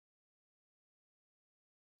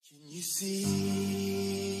Can you see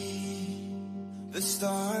the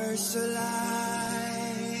stars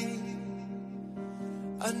align?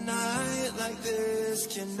 A night like this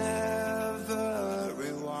can never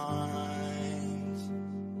rewind.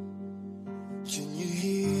 Can you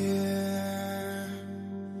hear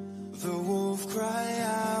the wolf cry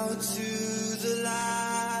out to the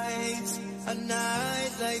light? A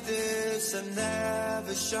night like this will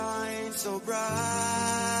never shine so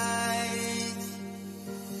bright.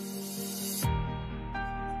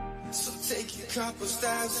 So take a couple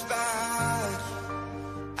steps back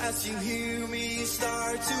as you hear me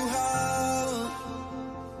start to hum.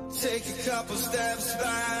 Take a couple steps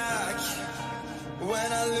back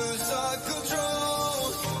when I lose all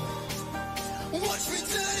control. Watch me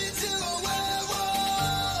turn into a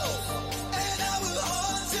werewolf, and I will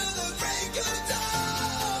hunt till the break of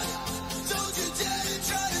dawn. Don't you dare to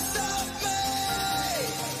try to stop me.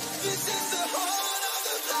 This is the horn of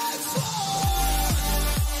the black swan.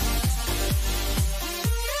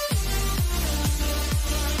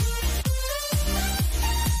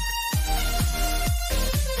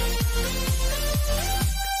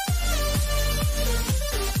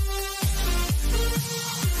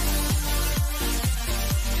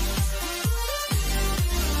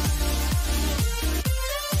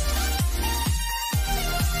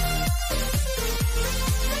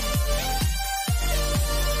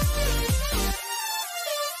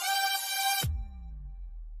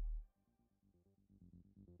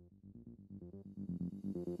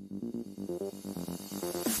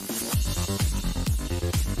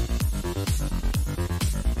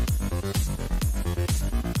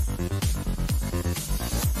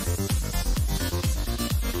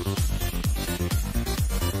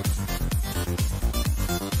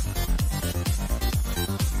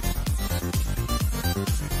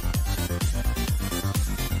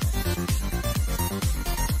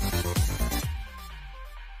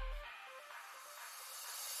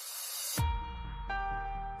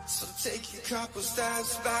 So take a couple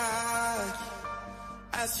steps back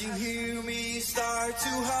as you hear me start to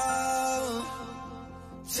hum.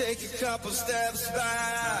 Take a couple steps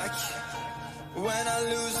back when I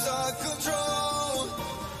lose all control.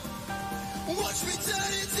 Watch me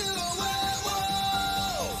turn into a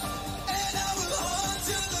werewolf, and I will hunt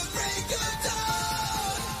till the break of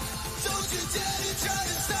dawn. Don't you dare to try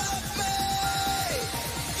to stop me.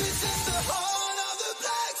 This is the horn of the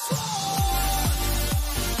black swan.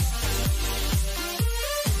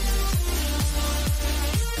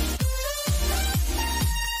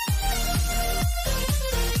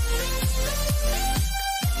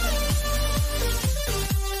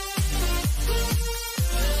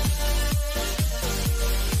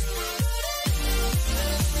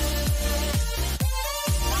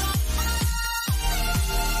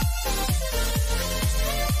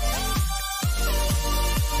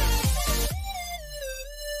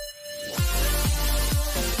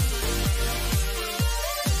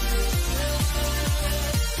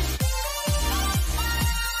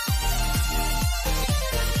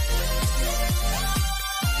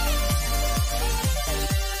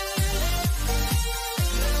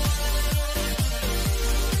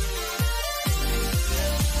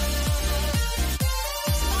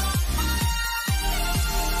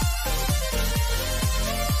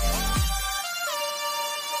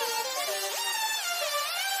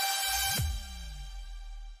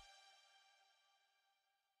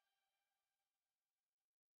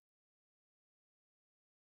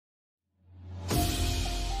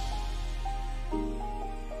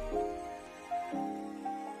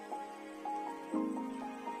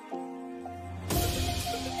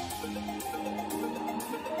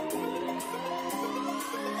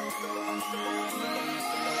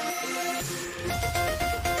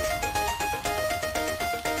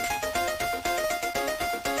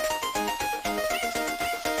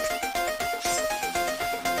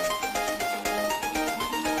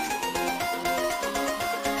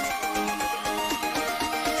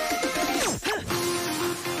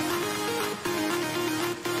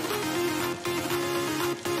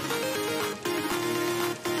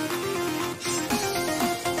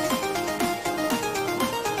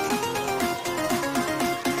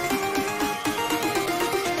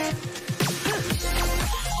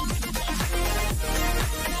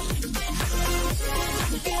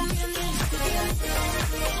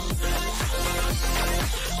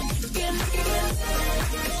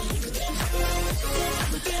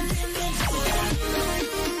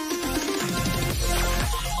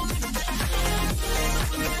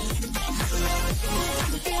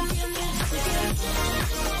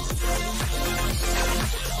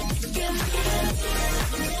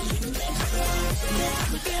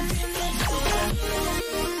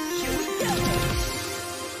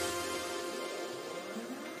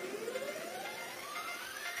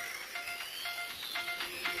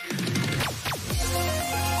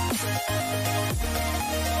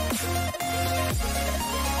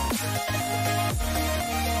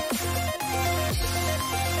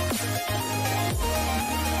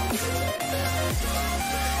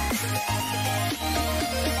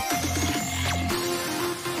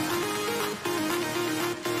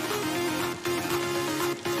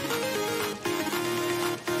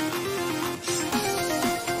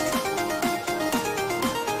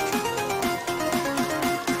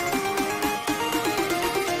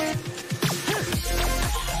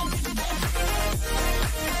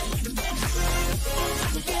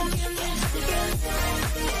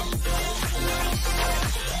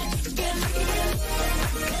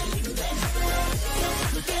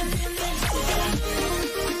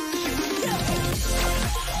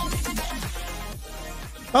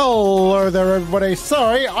 Hello there, everybody.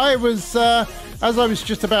 Sorry, I was, as I was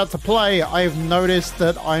just about to play, I've noticed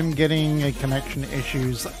that I'm getting connection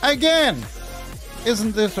issues again.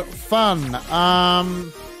 Isn't this fun?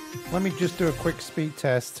 Let me just do a quick speed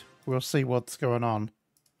test. We'll see what's going on.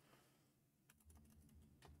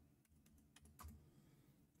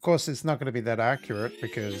 Of course, it's not going to be that accurate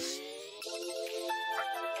because,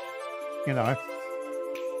 you know,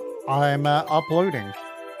 I'm uploading.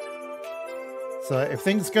 So if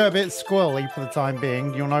things go a bit squirrely for the time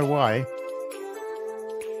being, you'll know why.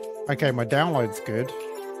 Okay, my download's good.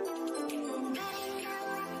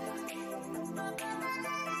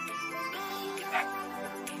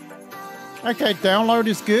 Okay, download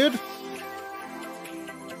is good.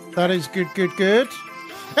 That is good, good, good.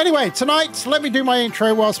 Anyway, tonight, let me do my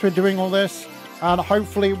intro whilst we're doing all this. And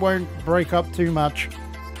hopefully it won't break up too much.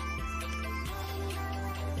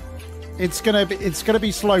 It's gonna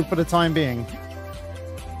be slow for the time being.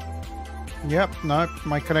 Yep, no,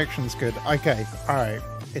 my connection's good. Okay, alright.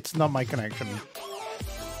 It's not my connection.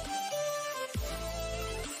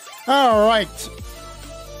 Alright.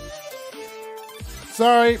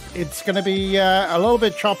 Sorry, it's going to be a little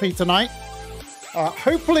bit choppy tonight.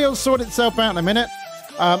 Hopefully it'll sort itself out in a minute.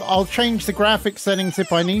 I'll change the graphics settings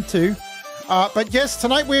if I need to. But yes,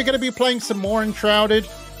 tonight we're going to be playing some more Enshrouded.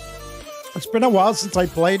 It's been a while since I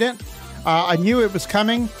played it. I knew it was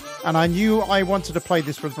coming. And I knew I wanted to play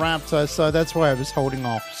this with Raptor, so that's why I was holding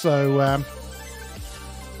off. So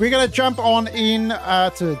we're going to jump on in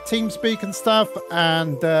to TeamSpeak and stuff.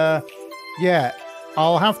 And yeah,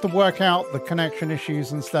 I'll have to work out the connection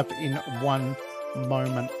issues and stuff in one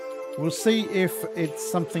moment. We'll see if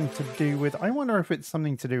it's something to do with... I wonder if it's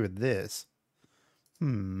something to do with this.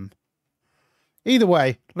 Either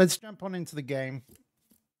way, let's jump on into the game.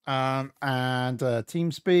 And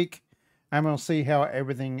TeamSpeak. And we'll see how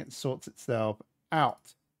everything sorts itself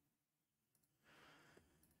out.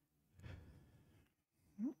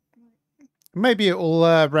 Maybe it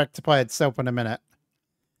will rectify itself in a minute.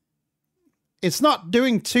 It's not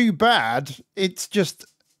doing too bad. It's just...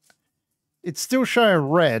 It's still showing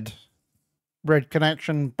red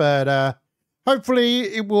connection, but hopefully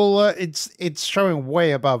it will... it's showing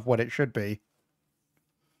way above what it should be.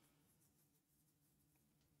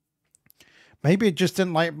 Maybe it just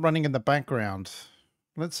didn't like running in the background.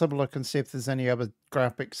 Let's have a look and see if there's any other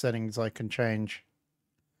graphic settings I can change.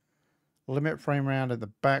 Limit frame rate in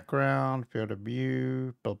the background, field of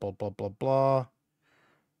view, blah, blah, blah, blah, blah.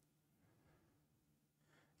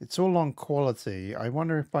 It's all on quality. I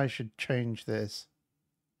wonder if I should change this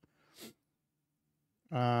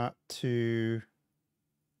to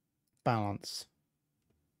balance.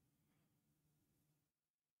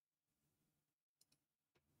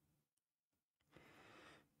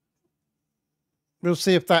 We'll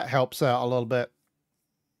see if that helps out a little bit.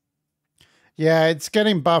 Yeah, it's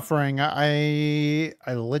getting buffering. I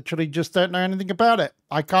literally just don't know anything about it.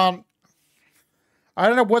 I don't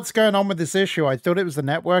know what's going on with this issue. I thought it was a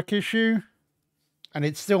network issue, and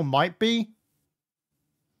it still might be.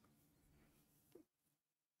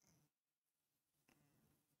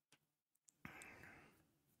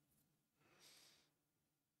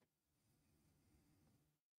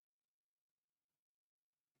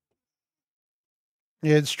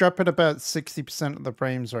 Yeah, it's dropping about 60% of the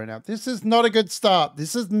frames right now. This is not a good start.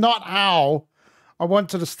 This is not how I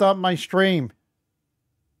wanted to start my stream.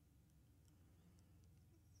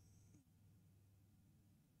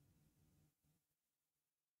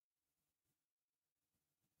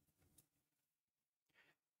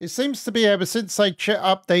 It seems to be ever since I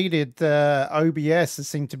updated OBS, it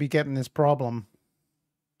seemed to be getting this problem.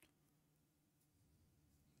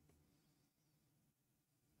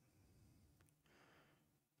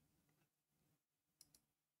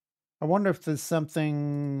 I wonder if there's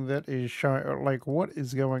something that is showing, like, what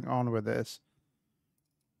is going on with this?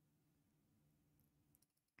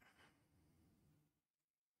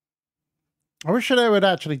 I wish I would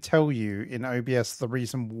actually tell you in OBS the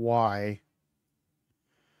reason why.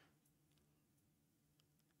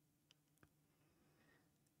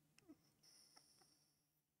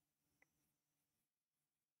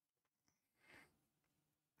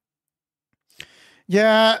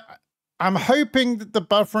 Yeah, I'm hoping that the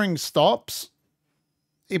buffering stops.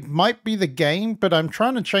 It might be the game, but I'm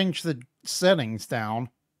trying to change the settings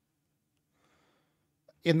down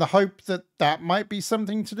in the hope that that might be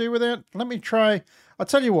something to do with it. Let me try. I'll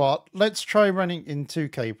tell you what. Let's try running in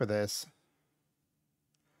 2K for this.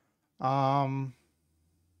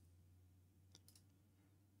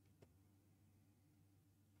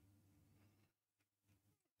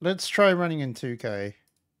 Let's try running in 2K.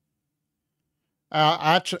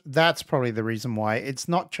 Actually, that's probably the reason why. It's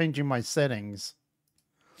not changing my settings.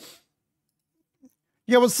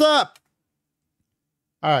 Yo, what's up?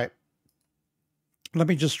 All right. Let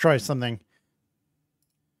me just try something.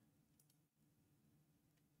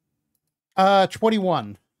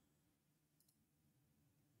 21.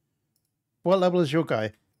 What level is your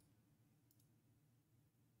guy?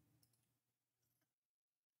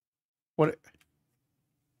 What?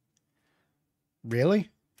 Really?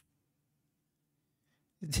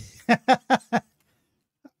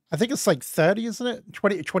 I think it's like 30, isn't it?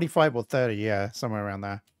 20, 25 or 30, yeah, somewhere around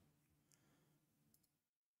there.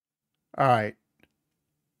 All right.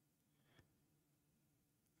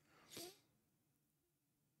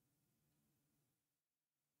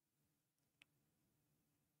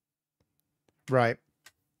 Right.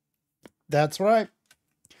 That's right.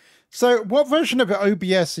 So what version of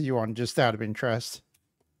OBS are you on, just out of interest?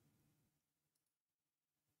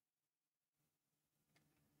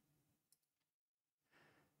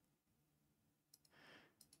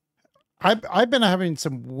 I've been having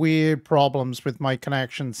some weird problems with my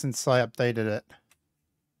connection since I updated it.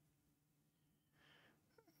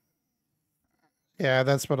 Yeah,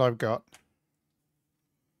 that's what I've got.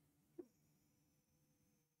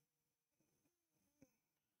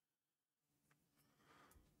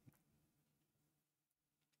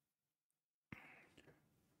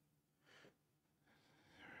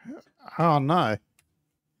 Oh no.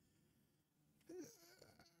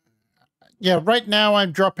 Yeah, right now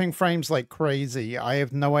I'm dropping frames like crazy. I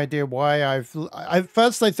have no idea why.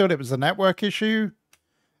 First I thought it was a network issue.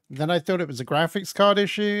 Then I thought it was a graphics card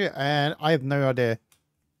issue, and I have no idea.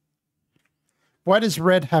 Why does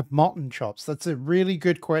Red have mutton chops? That's a really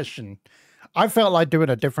good question. I felt like doing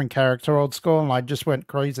a different character old school, and I just went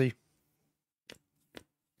crazy.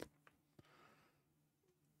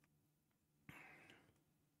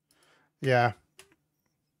 Yeah.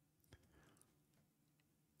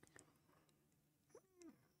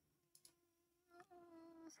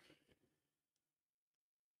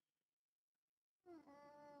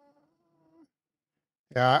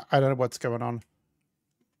 Yeah, I don't know what's going on.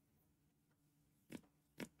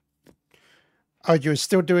 Oh, you're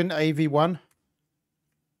still doing AV1?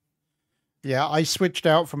 Yeah, I switched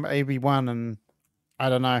out from AV1 and I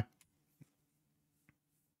don't know.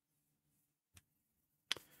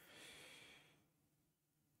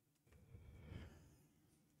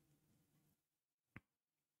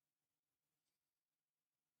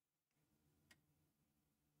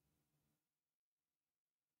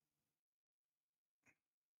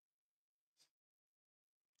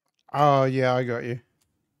 Oh, yeah, I got you.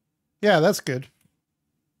 Yeah, that's good.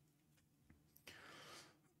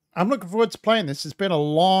 I'm looking forward to playing this. It's been a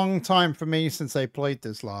long time for me since I played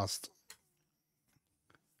this last.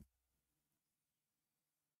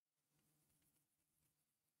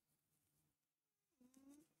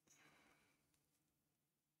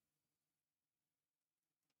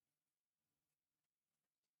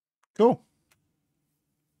 Cool.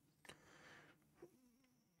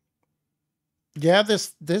 Yeah,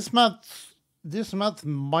 this month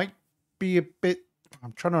might be a bit.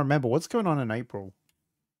 I'm trying to remember what's going on in April.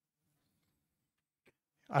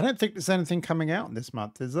 I don't think there's anything coming out this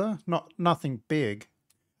month, is there? Nothing big.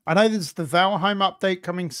 I know there's the Valheim update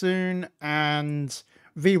coming soon, and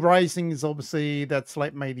V Rising is obviously that's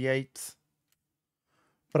like May the 8th.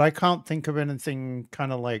 But I can't think of anything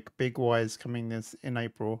kind of like big wise coming this in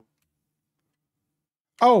April.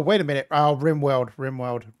 Oh, wait a minute. Oh, Rimworld.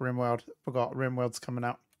 Forgot Rimworld's coming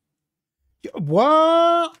out.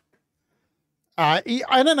 What? I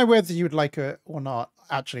don't know whether you'd like it or not,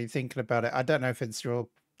 actually, thinking about it. I don't know if it's your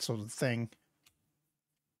sort of thing.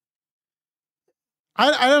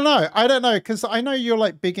 I don't know. I don't know, because I know you're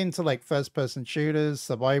like big into like first-person shooters,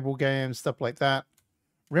 survival games, stuff like that.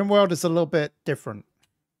 Rimworld is a little bit different.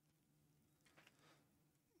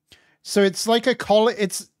 So it's like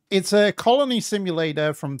it's a colony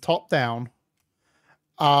simulator from top down.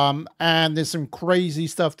 And there's some crazy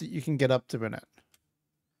stuff that you can get up to in it.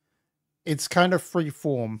 It's kind of free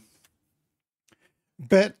form.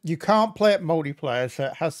 But you can't play it multiplayer, so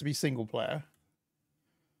it has to be single player.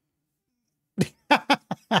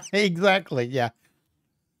 Exactly, yeah.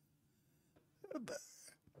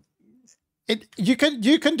 You can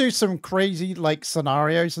do some crazy like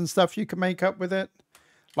scenarios and stuff you can make up with it.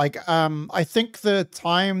 Like I think the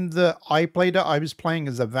time that I played it, I was playing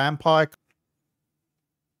as a vampire.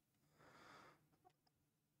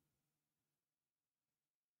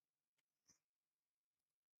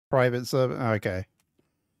 Private server. Okay.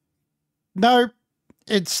 No,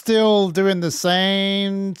 it's still doing the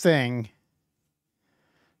same thing.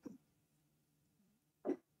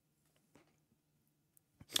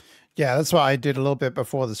 Yeah, that's what I did a little bit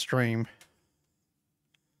before the stream.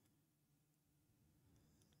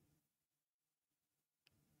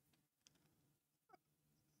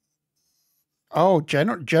 Oh,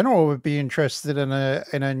 General would be interested in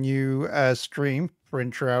a new stream for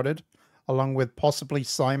Enshrouded, along with possibly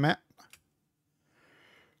Cymet.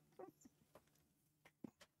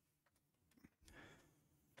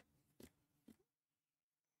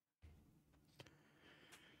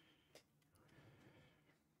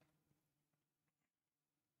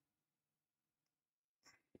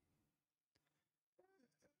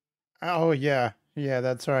 Oh yeah, yeah,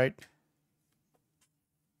 that's right.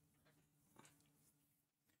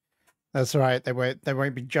 That's right. They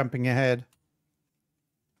won't be jumping ahead.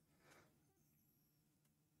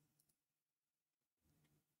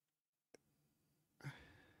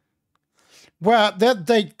 Well,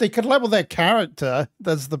 they could level their character.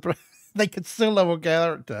 That's the they could still level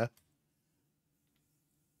character.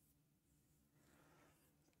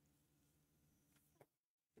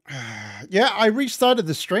 Yeah, I restarted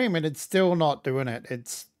the stream and it's still not doing it.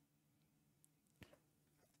 It's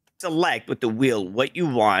select with the wheel what you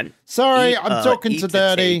want. sorry, I'm talking to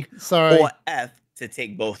Dirty. Sorry. Or F to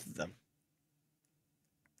take both of them.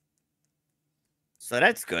 So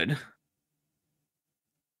that's good.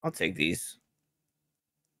 I'll take these.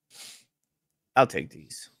 I'll take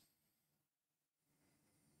these.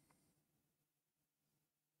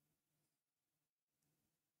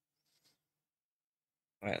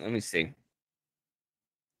 All right, let me see.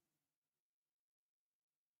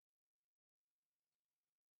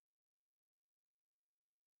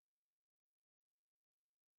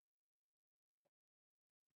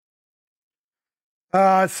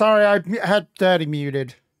 Sorry, I had Dirty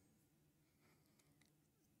muted.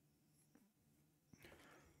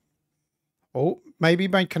 Oh, maybe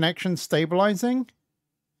my connection's stabilizing?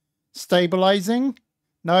 Stabilizing?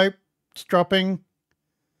 Nope, it's dropping.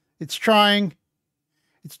 It's trying.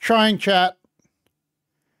 It's trying, chat.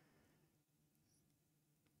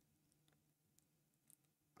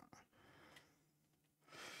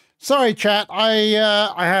 Sorry, chat.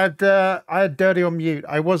 I had Dirty on mute.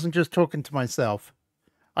 I wasn't just talking to myself.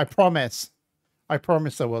 I promise. I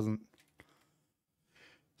promise I wasn't.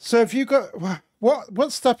 So have you got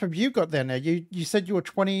what stuff have you got there now? You said you were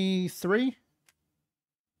 23?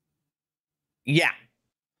 Yeah.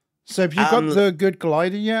 So have you got the good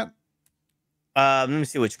glider yet? Let me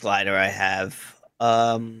see which glider I have.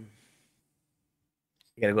 You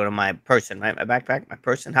gotta go to my person, right? My backpack, my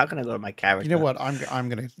person. How can I go to my character? You know what? I'm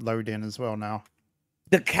gonna load in as well now.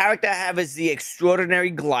 The character I have is the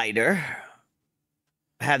extraordinary glider.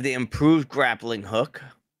 I have the improved grappling hook.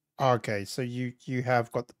 Okay, so you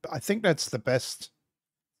have got. I think that's the best.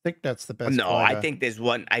 I think that's the best. No, glider. I think there's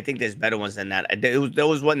one. I think there's better ones than that. There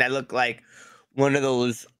was one that looked like one of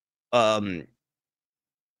those. Oh,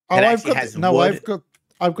 I've got.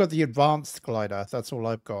 I've got the advanced glider. That's all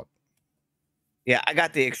I've got. Yeah, I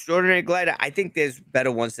got the extraordinary glider. I think there's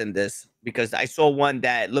better ones than this because I saw one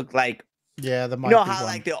that looked like. Yeah, there might be how one.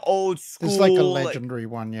 Like the old school. There's like a legendary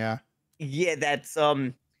one, yeah. Yeah, that's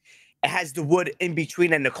it has the wood in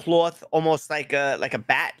between and the cloth, almost like a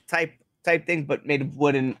bat type thing, but made of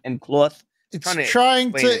wood and cloth. It's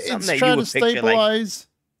trying to stabilize. Like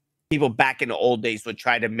people back in the old days would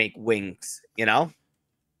try to make wings, you know.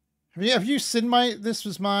 Have you seen my? This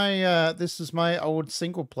was my old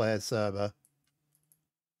single player server.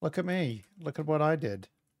 Look at me. Look at what I did.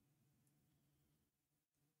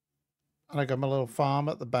 And I got my little farm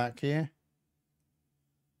at the back here.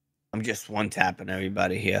 I'm just one tapping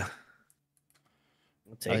everybody here.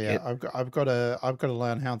 I'll take it. I've got to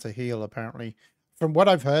learn how to heal. Apparently, from what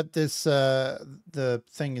I've heard, this the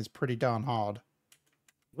thing is pretty darn hard.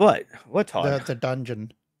 What's hard? The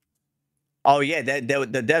dungeon. Oh yeah, the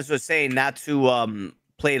devs was saying not to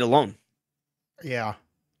play it alone. Yeah.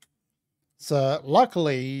 So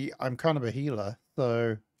luckily, I'm kind of a healer.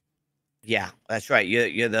 So. Yeah, that's right.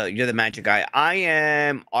 You're the magic guy. I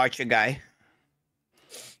am archer guy.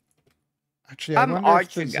 Actually, I'm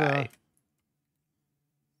archer guy.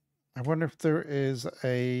 I wonder if there is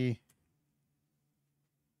a.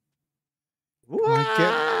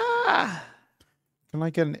 Can I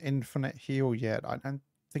get an infinite heal yet? I don't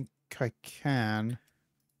think I can.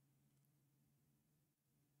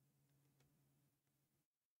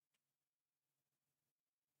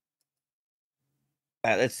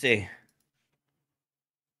 Let's see.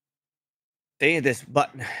 See this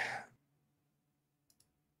button.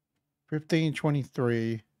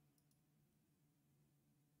 1523.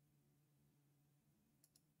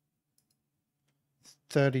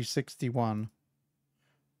 3061.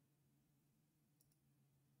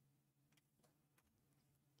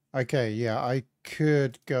 Okay, yeah, I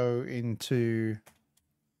could go into...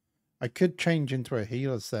 I could change into a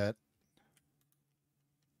healer set.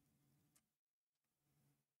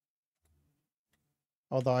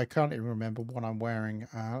 Although I can't even remember what I'm wearing.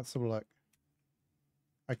 Let's have a look.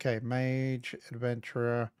 Okay, mage,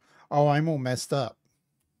 adventurer. Oh, I'm all messed up.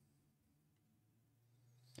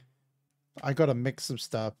 I got a mix of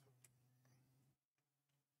stuff.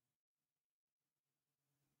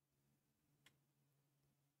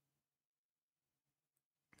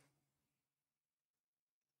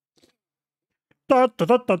 Well,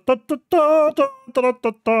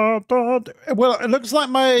 it looks like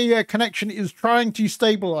my connection is trying to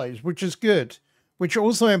stabilize, which is good. Which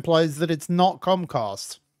also implies that it's not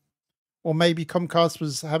Comcast. Or maybe Comcast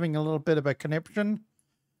was having a little bit of a connection.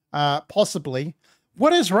 Possibly.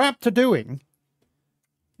 What is Raptor doing?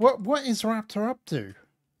 What is Raptor up to?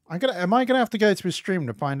 Am I gonna have to go to his stream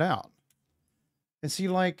to find out? Is he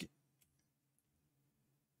like...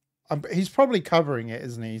 he's probably covering it,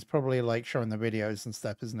 isn't he? He's probably like showing the videos and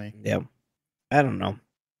stuff, isn't he? Yeah. I don't know.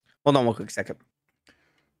 Hold on one quick second.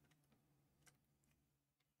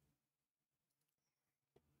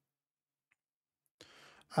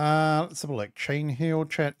 Let's have a look. Chain heal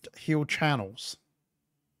channels.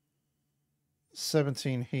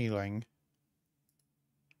 17 healing.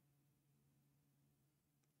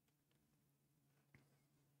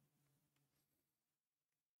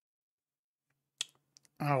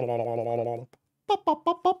 Well,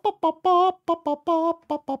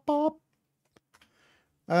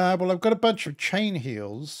 I've got a bunch of chain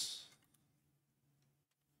heals.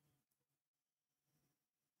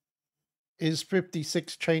 Is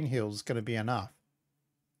 56 chain heals going to be enough?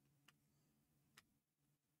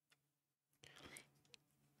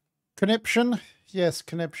 Conniption? Yes,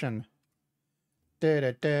 conniption.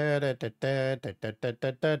 I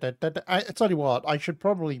tell you what, I should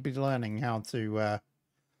probably be learning how to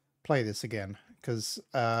play this again, because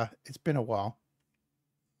it's been a while.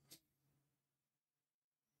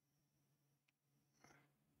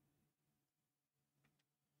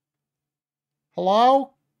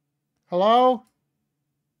 Hello? Hello?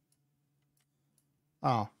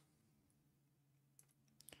 Oh.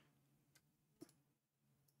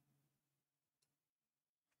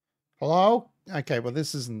 Hello? Okay, well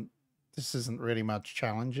this isn't really much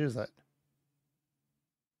challenge, is it?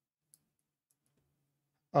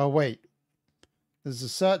 Oh wait. There's a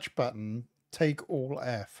search button. Take all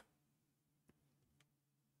F.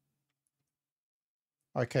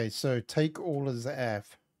 Okay, so take all as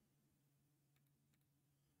F.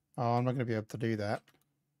 Oh, I'm not going to be able to do that.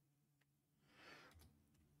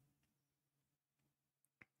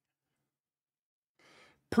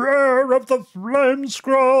 Prayer of the Flame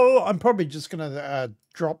Scroll. I'm probably just going to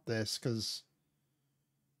drop this because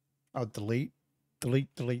I'll delete.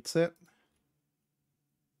 Deletes it.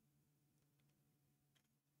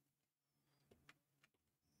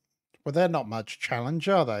 Well, they're not much challenge,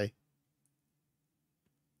 are they?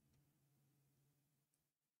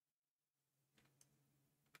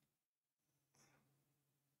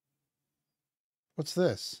 What's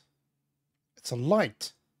this? It's a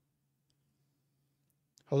light.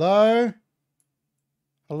 Hello?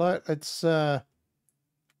 Hello? It's, hello?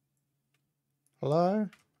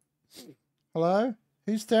 Hello?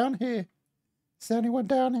 Who's down here? Is there anyone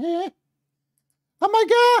down here? Oh my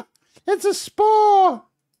god! It's a spore!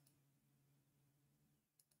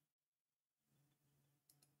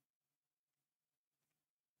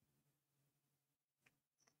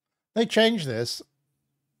 They changed this.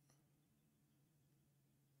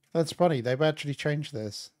 That's funny. They've actually changed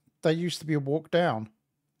this. There used to be a walk down.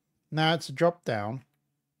 Now it's a drop down.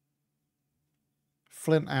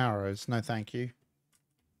 Flint arrows. No, thank you.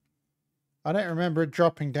 I don't remember it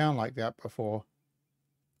dropping down like that before.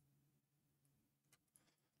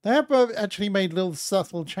 They have actually made little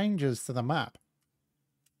subtle changes to the map.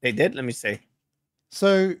 They did? Let me see.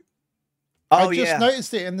 So, I just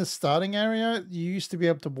noticed it in the starting area. You used to be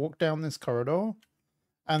able to walk down this corridor,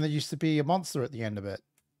 and there used to be a monster at the end of it.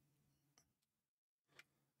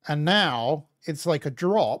 And now it's like a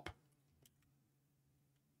drop.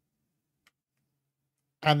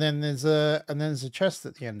 And then there's a chest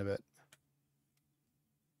at the end of it.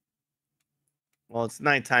 Well, it's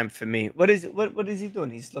nighttime for me. What is it? What is he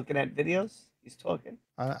doing? He's looking at videos? He's talking?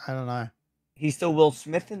 I don't know. He's still Will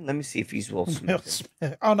Smithin? Let me see if he's Will Smith.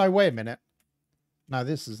 Oh no, wait a minute. No,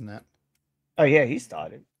 this isn't it. Oh yeah, he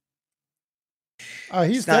started. Oh,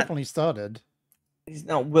 he's definitely started. He's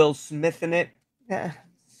not Will Smith in it. Yeah.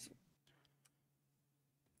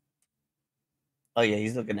 Oh yeah,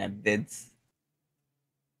 he's looking at vids.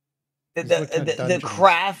 The He's looking at the dungeons.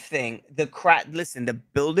 crafting, listen, the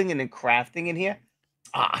building and the crafting in here.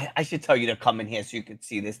 I should tell you to come in here so you could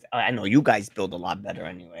see this. I know you guys build a lot better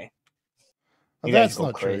anyway. Oh, You guys that's go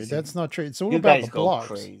not true. crazy. That's not true. It's all You about guys the go blocks.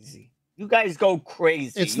 crazy. You guys go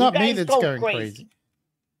crazy. It's You not me guys that's go going crazy.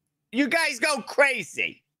 You guys go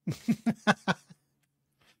crazy.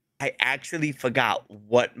 I actually forgot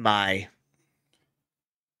what my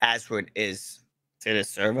password is to the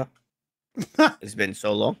server. It's been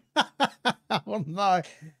so long. Oh no.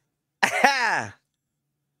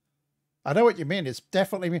 I know what you mean. It's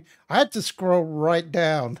definitely me. I had to scroll right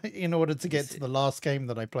down in order to get to the last game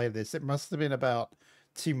that I played this. It must have been about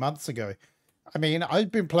 2 months ago. I mean,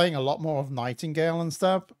 I've been playing a lot more of Nightingale and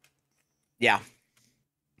stuff. Yeah.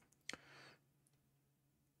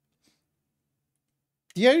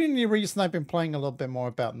 The only reason I've been playing a little bit more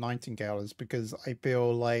about Nightingale is because I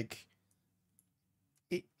feel like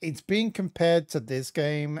it's being compared to this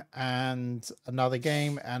game and another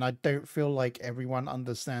game, and I don't feel like everyone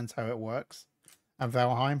understands how it works. And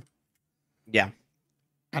Valheim. Yeah.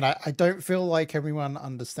 And I don't feel like everyone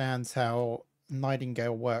understands how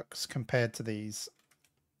Nightingale works compared to these,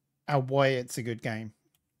 and why it's a good game.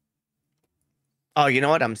 Oh, you know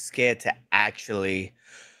what? I'm scared to actually.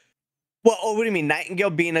 Well, what do you mean? Nightingale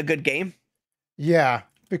being a good game? Yeah,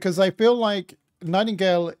 because I feel like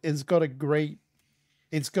Nightingale has got a great.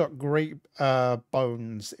 It's got great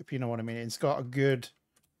bones, if you know what I mean. It's got a good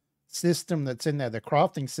system that's in there. The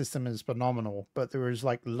crafting system is phenomenal, but there is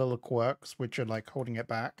like little quirks which are like holding it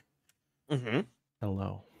back. Mm-hmm.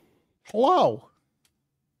 Hello. Hello.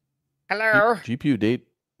 Hello. GPU date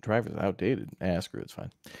driver's outdated. Screw it, it's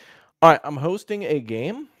fine. All right, I'm hosting a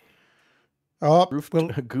game. Oh, Goof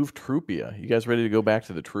Troopia. You guys ready to go back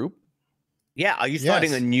to the troop? Yeah. Are you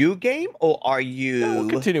starting Yes. a new game, or are you? Yeah, we'll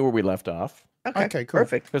continue where we left off. Okay, cool.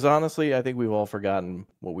 Perfect. Because honestly, I think we've all forgotten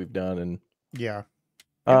what we've done, and Yeah.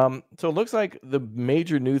 so it looks like the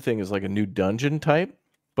major new thing is like a new dungeon type,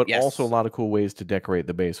 but Yes. also a lot of cool ways to decorate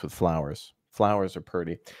the base with flowers. Flowers are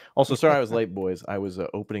pretty. Also, sorry I was late, boys. I was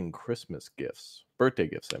opening Christmas gifts, birthday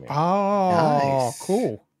gifts. I mean, Oh, Nice.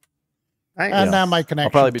 cool. Nice. And Yeah. now my connection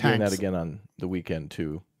I'll probably be doing tanks. that again on the weekend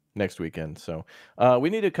too, next weekend. So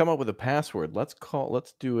we need to come up with a password. Let's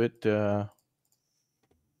do it.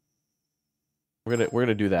 We're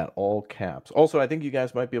gonna do that all caps. Also, I think you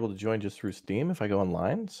guys might be able to join just through Steam if I go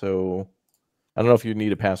online. So I don't know if you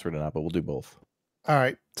need a password or not, but we'll do both. All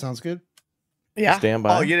right, sounds good. Yeah. Stand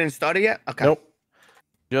by. Oh, you didn't start it yet? Okay. Nope.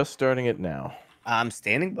 Just starting it now. I'm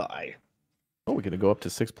standing by. Oh, we're gonna go up to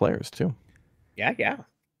 6 players too. Yeah. Yeah.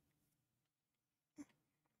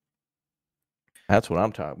 That's what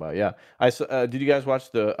I'm talking about. Yeah. Did you guys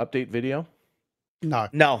watch the update video? No.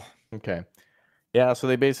 No. Okay. Yeah, so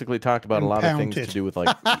they basically talked about a lot of things to Impounded. do with like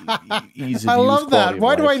ease of I use, love that. quality of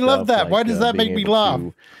Why do life I love stuff, that? Why like, does that make being me able laugh?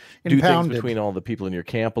 to do things Impounded. between all the people in your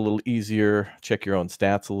camp a little easier, check your own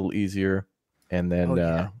stats a little easier, and then Oh,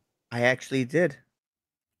 yeah. I actually did.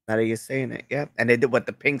 Now that you're saying it, yeah. And they did what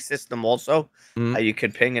the ping system also. Mhm. You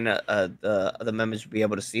could ping and the other members would be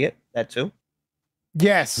able to see it. That too.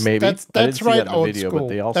 Yes, Maybe. I didn't that's see right. that in the Old video, but school.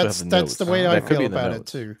 they also that's have the that's the notes. way Oh, I that could feel be in the about it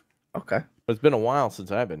notes. too. Okay. But it's been a while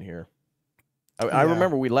since I've been here. I Yeah.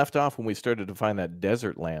 remember we left off when we started to find that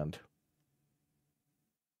desert land.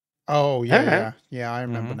 Oh yeah, Alright. yeah. I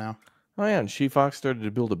remember Mhm. now. Oh yeah, and She-Fox started to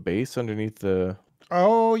build a base underneath the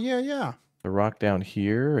Oh yeah. rock down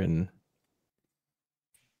here, and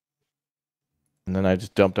then I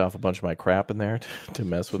just dumped off a bunch of my crap in there to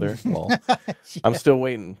mess with her. Well, I'm still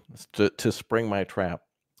waiting to spring my trap.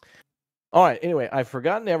 All right. Anyway, I've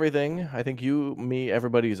forgotten everything. I think you, me,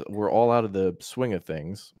 we're all out of the swing of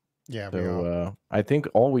things. Yeah, we are. So I think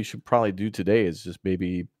all we should probably do today is just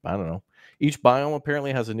maybe, I don't know. Each biome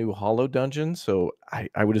apparently has a new hollow dungeon. So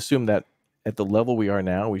I would assume that at the level we are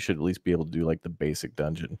now, we should at least be able to do like the basic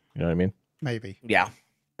dungeon. You know what I mean? Maybe. Yeah.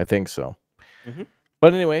 I think so. Mhm.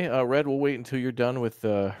 But anyway, Red, we'll wait until you're done with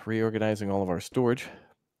reorganizing all of our storage.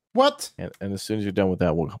 What? And as soon as you're done with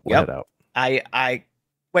that, we'll Yep. head out. I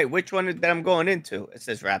wait. Which one that I'm going into? It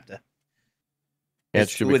says Raptor. Yeah, it There's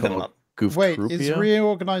should two be of them called up. Goof Wait, is Troopia.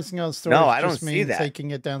 reorganizing our storage I don't just see mean that.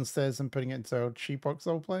 taking it downstairs and putting it into a She-Fox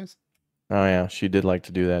old place? Oh yeah, she did like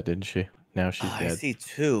to do that, didn't she? Now she's Oh, dead. I see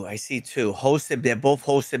two. Hosted. They're both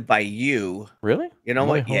hosted by you. Really? You know I'm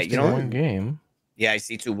only what? Yeah. You hosting know what? one game. Yeah, I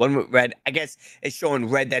see two. One with red. I guess it's showing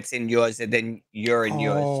red that's in yours, and then you're in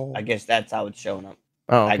yours. Oh. I guess that's how it's showing up.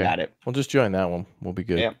 Oh, okay. I got it. We'll just join that one. We'll be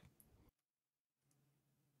good. Yeah.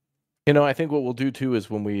 You know, I think what we'll do too is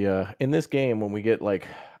when we in this game, when we get like,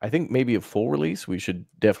 I think maybe a full release, we should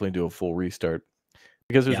definitely do a full restart.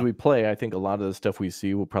 Because as Yeah. we play, I think a lot of the stuff we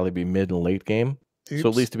see will probably be mid and late game. So at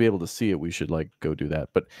Oops. least to be able to see it, we should like go do that.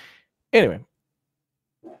 But anyway.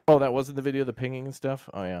 Oh, that wasn't the video, the pinging and stuff?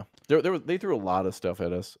 Oh, yeah. They threw a lot of stuff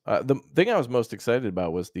at us. The thing I was most excited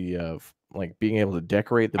about was the, like, being able to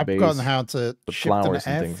decorate the I've base forgotten how to with shift an flowers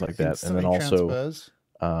and F things like that. And then instantly also, transfers,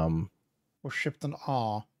 um, or shift an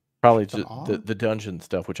R. probably Shift an just R? the dungeon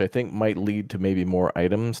stuff, which I think might lead to maybe more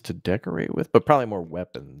items to decorate with, but probably more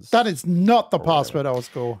weapons. That is not the or whatever. password I was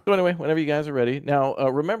called. So anyway, whenever you guys are ready. Now,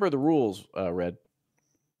 remember the rules, Red.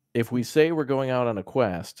 If we say we're going out on a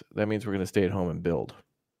quest, that means we're going to stay at home and build.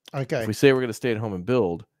 Okay. If we say we're going to stay at home and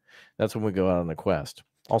build, that's when we go out on a quest.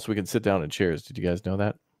 Also, we can sit down in chairs. Did you guys know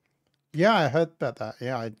that? Yeah, I heard about that.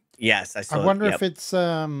 Yeah. Yes, I I saw. wonder Yep. if it's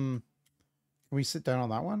can we sit down on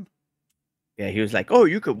that one? Yeah, he was like, "Oh,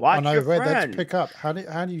 you could watch Oh no, your Red, that's friend." pick up. How do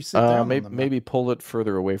you sit down? Maybe, on them? maybe pull it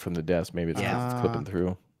further away from the desk. Maybe it's Yeah. it's clipping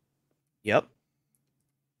through. Yep.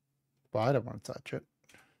 Well, I don't want to touch it.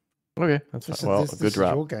 Okay, that's This, fine. Well, this a good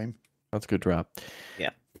drop. is your game. That's a good drop. Yeah.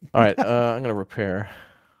 All right, I'm gonna repair.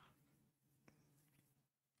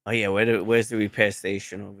 Oh yeah, where's the repair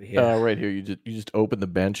station over here? Right here. You just open the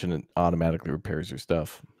bench and it automatically repairs your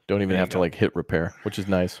stuff. Don't even There you have to go. like hit repair, which is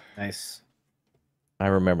nice. Nice. I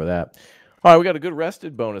remember that. All right, we got a good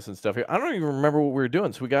rested bonus and stuff here. I don't even remember what we were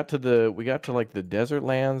doing. So we got to like the desert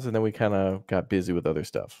lands, and then we kind of got busy with other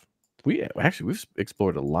stuff. We've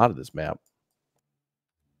explored a lot of this map.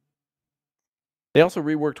 They also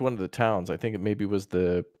reworked one of the towns. I think it maybe was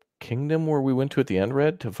the kingdom where we went to at the end,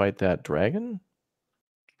 Red, to fight that dragon.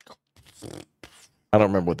 I don't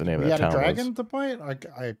remember what the name We of that had a town dragon was. to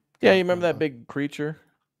fight. Yeah, you remember that big creature?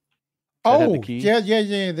 that had the Oh, key? yeah,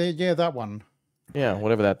 that one. Yeah,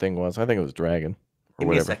 whatever that thing was. I think it was dragon or Give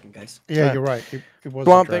me a whatever. second, guys. Yeah, Alright. you're right. It was.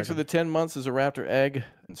 Swamp, a thanks for dragon. the 10 months as a Raptor egg.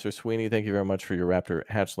 And Sir Sweeney, thank you very much for your Raptor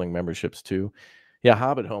Hatchling memberships too. Yeah,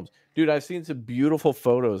 Hobbit Homes. Dude, I've seen some beautiful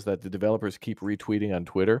photos that the developers keep retweeting on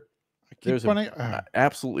Twitter. I keep There's wanting-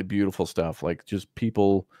 absolutely beautiful stuff, like just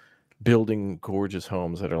people building gorgeous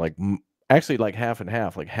homes that are like actually like half and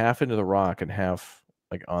half, like half into the rock and half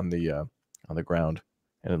like on the ground,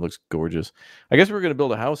 and it looks gorgeous. I guess we were going to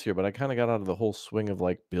build a house here, but I kind of got out of the whole swing of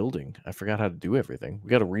like building. I forgot how to do everything. We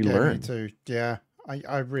got to Yeah, relearn. me too. Yeah,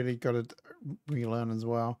 I really got to relearn as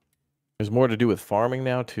well. There's more to do with farming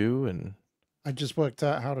now too, and I just worked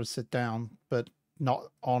out how to sit down, but not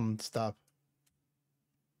on stuff.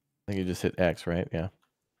 I think you just hit X, right? Yeah.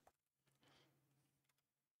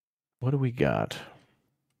 What do we got?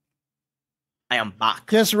 I am back.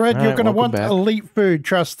 Yes, Red, All you're right, going to welcome want back. elite food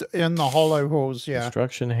trust in the hollow halls. Yeah,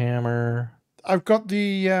 Construction hammer. I've got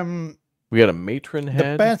the We got a matron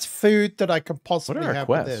head. best food that I could What possibly are our have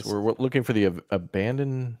with quests? this. We're looking for the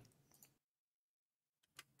abandoned.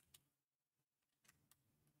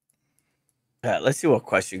 Let's see what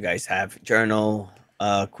quests you guys have. Journal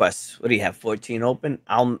quests. What do you have? 14 open.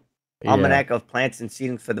 Almanac of plants and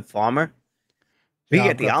seedings for the farmer. We Yeah, get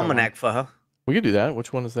I've the got that one. almanac for her. We could do that.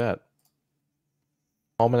 Which one is that?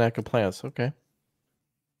 Almanac of plants. Okay. I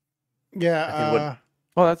think Yeah,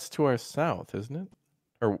 Oh, that's to our south, isn't it?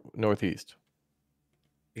 Or northeast.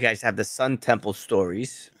 You guys have the Sun Temple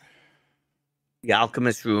stories. The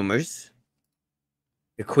Alchemist rumors.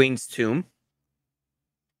 The Queen's Tomb.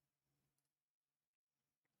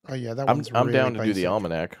 oh yeah, that I'm one's down really to do the basic.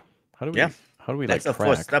 almanac. How do we? Yeah. How do we That's like a track?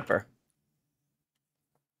 four-stepper.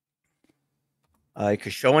 You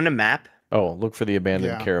could show on the map. Oh, look for the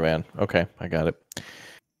abandoned Yeah. caravan. Okay, I got it.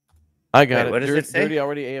 I got Wait, it. what does it say? Dirty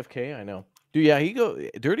already AFK. I know. Dude, yeah,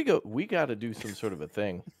 Dirty go. We got to do some sort of a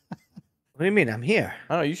thing. What do you mean? I'm here.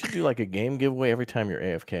 I don't know. You should do like a game giveaway every time you're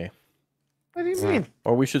AFK, What do you mean?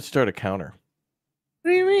 or we should start a counter.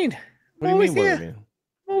 What do you mean? What do you Always mean? What do you here. mean?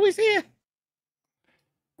 I'm always here.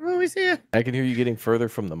 I'm always here. I can hear you getting further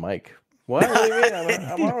from the mic. What do you mean?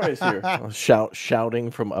 I'm always here.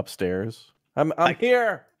 Shouting from upstairs. I'm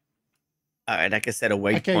here. All right, like I said, a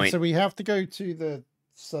Okay, waypoint. so we have to go to the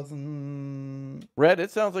southern. Red, it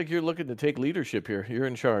sounds like you're looking to take leadership here. You're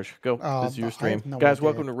in charge. Go. This is your I stream. have no Guys, idea.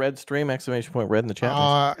 welcome to Red Stream! Exclamation point Red in the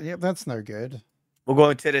chat. Yeah, that's no good. We're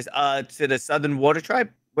going to this to the Southern Water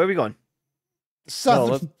Tribe. Where are we going?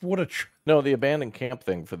 Southern let's- water. No, the abandoned camp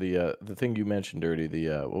thing for the thing you mentioned, Dirty.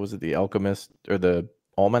 The what was it? The alchemist or the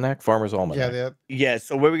almanac? Farmer's almanac. Yeah, Yeah,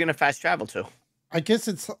 so where are we gonna fast travel to? I guess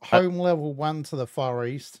it's home level 1 to the far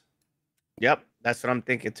east. Yep, that's what I'm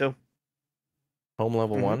thinking too. Home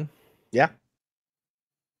level Mhm. 1. Yeah,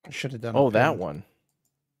 I should have done. Oh, a that pin. one.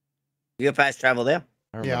 you can fast travel there.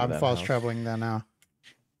 I Yeah, remember I'm that fast house. traveling there now.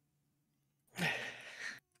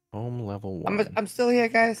 Home level 1. I'm still here,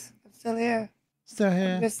 guys. I'm still here. Still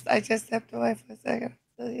here. I just stepped away for a second.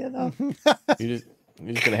 Still here though. You're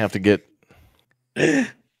just gonna have to get.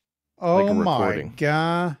 Oh a my recording.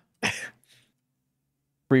 god.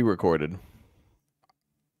 Pre-recorded.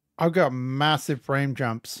 I've got massive frame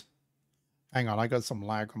jumps. Hang on, I got some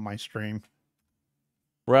lag on my stream.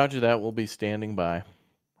 Roger that. We'll be standing by.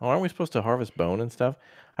 Oh, aren't we supposed to harvest bone and stuff?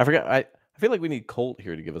 I forgot. I feel like we need Colt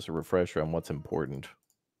here to give us a refresher on what's important.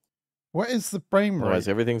 What is the frame rate? Otherwise,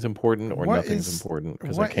 everything's important or What nothing's is- important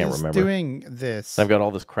because I can't What remember. is doing this? I've got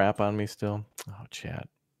all this crap on me still. Oh, chat.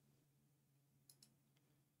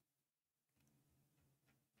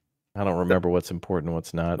 I don't remember what's important and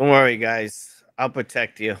what's not. Don't worry, guys. I'll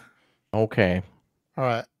protect you. Okay. All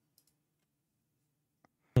right.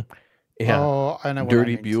 Yeah. Oh, I know what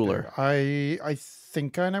Dirty I need to do. Bueller. I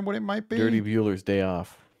think I know what it might be. Dirty Bueller's day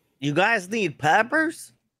off. You guys need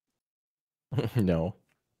peppers? No.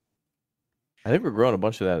 I think we're growing a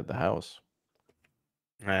bunch of that at the house.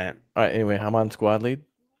 All right. All right. Anyway, I'm on squad lead.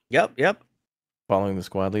 Yep. Following the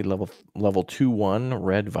squad lead, level 2-1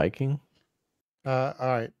 red Viking. All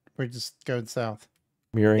right. We're just going south.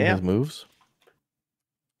 Mirroring Yeah. his moves.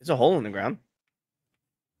 There's a hole in the ground.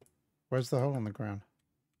 Where's the hole in the ground?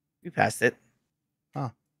 We passed it.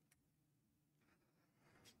 Oh.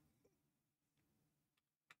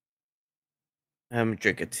 I'm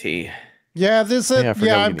drinking tea. Yeah, there's a Yeah, I forgot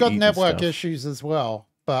we I've can got eat and network stuff. issues as well.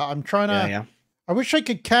 But I'm trying to Yeah. I wish I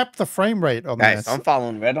could cap the frame rate on Guys, this. I'm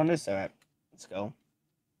following red on this. All right. Let's go.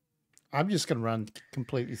 I'm just gonna run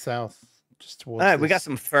completely south. Just towards All right. We got this.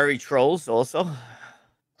 some furry trolls also.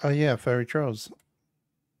 Oh yeah, fairy trolls.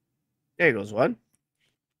 There goes one.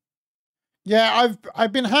 Yeah,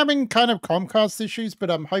 I've been having kind of Comcast issues, but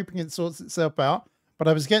I'm hoping it sorts itself out. But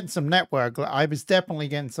I was getting some network. I was definitely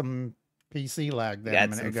getting some PC lag We there a got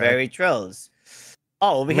minute some ago. furry trolls.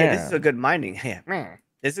 Oh, over here. This is Man. a good mining. Yeah.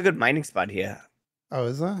 This is a good mining spot here. Oh,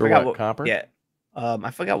 is that? For Forgot what, copper? Yeah. I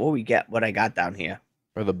forgot what I got down here.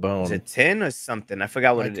 Or the bone? Was it tin or something? I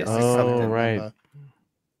forgot what it is. I It's Oh, can't something. right.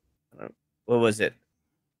 remember. What was it?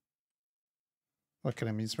 Look at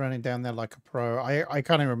him. He's running down there like a pro. I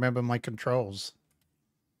can't even remember my controls.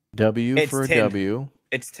 W It's for a tin. W.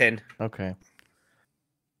 It's tin. Okay.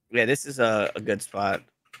 Yeah, this is a good spot.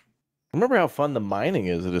 Remember how fun the mining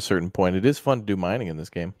is at a certain point. It is fun to do mining in this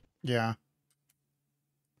game. Yeah.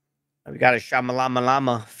 We got a Shamalama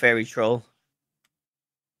Lama fairy troll.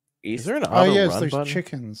 Is East. there an Oh, auto yes, run those button?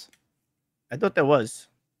 chickens. I thought there was.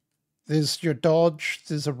 There's your dodge,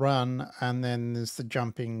 there's a run, and then there's the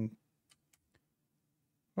jumping.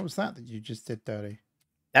 What was that you just did, Dirty?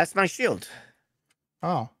 That's my shield.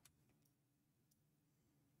 Oh.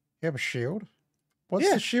 You have a shield? What's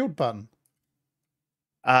Yeah. the shield button?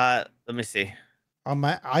 Let me see. Oh,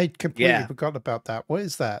 I completely Yeah. forgot about that. What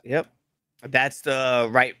is that? Yep. That's the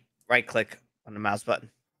right click on the mouse button.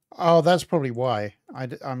 Oh, that's probably why.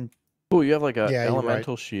 I'm Oh, you have like a Yeah, you're right.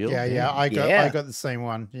 elemental shield? yeah, Damn. I Yeah. got the same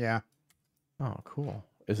one. Yeah. Oh, cool.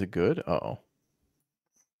 Is it good? Uh-oh.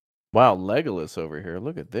 Wow, Legolas over here.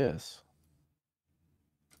 Look at this.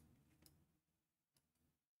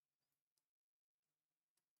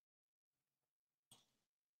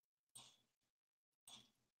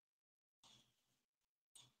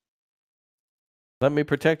 Let me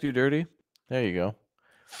protect you, Dirty. There you go.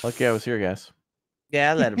 Lucky I was here, guys.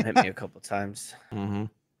 Yeah, I let him hit me a couple times. Mm-hmm.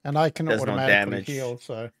 And I can Does no automatically damage. heal,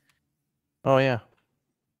 so Oh, yeah.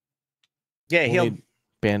 Yeah, We'll he'll.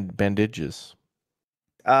 need bandages.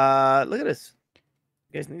 Look at this.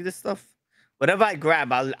 You guys need this stuff? Whatever I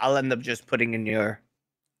grab, I'll end up just putting in your.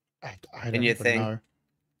 I don't your even thing. know.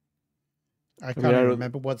 I mean, can't I even don't-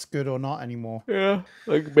 remember what's good or not anymore. Yeah,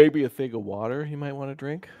 like maybe a thing of water you might want to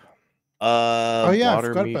drink. Oh yeah, I water,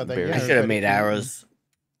 forgot meat, about and that. berries. Yeah, I should have everybody made can eat arrows.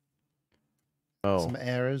 Oh, some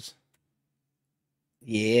arrows.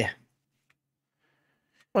 Yeah.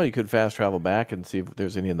 well, you could fast travel back and see if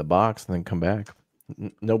there's any in the box, and then come back.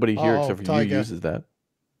 Nobody here Oh, except for tiger. you uses that.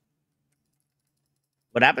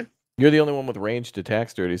 What happened? You're the only one with ranged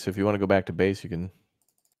attacks, Dirty. So if you want to go back to base, you can.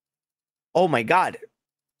 Oh my god.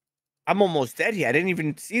 I'm almost dead here. I didn't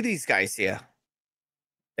even see these guys here.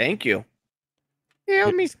 Thank you.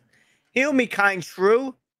 Heal me, kind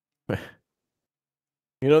shrew. You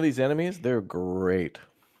know these enemies? They're great.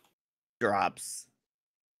 Drops.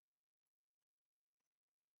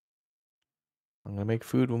 I'm gonna make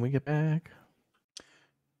food when we get back.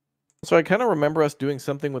 So I kind of remember us doing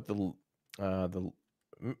something with the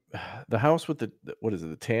house with the what is it,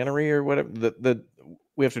 the tannery or whatever. The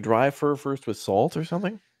we have to dry fur first with salt or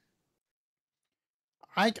something.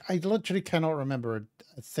 I literally cannot remember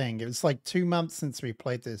a thing. It was like 2 months since we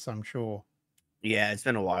played this, I'm sure. Yeah, it's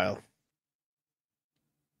been a while.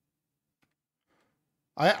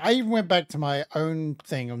 I even went back to my own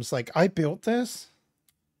thing. I was like, I built this?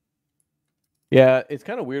 Yeah, it's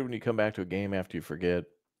kind of weird when you come back to a game after you forget.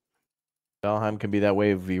 Valheim can be that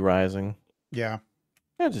way of V Rising. Yeah.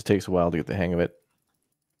 Yeah, it just takes a while to get the hang of it.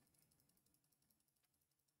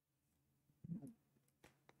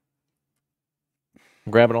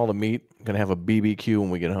 I'm grabbing all the meat. I'm gonna have a BBQ when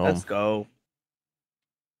we get home. Let's go.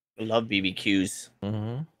 I love BBQs.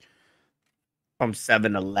 Mm-hmm. From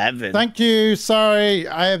 7-Eleven. Thank you. Sorry,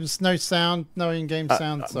 I have no sound, no in-game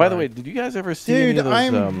sound. By the way, did you guys ever see dude, any of those,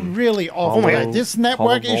 I'm really off. hollow- This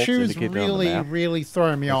network vaults issue is indicated on the map? really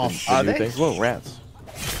throwing me off. Are The new they? things? Whoa, rats.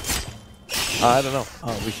 I don't know.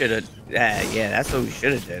 Oh, we should have. Yeah, that's what we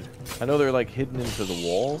should have did. I know they're like hidden into the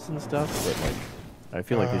walls and stuff, but like, I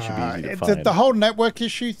feel like they should be easy to find. The whole network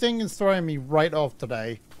issue thing is throwing me right off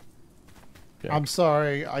today. Yeah. I'm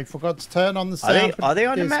sorry, I forgot to turn on the sound. Are they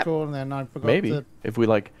on the map? Discord, and then I forgot Maybe to... if we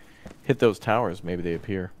like hit those towers, maybe they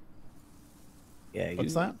appear. Yeah.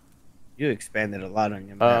 What's that? You expanded a lot on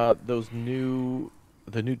your map.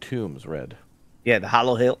 The new tombs, Red. Yeah, the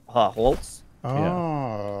hollow hill holes.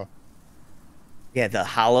 Oh. Yeah, the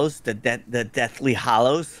hollows, the deathly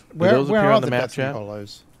hollows. Where those appear are on the the map, Deathly chat?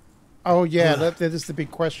 Hollows? Oh yeah, that is the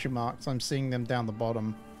big question marks. I'm seeing them down the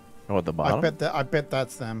bottom. Oh, at the bottom. I bet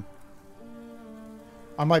that's them.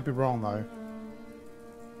 I might be wrong though.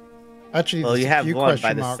 Actually, Well, there's you a have few one by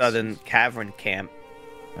question the marks. southern cavern camp.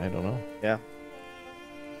 I don't know. Yeah.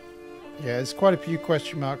 Yeah, there's quite a few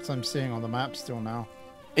question marks I'm seeing on the map still now.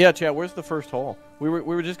 Yeah, Chad. Where's the first hole? We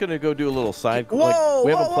were just gonna go do a little side. Whoa,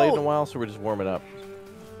 we haven't whoa, played in whoa. a while, so we're just warming up.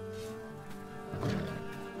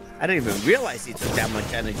 I didn't even realize he took that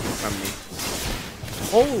much energy from me.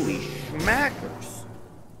 Holy schmackers.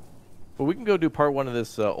 But we can go do part 1 of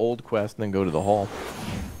this old quest and then go to the hall.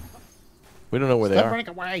 We don't know where they Stop are. running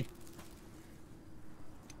away.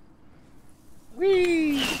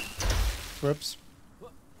 Whee! Whoops.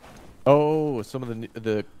 Oh, some of the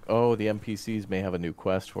NPCs may have a new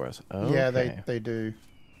quest for us. Okay. Yeah, they do.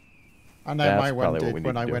 I know That's my one probably what we did need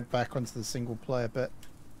when to I do. went back onto the single player bit.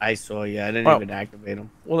 I saw you. I didn't Oh. even activate them.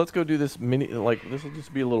 Well, let's go do this mini. Like this will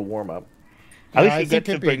just be a little warm up. At least Yeah, I you think get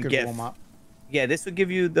to it'd be a bring good gifts. warm up. Yeah, this will give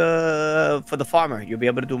you for the farmer. You'll be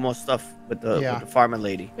able to do more stuff with Yeah. the farmer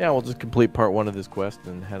lady. Yeah, we'll just complete part 1 of this quest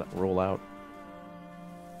and roll out.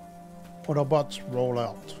 Autobots roll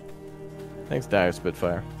out. Thanks, Dire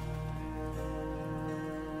Spitfire.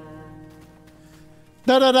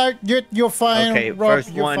 No, you're fine. Okay, Rob,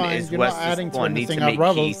 first you're one fine. is You're west not of adding to spawn. Need anything. to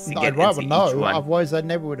make keys to get I'd rather into each know. one. Otherwise, I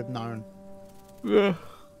never would have known.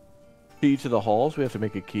 Key to the halls. We have to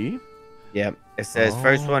make a key. Yeah, it says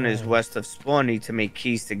first one is Oh. west of spawn. Need to make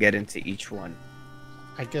keys to get into each one.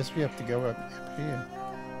 I guess we have to go up here.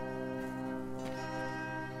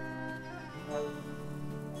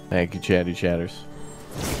 Thank you, Chatty Chatters.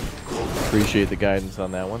 Appreciate the guidance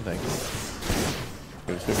on that one. Thank you.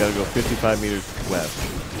 Okay, we still got to go 55 meters west.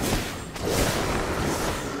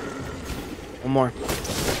 One more.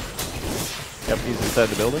 Yep, he's inside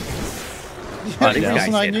the building. The only this guy's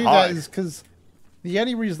reason I hit knew hard. that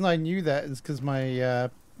is because my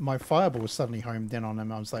my fireball was suddenly homed in on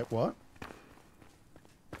him. I was like, what?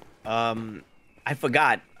 I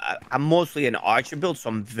forgot. I'm mostly an archer build, so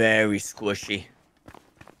I'm very squishy.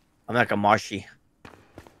 I'm like a marshy.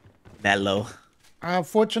 Mellow.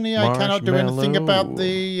 Fortunately, I cannot do anything about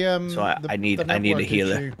the. So I need a network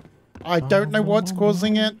healer. issue. I don't know what's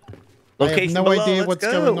causing it. Location I have no below, idea let's what's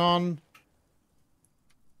go. going on.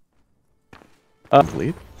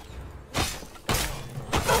 Complete.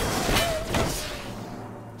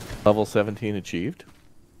 Level 17 achieved.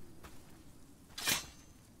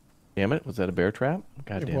 Damn it, was that a bear trap?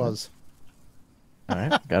 God It damn was. All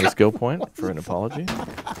right, got a skill point for an apology.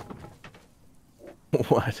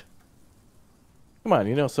 What? Come on,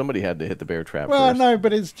 you know somebody had to hit the bear trap Well, first. no,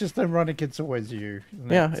 but it's just ironic. It's always you. isn't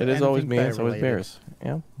Yeah, It's it is always anything me. It's always bear-related. bears.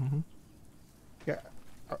 Yeah. Mm-hmm. Yeah.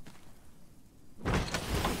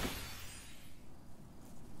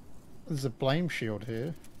 There's a blame shield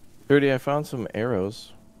here. 30, I found some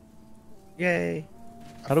arrows. Yay.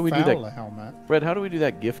 How do we do Fowler that? helmet. Red, how do we do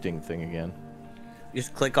that gifting thing again?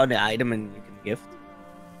 Just click on the item and you can gift.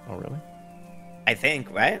 Oh, really? I think,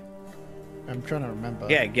 right? I'm trying to remember.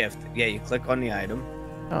 Yeah, gift. Yeah, you click on the item.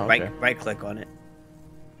 Oh, okay. Right click on it.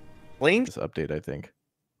 Flame. This update, I think.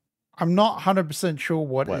 I'm not 100% sure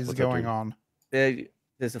what is What's that going do? on.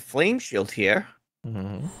 There's a flame shield here.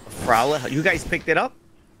 Mm-hmm. A Frowler. You guys picked it up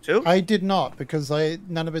too? I did not because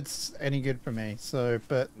none of it's any good for me. So,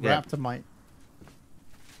 but Yeah. Raptor might.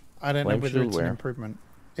 I don't know Flame whether shield it's an where? improvement.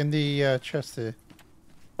 In the chest here.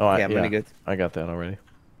 Oh, Yeah, pretty good. I got that already.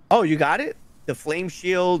 Oh, you got it? The flame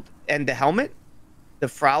shield and the helmet? The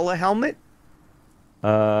Frowler helmet?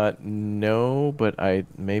 No, but I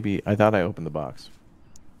thought I opened the box.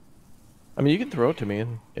 I mean, you can throw it to me,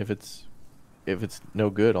 and if it's no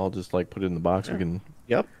good, I'll just like put it in the box. Yeah. We can.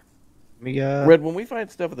 Yep. Red, when we find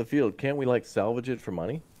stuff at the field, can't we like salvage it for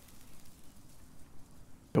money?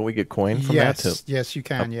 Don't we get coin from that to yes, you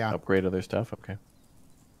can. Yeah. upgrade other stuff? Okay.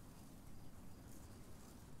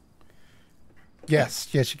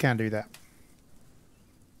 Yes, you can do that.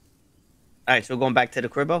 All right, so going back to the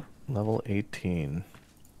cribbo. Level 18.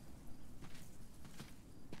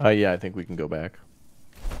 Yeah, I think we can go back.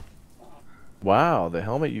 Wow, the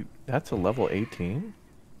helmet that's a level 18?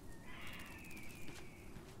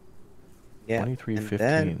 Yeah.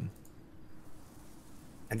 2315.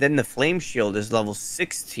 And then the flame shield is level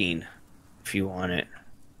 16 if you want it.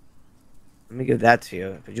 Let me give that to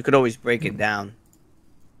you, but you could always break it down.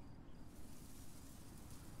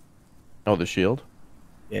 Oh, the shield?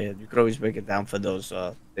 Yeah, you could always break it down for those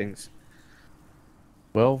things.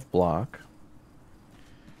 12 block.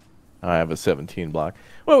 I have a 17 block.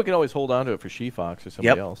 Well, we can always hold on to it for She-Fox or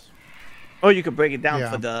somebody else. Or you could break it down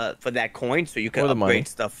Yeah. for that coin, so you can Or the upgrade money.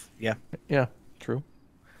 stuff. Yeah. Yeah, true.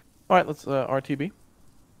 All right, let's RTB.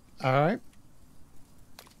 All right.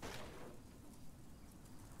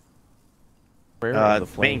 Where are the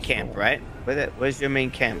Main flames camp, going? right? Where's your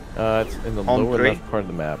main camp? It's in the Home lower 3? left part of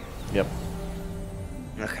the map. Yep,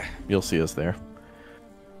 Okay. you'll see us there.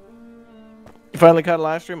 You finally caught a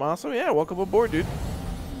live stream. Awesome. Yeah, welcome aboard, dude.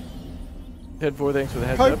 Head 4, thanks for the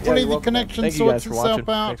heads up. Hopefully you're the welcome, man. connection Thank you guys sorts for itself watching.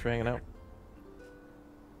 out. Thanks for hanging out.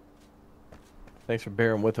 Thanks for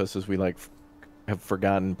bearing with us as we have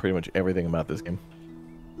forgotten pretty much everything about this game.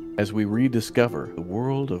 As we rediscover the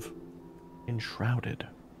world of Enshrouded.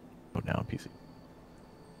 Oh, now on PC.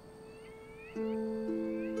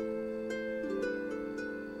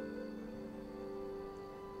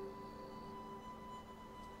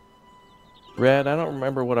 Red, I don't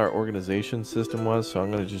remember what our organization system was, so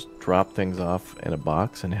I'm going to just drop things off in a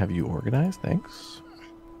box and have you organize. Thanks.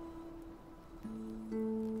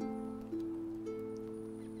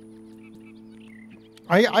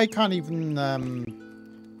 I can't even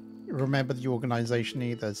remember the organization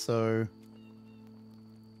either, so...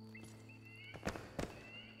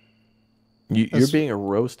 You're being a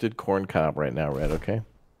roasted corn cob right now, Red, okay?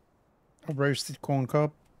 A roasted corn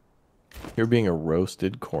cob? You're being a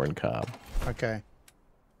roasted corn cob. Okay.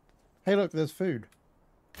 Hey, look, there's food.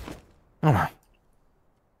 Oh.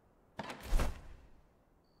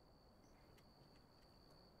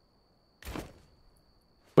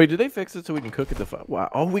 Wait, did they fix it so we can cook at the fire? Wow.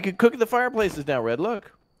 Oh, we can cook at the fireplaces now, Red.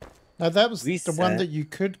 Look. No, that was the Reset. one that you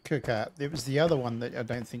could cook at. It was the other one that I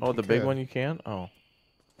don't think Oh, you the big could. one you can? Oh.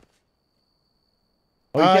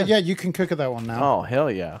 Oh, you can? Yeah, you can cook at that one now. Oh, hell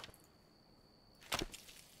yeah.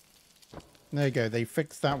 There you go. They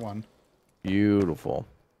fixed that one. Beautiful.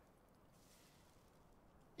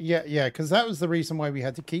 Yeah, because that was the reason why we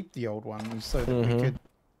had to keep the old one, was so that we could...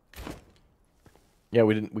 Yeah,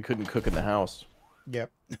 we couldn't cook in the house.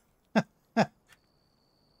 Yep.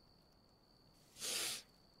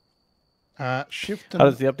 Shift and How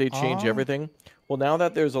does the update change R? everything? Well, now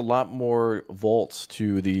that there's a lot more vaults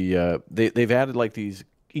to the, they've added like these.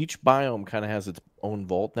 Each biome kind of has its own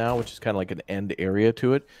vault now, which is kind of like an end area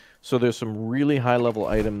to it. So there's some really high level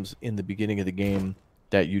items in the beginning of the game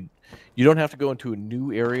that you don't have to go into a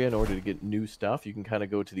new area in order to get new stuff. You can kind of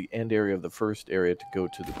go to the end area of the first area to go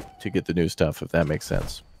to get the new stuff, if that makes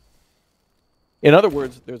sense. In other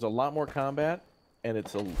words, there's a lot more combat, and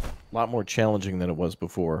it's a lot more challenging than it was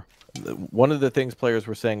before. One of the things players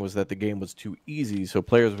were saying was that the game was too easy, so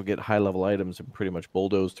players would get high-level items and pretty much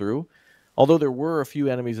bulldoze through. Although there were a few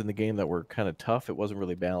enemies in the game that were kind of tough, it wasn't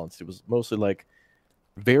really balanced. It was mostly like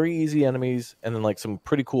very easy enemies and then like some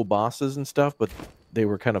pretty cool bosses and stuff, but they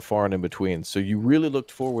were kind of far and in between. So you really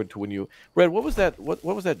looked forward to when you... Red, what was that? What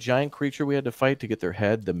was that giant creature we had to fight to get their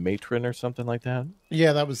head? The matron or something like that?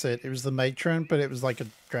 Yeah, that was it. It was the matron, but it was like a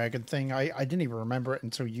dragon thing. I didn't even remember it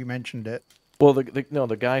until you mentioned it. Well,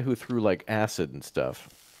 the guy who threw like acid and stuff.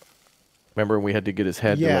 Remember we had to get his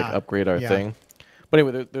head to like upgrade our thing? But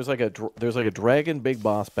anyway, there's like a dragon big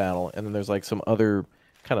boss battle, and then there's like some other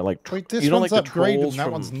kind of like Wait, this you know one's like the upgraded trolls and that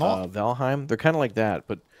from one's not? Valheim. They're kind of like that,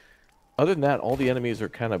 but other than that, all the enemies are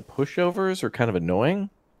kind of pushovers or kind of annoying.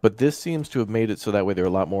 But this seems to have made it so that way they're a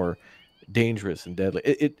lot more dangerous and deadly.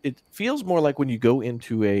 It feels more like when you go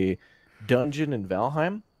into a dungeon in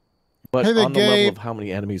Valheim, but Hey there, on the level Gabe. of how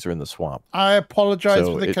many enemies are in the swamp. I apologize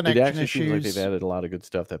So for the it connection actually seems like issues. they've added a lot of good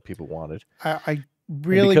stuff that people wanted. I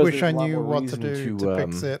really Because wish there's I a lot knew more what to reason do to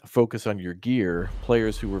fix it. Focus on your gear.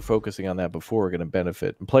 Players who were focusing on that before are going to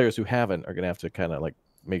benefit, and players who haven't are going to have to kind of like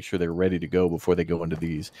make sure they're ready to go before they go into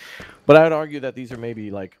these. But I would argue that these are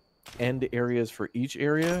maybe like end areas for each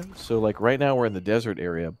area. So like right now we're in the desert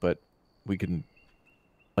area, but we can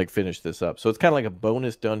like finish this up. So it's kind of like a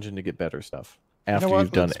bonus dungeon to get better stuff after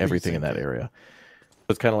you've done everything in that area. So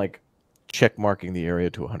it's kind of like check marking the area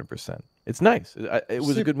to 100%. It's nice. It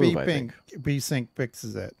was a good move, I think. B-Sync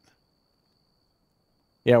fixes it.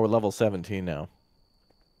 Yeah, we're level 17 now.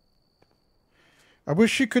 I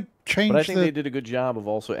wish you could change. But I think they did a good job of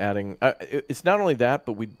also adding. It's not only that,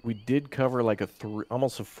 but we did cover like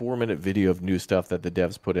almost a 4-minute video of new stuff that the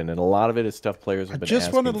devs put in, and a lot of it is stuff players have been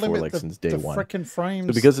asking for like since day one. Frickin' frames.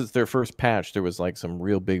 So because it's their first patch, there was like some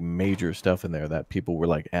real big major stuff in there that people were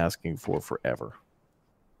like asking for forever.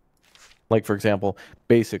 Like for example,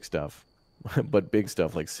 basic stuff, but big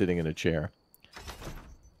stuff like sitting in a chair.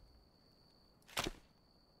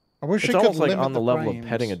 I wish it's it almost could like on the level frames. of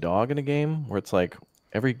petting a dog in a game, where it's like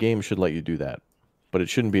every game should let you do that, but it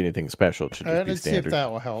shouldn't be anything special. It should just be let's standard. see if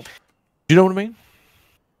that will help. You know what I mean?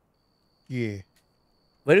 Yeah.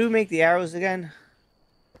 Where do we make the arrows again?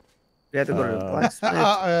 We had to go to the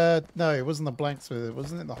blacksmith. No, it wasn't the blacksmith.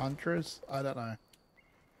 Wasn't it the huntress? I don't know.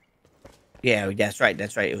 Yeah, that's right.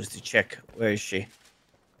 That's right. It was the chick. Where is she?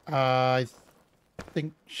 I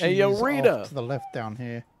think she's Rita. off to the left down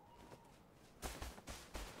here.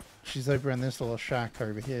 She's over in this little shack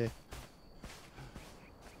over here.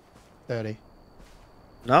 30.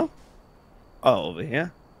 No? Oh, over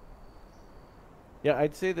here. Yeah,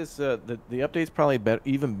 I'd say this. The update's probably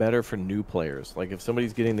even better for new players. Like if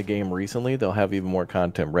somebody's getting the game recently, they'll have even more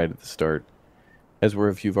content right at the start. As where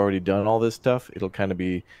if you've already done all this stuff, it'll kind of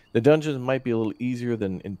be the dungeons might be a little easier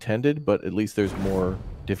than intended, but at least there's more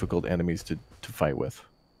difficult enemies to fight with.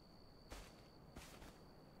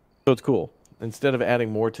 So it's cool. Instead of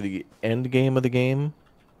adding more to the end game of the game,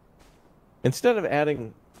 instead of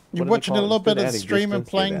adding, you're watching a little bit of stream and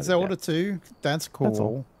playing Zelda 2. That's cool. That's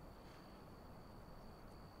all.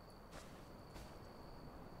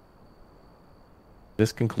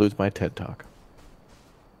 This concludes my TED Talk.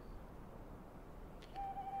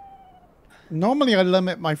 Normally I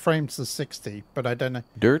limit my frames to 60, but I don't know.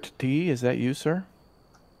 Dirt T, is that you, sir?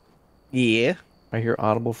 Yeah. I hear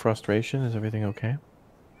audible frustration. Is everything okay?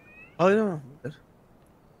 Oh, no.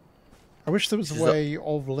 I wish there was a way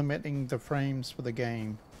of limiting the frames for the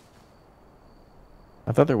game.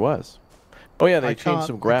 I thought there was. Oh yeah, they changed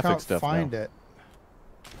some graphic stuff now. I can't find it.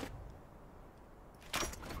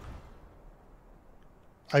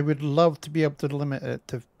 I would love to be able to limit it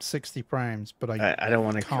to 60 frames, but I don't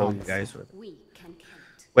want to kill you guys with it.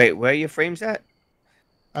 Wait, where are your frames at?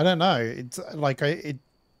 I don't know. It's like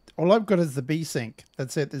all I've got is the B-Sync.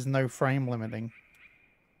 That's it. There's no frame limiting.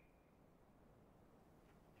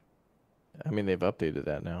 I mean, they've updated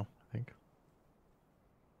that now, I think.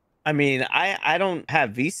 I mean, I don't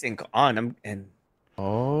have V-Sync on.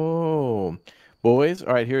 Oh, boys.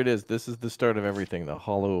 All right, here it is. This is the start of everything. The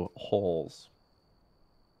hollow halls.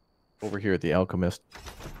 Over here at the Alchemist.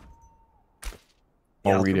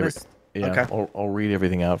 I'll read it. Yeah, okay. I'll read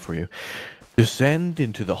everything out for you. Descend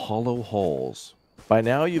into the hollow halls. By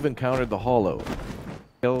now you've encountered the hollow.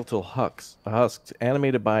 Skeletal husks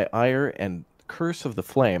animated by ire and curse of the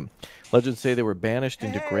flame. Legends say they were banished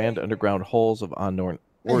into grand underground halls of unknown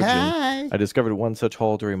origin. Hi. I discovered one such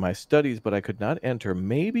hall during my studies, but I could not enter.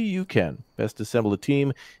 Maybe you can. Best assemble a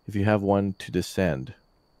team if you have one to descend.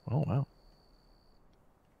 Oh, wow.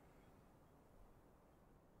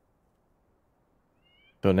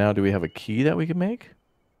 So now do we have a key that we can make?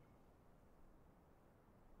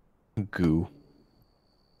 Goo.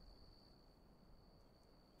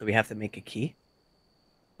 Do we have to make a key?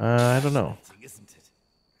 I don't know.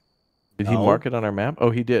 Did he mark it on our map?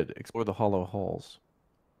 Oh, he did. Explore the hollow halls.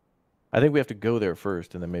 I think we have to go there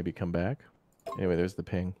first and then maybe come back. Anyway, there's the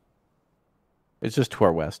ping. It's just to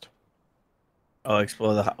our west. Oh,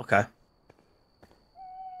 explore the... Okay.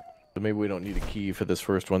 So maybe we don't need a key for this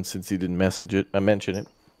first one since he didn't mention it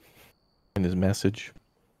in his message.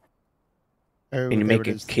 Oh, can you make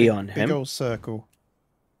a key on him? Big old circle.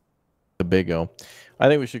 The big O. I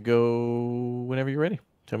think we should go whenever you're ready.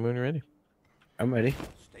 Tell me when you're ready. I'm ready.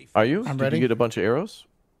 Are you? I'm ready. Did you get a bunch of arrows?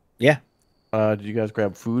 Yeah. Did you guys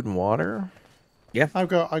grab food and water? Yeah. I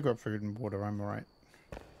got food and water. I'm alright.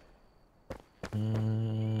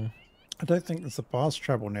 I don't think there's a fast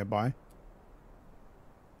travel nearby.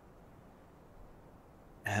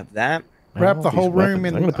 I have that. Wrap the whole room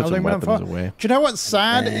in aluminum foil. Do you know what's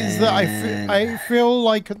sad is that I feel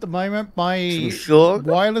like at the moment my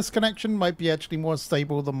wireless connection might be actually more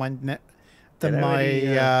stable than my than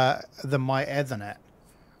my Ethernet,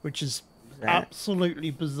 which is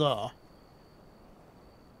absolutely bizarre.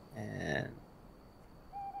 And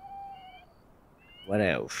What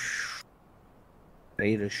else?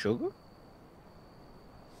 Beta sugar?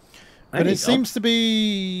 But it seems to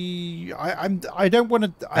be. I don't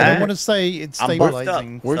want to. I don't want to say it's I'm buffed up.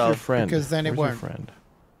 stabilizing. Where's your friend? Because then it won't. Your friend?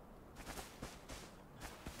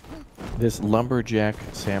 This lumberjack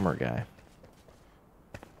Sammer guy.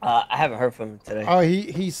 I haven't heard from him today. Oh,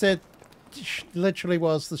 he said literally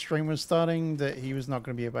whilst the stream was starting that he was not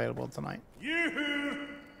going to be available tonight.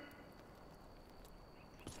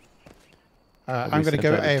 I'm going to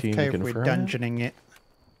go AFK if we're dungeoning it.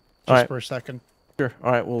 Just for a second. Sure.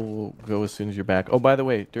 All right, we'll go as soon as you're back. Oh, by the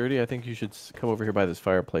way, Dirty, I think you should come over here by this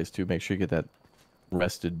fireplace, too. Make sure you get that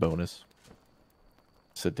rested bonus.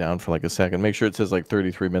 Sit down for like a second. Make sure it says like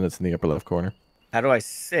 33 minutes in the upper left corner. How do I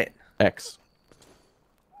sit? X.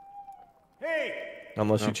 Hey!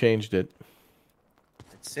 Unless you changed it.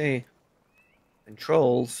 Let's see.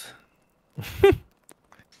 Controls.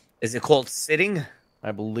 Is it called sitting?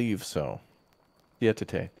 I believe so.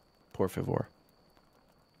 Siétate, por favor.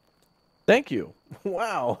 Thank you.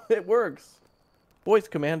 Wow, it works. Voice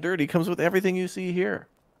command Dirty comes with everything you see here.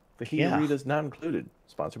 The Fajita read is not included.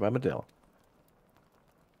 Sponsored by Medela.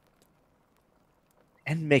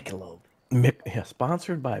 And Michelob. Yeah,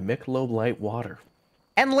 sponsored by Michelob Light Water.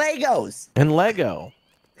 And Legos. And Lego.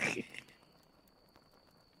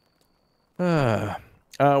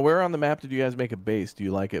 Where on the map did you guys make a base? Do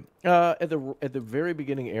you like it? At the very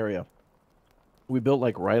beginning area, we built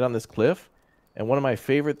like right on this cliff. And one of my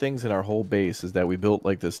favorite things in our whole base is that we built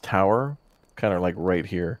like this tower, kind of like right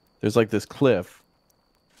here. There's like this cliff,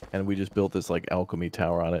 and we just built this like alchemy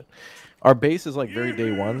tower on it. Our base is like very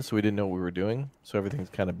day one, so we didn't know what we were doing. So everything's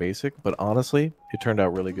kind of basic, but honestly, it turned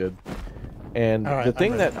out really good. And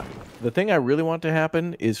the thing I really want to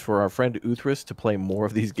happen is for our friend Uthris to play more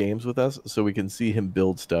of these games with us, so we can see him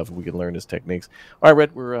build stuff and we can learn his techniques. All right,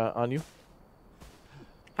 Red, we're on you.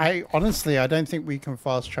 Honestly, I don't think we can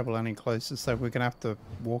fast travel any closer, so we're gonna have to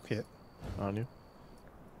walk it. On you.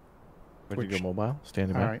 Ready to go mobile?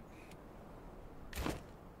 Standing by. All right.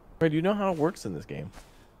 Red, you know how it works in this game.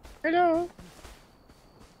 Hello.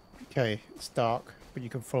 Okay, it's dark, but you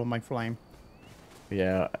can follow my flame.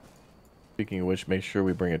 Yeah. Speaking of which, make sure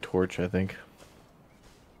we bring a torch, I think.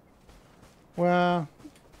 Well,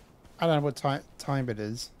 I don't know what time it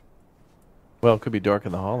is. Well, it could be dark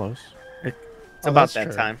in the hollows. It's about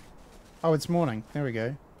that time. Oh, it's morning. There we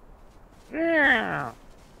go. Yeah.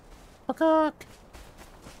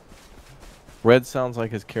 Red sounds like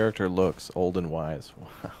his character looks old and wise.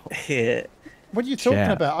 Wow. Yeah. What are you talking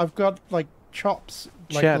about? I've got like chops,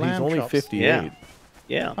 like Chad, lamb he's only chops. 58.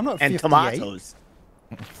 Yeah. I'm not 58. And tomatoes.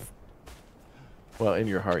 Well, in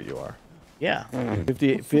your heart you are. Yeah.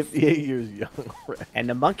 58 years young. Red. And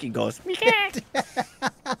the monkey goes, meow.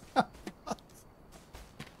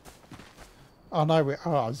 Oh no! I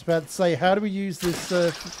was about to say, how do we use this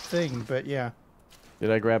thing? But yeah. Did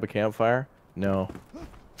I grab a campfire? No.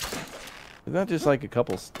 Isn't that just like a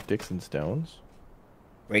couple sticks and stones?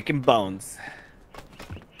 Breaking bones.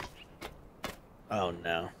 Oh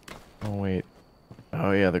no. Oh wait.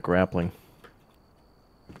 Oh yeah, the grappling.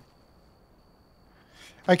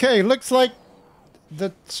 Okay, looks like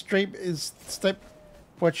the stream is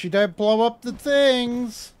But you don't blow up the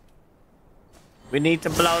things. We need to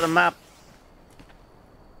blow them up.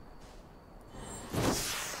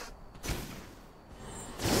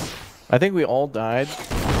 I think we all died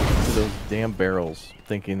to those damn barrels,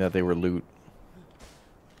 thinking that they were loot.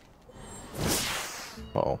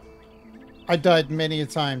 Uh-oh. I died many a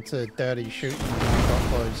time to dirty shooting when I got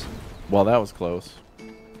close. Well, that was close.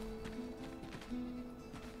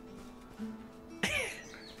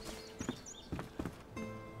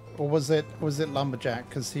 Or was it Lumberjack?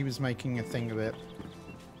 Because he was making a thing of it.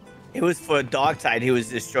 It was for Darktide. He was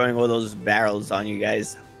destroying all those barrels on you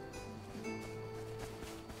guys.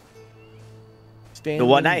 The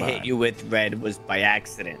one I hit you with, Red, was by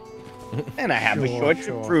accident. And I have a short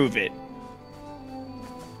to prove it.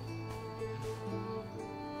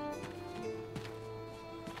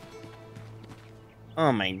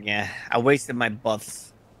 Oh my god. I wasted my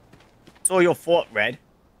buffs. It's all your fault, Red.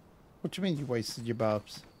 What do you mean you wasted your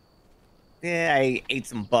buffs? Yeah, I ate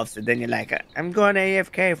some buffs, and then you're like, I'm going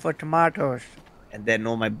AFK for tomatoes. And then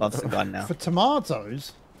all my buffs are gone now. For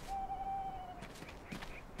tomatoes?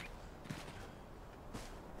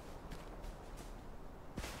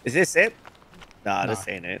 Is this it? Nah, this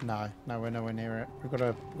ain't it. No, we're nowhere near it. We've got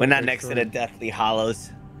to. We're not next to the Deathly Hollows.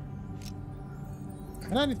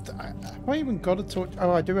 Have I even got a torch? Oh,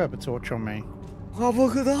 I do have a torch on me. Do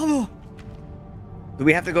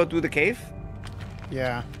we have to go through the cave?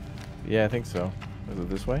 Yeah. Yeah, I think so. Is it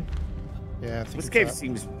this way? Yeah, I think this cave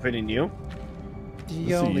seems pretty new.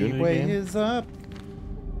 The only way is up.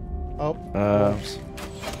 Oh, Uh, whoops.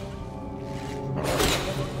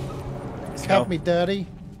 Let's Help go. me, Daddy.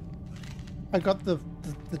 I got the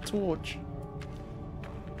torch.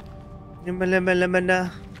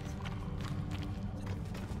 Limma.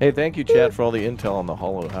 Hey, thank you, chat, for all the intel on the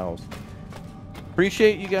Hollow House.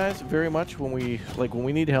 Appreciate you guys very much when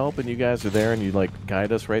we need help and you guys are there and you like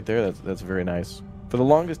guide us right there. That's very nice. For the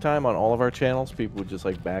longest time on all of our channels, people would just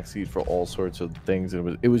like backseat for all sorts of things.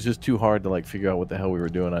 It was just too hard to like figure out what the hell we were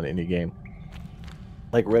doing on any game.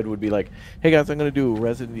 Like Red would be like, "Hey guys, I'm gonna do a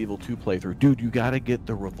Resident Evil 2 playthrough." Dude, you gotta get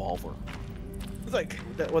the revolver. It's like,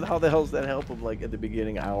 how the hell does that help him? Like at the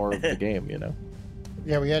beginning hour of the game, you know?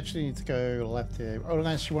 Yeah, we actually need to go left here. Oh,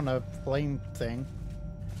 unless you want a flame thing.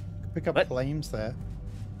 Pick up What? flames there.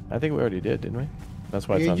 I think we already did, didn't we? That's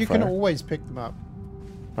why it's Yeah, on you fire. can always pick them up.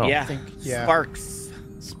 Oh. Yeah. yeah. Sparks.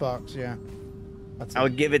 Sparks, yeah. That's I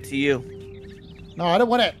would give it to you. No, I don't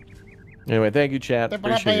want it. Anyway, thank you, chat. Don't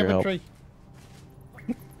blow up my Appreciate your help. inventory.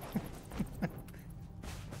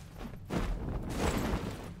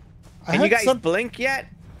 I Can you heard guys blink yet?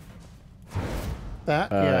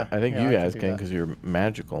 that. Yeah, I think yeah, you guys do can that. because you're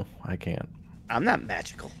magical. I can't. I'm not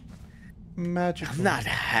magical. Magical. I'm not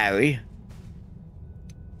Harry.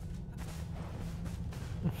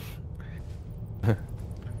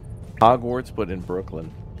 Hogwarts, but in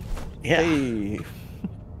Brooklyn. Yeah.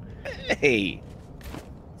 Hey.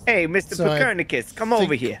 Hey, Mr. So I Copernicus, come Think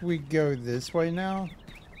over here. We go this way now.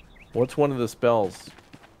 What's one of the spells?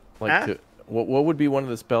 Like Huh? to what would be one of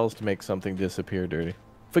the spells to make something disappear, Dirty?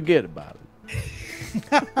 Forget about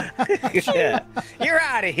it. Yeah. You're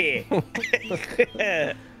out of here.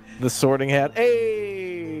 The Sorting Hat.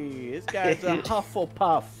 Hey, this guy's a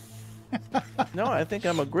Hufflepuff. No, I think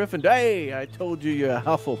I'm a Gryffindor. Hey, I told you you're a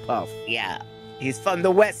Hufflepuff. Yeah. He's from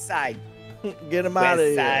the west side. Get him out of West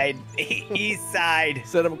here. side. East side.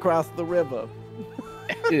 Set him across the river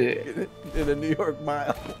Yeah. in a New York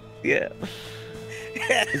mile.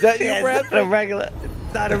 Is that you, It's Bradford?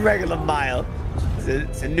 not a regular mile.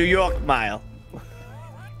 It's a New York mile.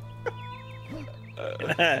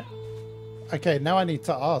 Okay, now I need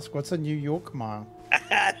to ask, what's a New York mile?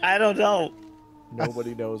 I don't know.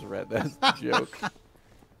 Nobody knows, Red. That's the joke.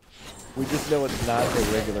 We just know it's not a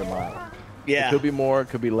regular mile. It Yeah. could be more, it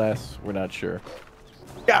could be less. We're not sure.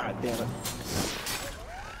 God damn it.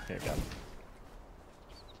 Okay, got it.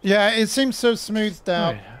 Yeah, it seems so smoothed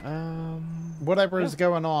out. Alright, Whatever is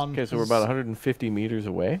going on. okay, so we're about 150 meters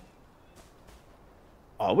away.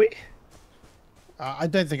 Are we? I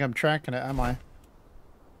don't think I'm tracking it, am I?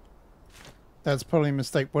 That's probably a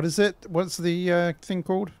mistake. What is it? What's the thing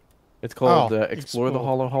called? It's called Oh, Explore the Explore.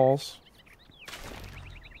 Hollow Halls.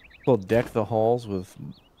 It's called Deck the Halls with...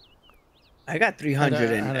 I got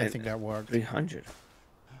 300 I don't think that worked. 300.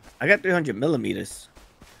 I got 300 millimeters.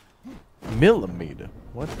 Millimeter.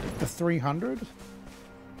 What? The 300?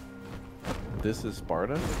 This is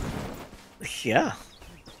Sparta? Yeah.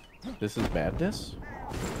 This is madness?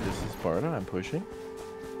 This is Sparta. I'm pushing.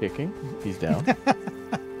 Kicking. He's down.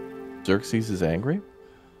 Xerxes is angry.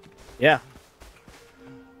 Yeah.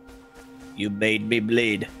 You made me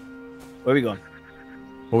bleed. Where are we going?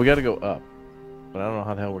 Well, we got to go up. But I don't know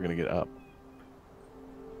how the hell we're going to get up.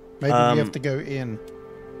 Maybe we have to go in.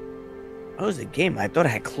 Oh, it was a game. I thought I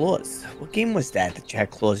had claws. What game was that you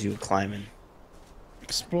had claws you were climbing?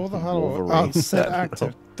 Explore the hollow. Wolverine. Oh, set I don't active.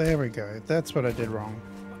 know. There we go. That's what I did wrong.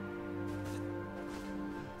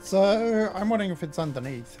 So, I'm wondering if it's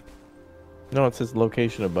underneath. No, it says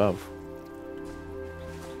location above.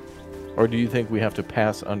 Or do you think we have to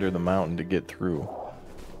pass under the mountain to get through?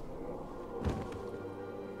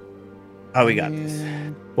 Oh, we got this.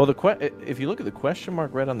 And Well, if you look at the question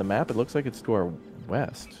mark right on the map, it looks like it's to our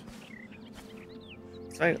west.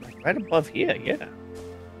 It's right above here. Yeah.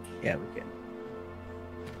 Yeah, we can.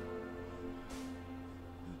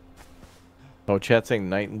 Oh, chat saying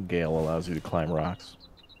Nightingale allows you to climb rocks.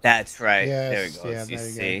 That's right. Yes, there we go. yeah, you there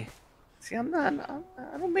you see. See,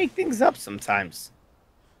 I don't make things up sometimes.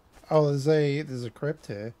 oh, there's a crypt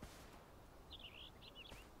here.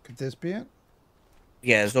 Could this be it?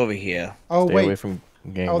 Yeah, it's over here. Oh Stay away wait. from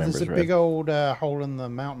gang Oh, members. there's a Red. big old hole in the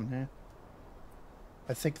mountain here.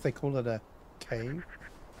 I think they call it a cave.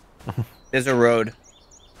 There's a road.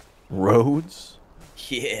 Roads?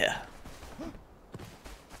 Yeah.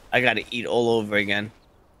 I gotta eat all over again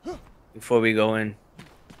before we go in.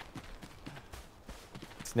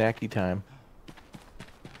 Snacky time.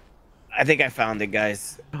 I think I found it,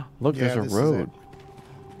 guys. Look, Yeah, there's this a is road.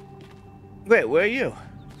 Wait, where are you?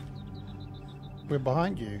 We're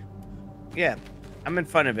behind you. Yeah, I'm in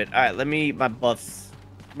front of it. All right, let me eat my buffs.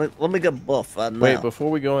 Let me get buff. Wait, now. before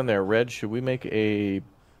we go in there, Red, should we make a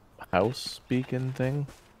house beacon thing?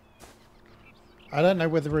 I don't know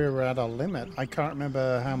whether we're at our limit. I can't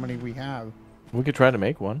remember how many we have. We could try to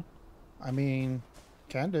make one. I mean,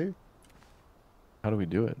 can do. How do we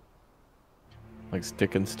do it? Like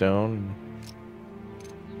stick and stone?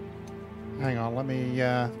 Hang on, let me,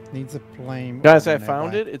 needs a flame. Guys, I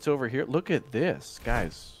found it. It's over here. Look at this,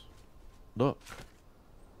 guys. Look.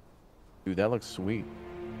 Dude, that looks sweet.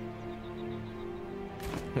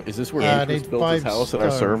 Is this where Andrews built his house at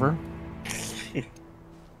our server?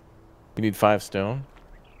 You need 5 stone?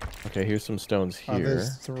 Okay, here's some stones here.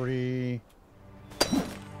 There's 3.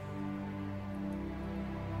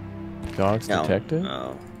 Dogs detected?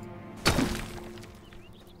 No.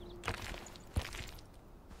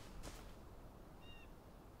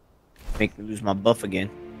 Make me lose my buff again.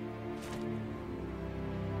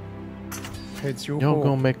 It's your You're fault.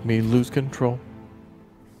 gonna make me lose control.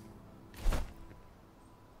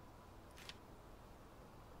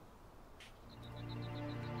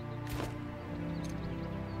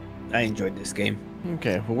 I enjoyed this game.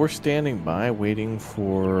 Okay, well, we're standing by waiting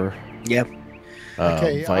for Yep.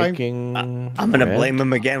 Okay, Viking. I'm gonna Red. blame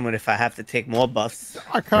him again when if I have to take more buffs.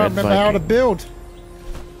 I can't remember how to build.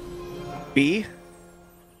 B.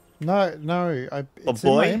 No, it's in my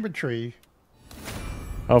boy? inventory.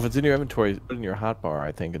 Oh, if it's in your inventory, put it in your hotbar,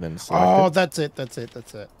 I think, and then select Oh, it. that's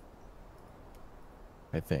it.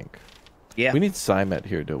 I think. Yeah. We need Simet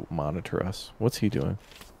here to monitor us. What's he doing?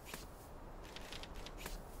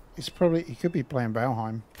 He could be playing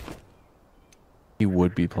Valheim. He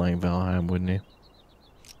would be playing Valheim, wouldn't he?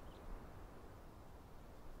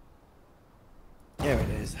 There it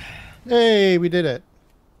is. Hey, we did it.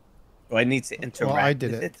 Do I need to interact I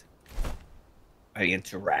did with it. it? I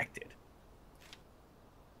interacted.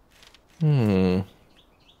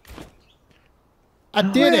 I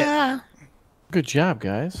did it. Good job,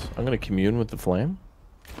 guys. I'm gonna commune with the flame.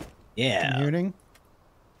 Yeah. Commuting.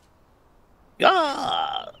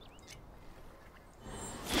 Ah.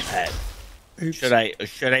 Oops.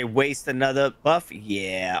 Should I waste another buff?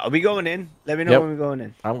 Yeah. Are we going in? Let me know Yep. when we're going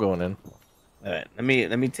in. I'm going in. All right.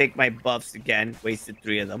 Let me take my buffs again. Wasted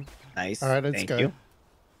 3 of them. Nice. All right, let's Thank go. you.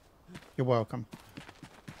 You're welcome.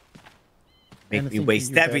 Make me Anything for waste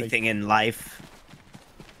you, Daddy. everything in life.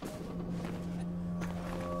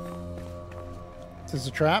 Is this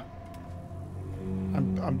a trap?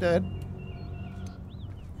 I'm dead.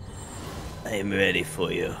 I am ready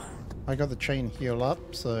for you. I got the chain heal up,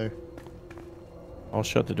 so I'll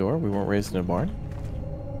shut the door. We weren't raised in a barn.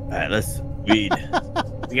 All right, let's read.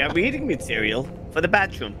 We got reading material for the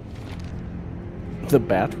bathroom. The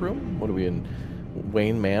bathroom? What are we in?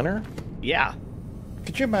 Wayne Manor? Yeah.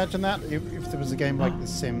 could you imagine that if there was a game like The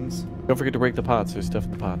Sims? Don't forget to break the pots. There's stuff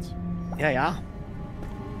in the pots. Yeah.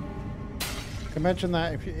 Imagine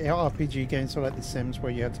that if RPG games were like The Sims,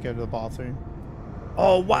 where you had to go to the bathroom.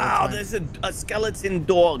 Oh wow, there's a skeleton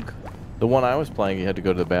dog. The one I was playing, you had to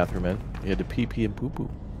go to the bathroom in. You had to pee pee and poo poo.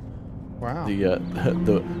 Wow.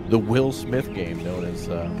 The Will Smith game known as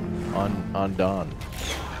On Dawn.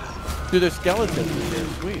 Dude, there's skeletons in there.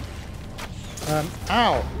 Sweet.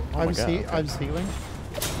 Ow! Oh I my was God, okay. I was healing.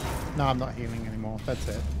 No, I'm not healing anymore. That's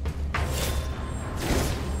it.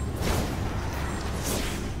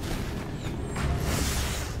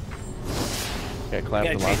 Okay, I clap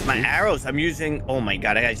gotta the change my lobby. arrows. I'm using. Oh my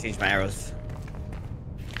god, I gotta change my arrows.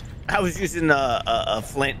 I was using a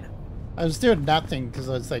flint. I was doing nothing because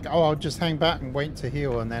I was like, oh, I'll just hang back and wait to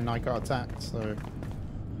heal, and then I got attacked. So,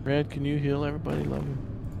 Red, can you heal everybody? Love you.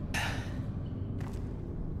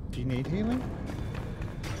 do you need healing?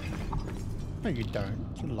 No, you don't.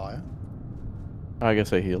 You're a liar. I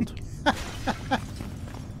guess I healed.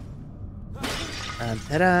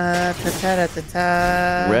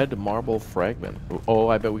 Red marble fragment. Oh,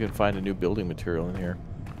 I bet we can find a new building material in here.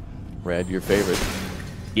 Red, your favorite.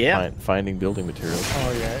 Yeah. Finding building materials.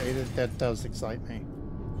 Oh yeah, that does excite me.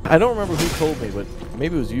 I don't remember who told me, but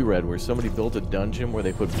maybe it was you, Red, where somebody built a dungeon where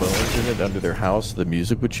they put bones in it under their house so the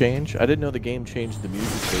music would change. I didn't know the game changed the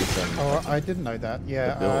music based on... Oh, I didn't know that.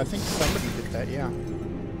 Yeah, The I builds. think somebody did that. Yeah.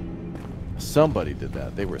 Somebody did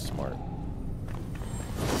that. They were smart.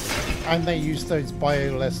 And they used those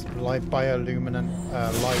bioluminescent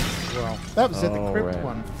lights as well. That was it, the Oh, crypt right.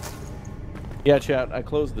 one. Yeah, chat, I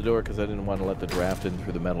closed the door because I didn't want to let the draft in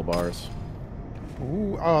through the metal bars.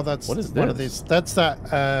 Ooh, oh, that's What is one of this? these. That's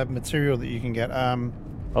that material that you can get.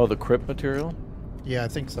 Oh, the crypt material? Yeah, I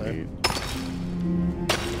think so. Sweet.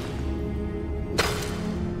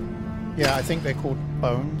 Yeah, I think they're called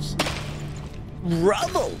bones.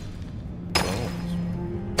 Rubble.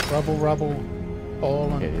 Bones. Rubble,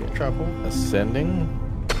 ball, and Okay. trouble. Ascending.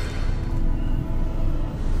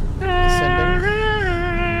 Ascending.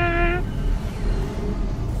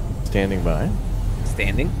 Standing by.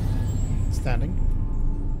 Standing. Standing.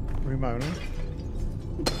 Room only.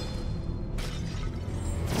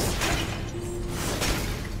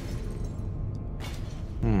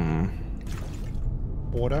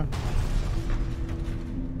 Water.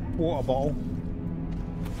 Water bottle.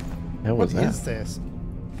 What was that? What is this?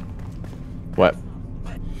 What?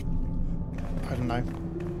 I don't know.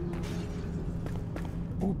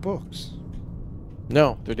 Oh, books.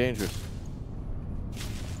 No, they're dangerous.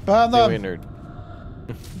 Burn them! Nerd.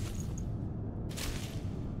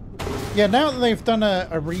 Yeah, now that they've done a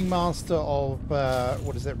remaster of,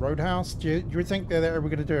 what is it, Roadhouse, do you think they're ever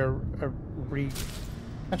going to do a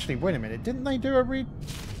Actually, wait a minute. Didn't they do a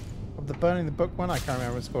of the Burning the Book one? I can't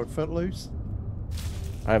remember what it's called. Footloose?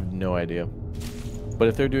 I have no idea. But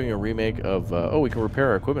if they're doing a remake of... oh, we can repair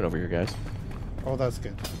our equipment over here, guys. Oh, that's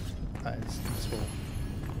good. That is useful.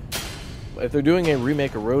 If they're doing a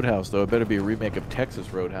remake of Roadhouse, though, it better be a remake of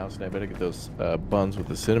Texas Roadhouse, and I better get those buns with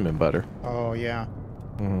the cinnamon butter. Oh, yeah.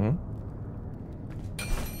 Mm-hmm.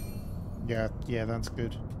 Yeah, that's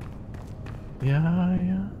good. Yeah.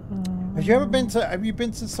 Have you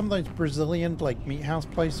been to some of those Brazilian like meat house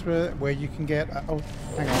places where you can get oh,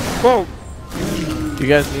 hang on. Whoa! Do you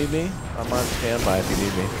guys need me? I'm on standby if you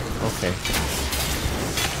need me. Okay.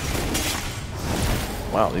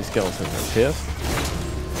 Wow, these skeletons are pissed.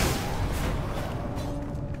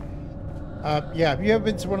 Yeah, have you ever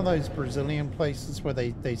been to one of those Brazilian places where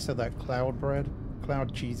they sell that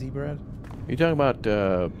cloud cheesy bread? Are you talking about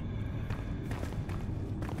got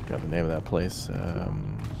the name of that place?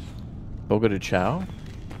 Boga de Chao?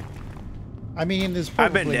 I mean, there's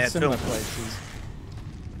I've been probably there, similar too. places.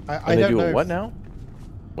 I don't know. What now?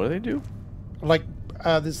 What do they do? Like,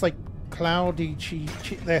 there's like cloudy cheese.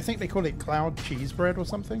 I think they call it cloud cheese bread or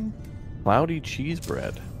something. Cloudy cheese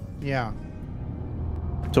bread. Yeah.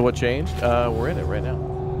 So what changed? We're in it right now.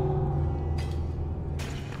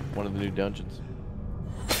 One of the new dungeons.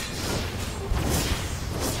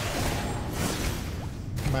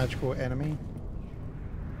 Magical enemy.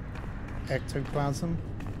 Ectoplasm.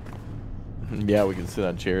 Yeah, we can sit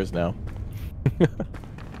on chairs now.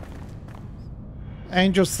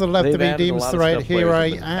 Angels to the left of me, They've added a demons lot to of the right. stuff Here players I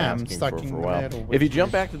have been am, asking stuck for in a the while. middle. If you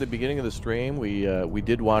jump back to the beginning of the stream, we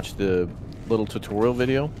did watch the little tutorial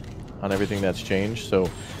video on everything that's changed. So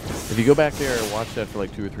if you go back there and watch that for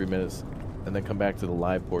like 2 or 3 minutes, and then come back to the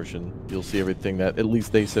live portion, you'll see everything that at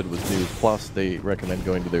least they said was new. Plus, they recommend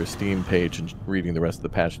going to their Steam page and reading the rest of the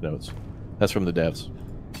patch notes. That's from the devs.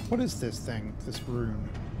 What is this thing? This rune?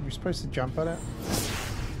 Are you supposed to jump at it?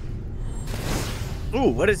 Ooh,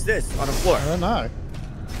 what is this on the floor? I don't know.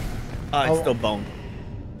 It's still bone.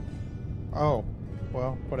 Oh,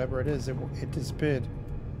 well, whatever it is, it disappeared.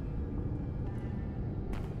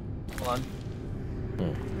 Hold on.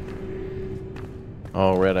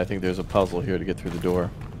 Oh, Red, I think there's a puzzle here to get through the door.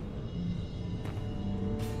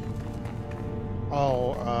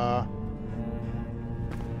 Oh,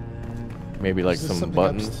 Maybe like Is this some something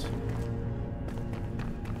buttons.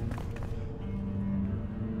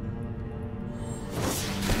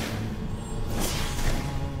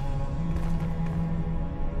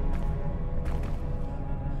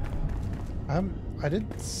 I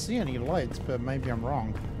didn't see any lights, but maybe I'm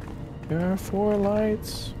wrong. There are 4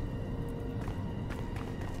 lights.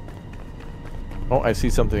 Oh, I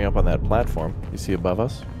see something up on that platform. You see above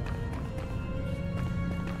us?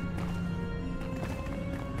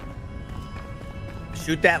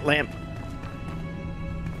 Shoot that lamp.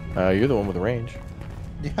 You're the one with the range.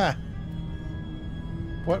 Yeah.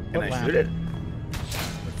 What Can I lamp? shoot it?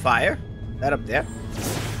 With fire? That up there?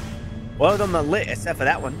 One of them are lit, except for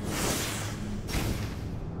that one.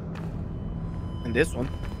 And this one.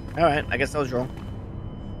 Alright, I guess I was wrong.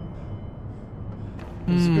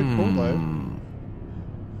 It's a good call, though.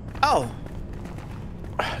 Oh!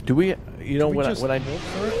 Do we... You know, when I... walk through it?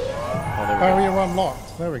 Oh, there we go. Barrier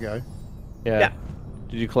unlocked. There we go. Yeah.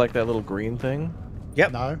 Did you collect that little green thing?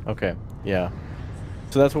 Yep. No. Okay. Yeah.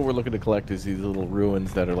 So that's what we're looking to collect, is these little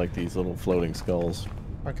ruins that are like these little floating skulls.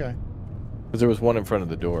 Okay. Because there was one in front of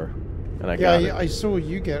the door, and I got it. I saw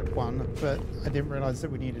you get one, but I didn't realize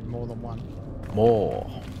that we needed more than one. More.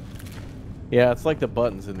 Yeah, it's like the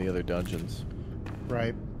buttons in the other dungeons.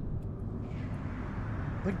 Right.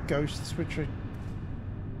 The ghost switcher.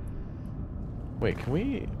 Wait, can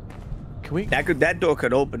we... That door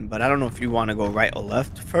could open, but I don't know if you want to go right or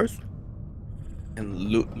left first. And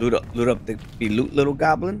loot up the loot little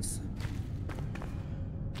goblins.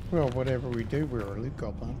 Well, whatever we do, we're a loot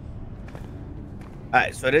goblin.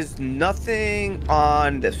 Alright, so there's nothing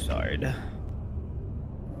on this side.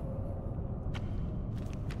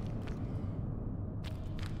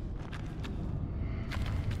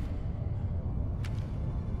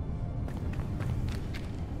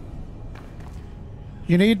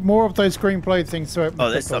 You need more of those green blade things to open. Oh,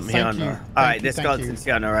 there's something here on the... Alright, there's skeletons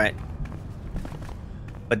here on the right.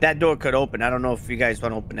 But that door could open. I don't know if you guys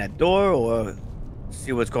want to open that door or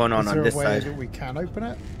see what's going on this side. Is there a way that we can open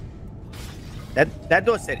it? That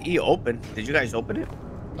door said E open. Did you guys open it?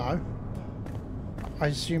 No. I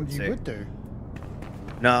assumed you would do.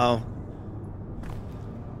 No.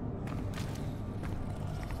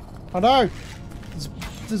 Oh no!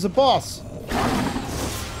 There's a boss.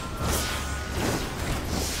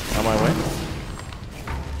 On my way.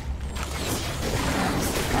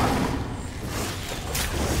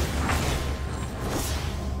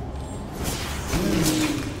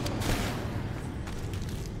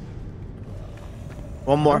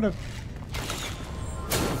 One more.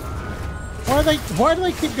 Why do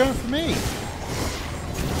they keep going for me?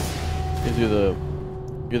 Because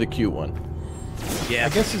you're the cute one. Yeah. I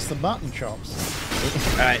guess it's the mutton chops.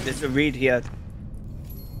 Alright, there's a read here.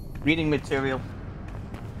 Reading material.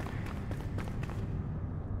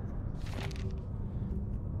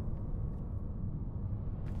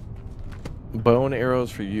 Bone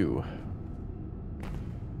arrows for you.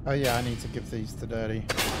 Oh yeah, I need to give these to Dirty.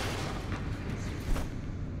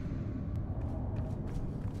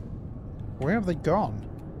 Where have they gone?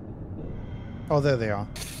 Oh, there they are.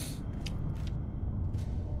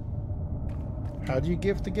 How do you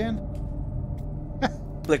gift again?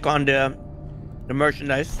 Click on the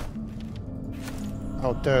merchandise.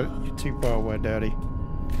 Oh, Dirty, you're too far away, Dirty.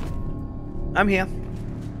 I'm here.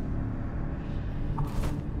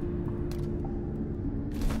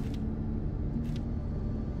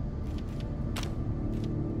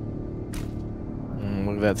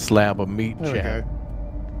 Look at that slab of meat, There we chat. go.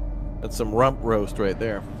 That's some rump roast right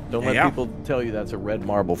there. Don't let people tell you that's a red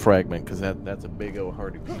marble fragment, because that's a big old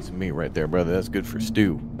hearty piece of meat right there, brother. That's good for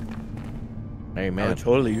stew. Hey, I man. would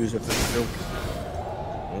totally use it for stew.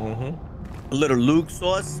 Mm-hmm. A little Luke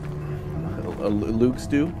sauce. A Luke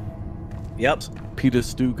stew? Yep. Peter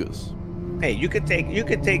Stugas. Hey, you could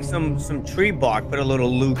take some tree bark, put a little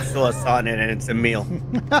Luke sauce on it, and it's a meal.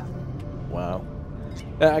 Wow.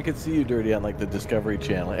 Yeah, I could see you, Dirty, on like the Discovery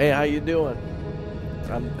Channel. Hey, how you doing?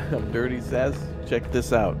 I'm Dirty Says. Check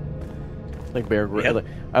this out. Like Bear Grylls.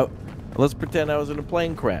 Yep. Let's pretend I was in a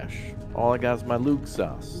plane crash. All I got is my Luke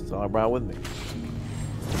sauce. That's all I brought with me.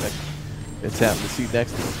 It's happened to seat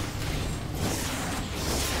next to me.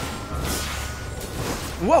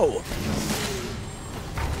 Whoa!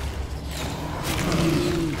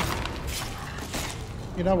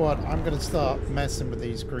 You know what? I'm gonna start messing with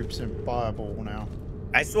these groups in Fireball now.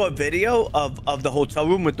 I saw a video of the hotel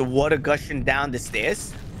room with the water gushing down the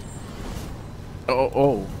stairs.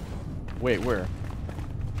 Oh. Wait, where?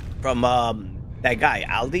 From that guy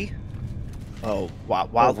Aldi. Oh,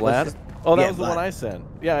 Wild Vlad? Oh, that yeah, was the Vlad. one I sent.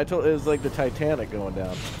 Yeah, I told it was like the Titanic going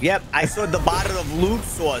down. Yep, I saw the bottle of Luke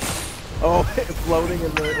sauce. Oh, floating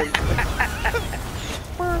in the.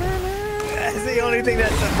 That's the only thing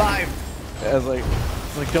that survived. I was like,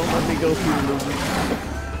 don't let me go through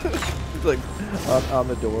Luke. It's like on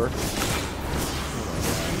the door.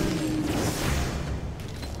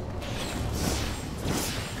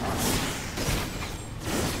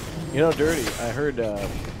 You know, Dirty, I heard a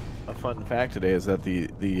fun fact today is that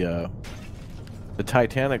the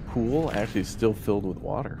Titanic pool actually is still filled with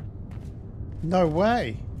water. No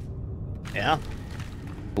way. Yeah.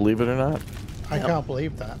 Believe it or not. I can't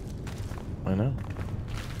believe that. I know.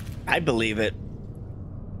 I believe it.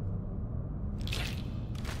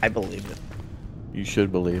 I believe it. You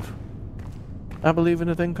should believe. I believe in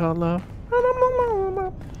a thing called love.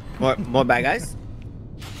 More bad guys?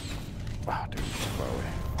 Wow, dude, so far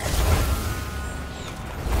away.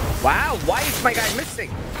 Wow, why is my guy missing?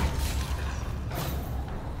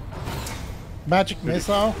 Magic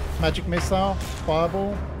missile,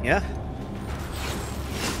 fireball. Yeah.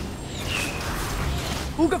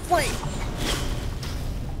 Ooga flame.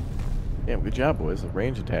 Damn, good job, boys. The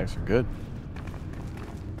range attacks are good.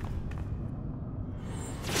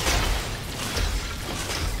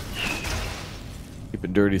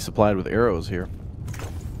 Keeping Dirty supplied with arrows here.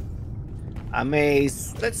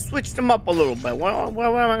 Let's switch them up a little bit. What am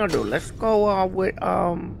I gonna do? Let's go with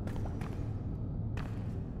some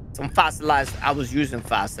fossilized. I was using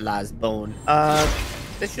fossilized bone.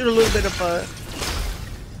 Let's shoot a little bit of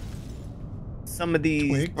some of these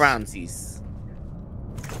Twigs. brownsies.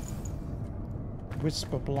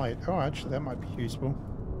 Wisp of light. Oh, actually, that might be useful.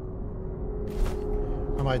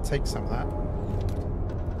 I might take some of that.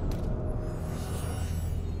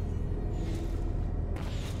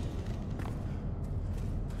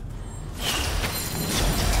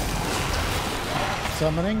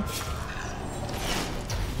 Summoning.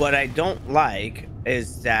 What I don't like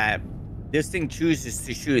is that This thing chooses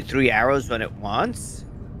to shoot 3 arrows when it wants.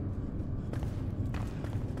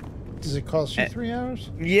 Does it cost you 3 hours?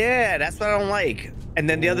 Yeah, that's what I don't like. And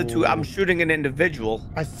then the other two, I'm shooting an individual.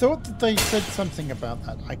 I thought that they said something about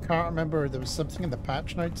that. I can't remember. There was something in the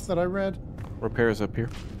patch notes that I read. Repairs up here.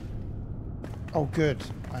 Oh, good.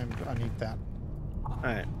 I need that. All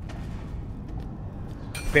right.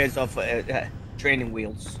 Pairs off training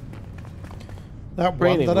wheels. That one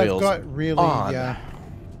Training that I've wheels got really, on.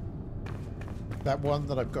 that one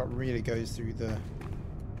that I've got really goes through the.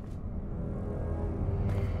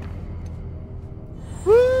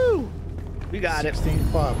 Woo! We got 16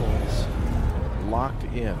 fireballs. Locked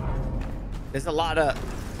in. There's a lot of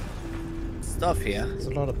stuff here. There's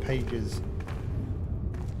a lot of pages.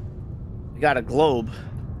 We got a globe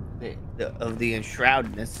of the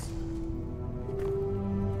enshroudedness.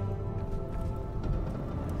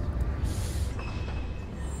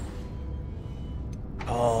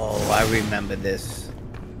 Oh, I remember this.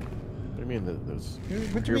 What do you mean? There's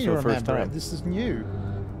What do you mean you remember it? This is new.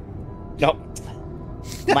 Nope.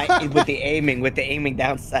 With the aiming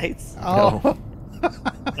down sights. Oh.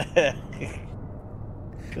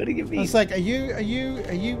 What do you mean? It's like, are you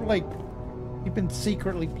like, you've been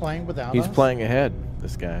secretly playing without He's us? playing ahead,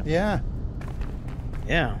 this guy. Yeah.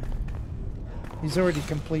 Yeah. He's already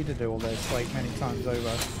completed all this, like, many times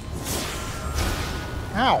over.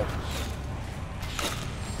 Ow!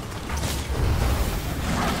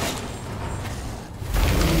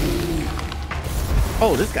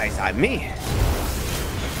 Oh, this guy's on me.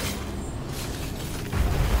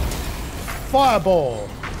 Fireball!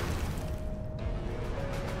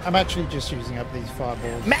 I'm actually just using up these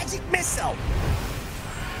fireballs. Magic missile.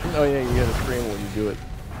 Oh yeah, you gotta scream when you do it.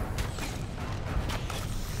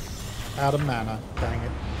 Out of mana. Dang it.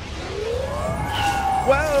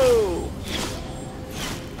 Whoa!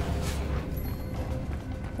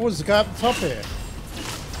 What was the guy at the top here?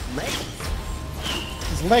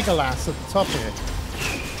 There's Legolas at the top here.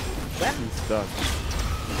 He's stuck.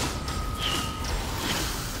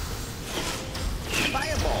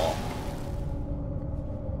 Fireball.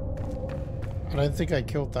 I don't think I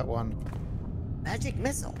killed that one. Magic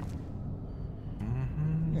missile.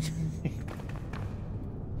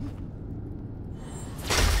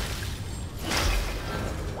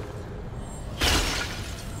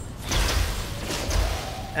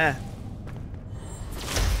 You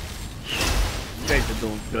guys are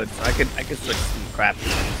doing good, so I can switch some crap.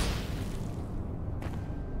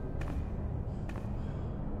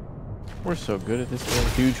 We're so good at this game.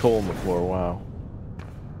 Huge hole in the floor. Wow.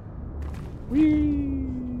 Whee!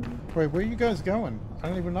 Wait, where are you guys going? I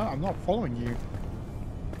don't even know. I'm not following you.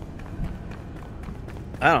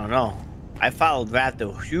 I don't know. I followed that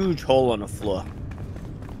through a huge hole on the floor.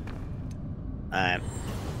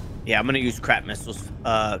 Yeah, I'm gonna use crap missiles.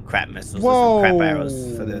 Crap missiles. Whoa! Crap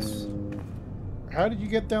arrows for this. How did you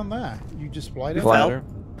get down there? You just glided? Ladder.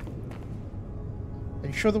 Are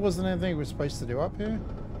you sure there wasn't anything we were supposed to do up here?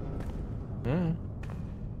 Mm.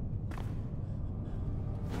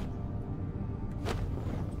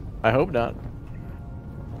 I hope not.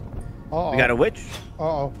 Uh-oh. We got a witch.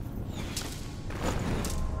 Uh-oh.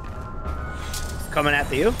 It's coming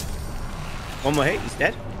after you. One more hit, he's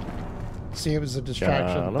dead. See, it was a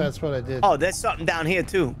distraction. Got him. That's what I did. Oh, there's something down here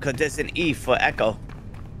too, because there's an E for echo.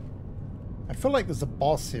 I feel like there's a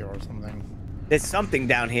boss here or something. There's something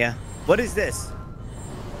down here. What is this?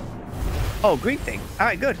 Oh, green thing. All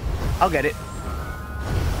right, good. I'll get it.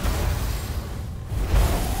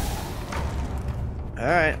 All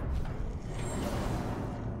right.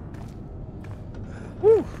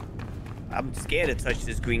 Whew. I'm scared to touch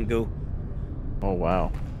this green goo. Oh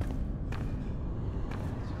wow.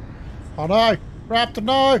 Oh no! Raptor,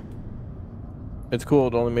 no! It's cool.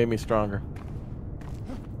 It only made me stronger.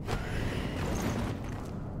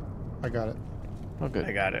 I got it. Oh good.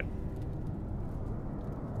 I got it.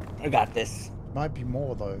 I got this. Might be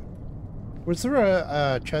more though. Was there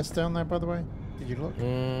a chest down there, by the way? Did you look?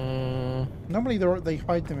 Normally they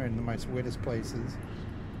hide them in the most weirdest places.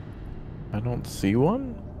 I don't see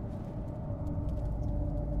one.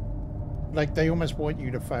 Like they almost want you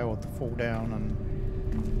to fail to fall down and.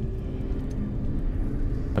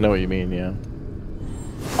 I know what you mean. Yeah.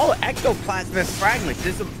 Oh, ectoplasmic fragments.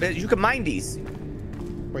 You can mine these.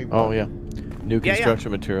 Wait, what? Oh yeah. New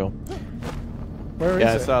construction material. Where is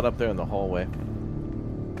Yeah, I it? saw it up there in the hallway.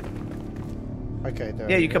 Okay, there.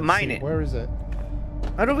 Yeah, you can let's mine see. it. Where is it?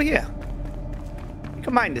 Right over here. You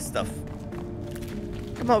can mine this stuff.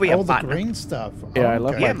 Come over here, Oh, the partner. green stuff. Yeah, Oh, I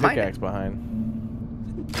left okay. Yeah, my mine it. pickaxe behind.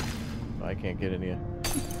 I can't get any.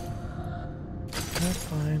 That's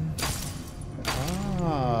fine.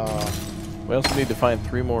 Ah. We also need to find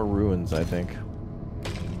 3 more ruins, I think.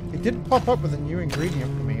 It didn't pop up with a new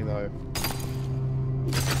ingredient for me, though.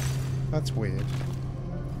 That's weird.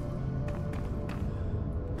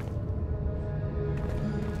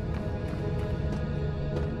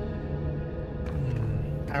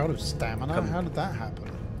 Out of stamina? How did that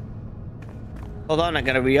happen? Hold on, I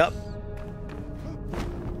gotta re-up.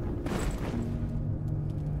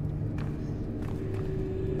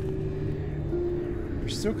 We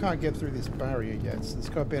still can't get through this barrier yet, so there's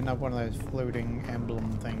got to be another one of those floating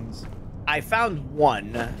emblem things. I found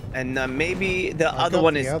one, and maybe the other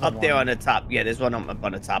one is up there on the top. Yeah, there's one up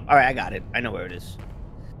on the top. All right, I got it. I know where it is.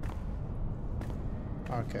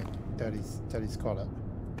 Okay, Daddy's got it.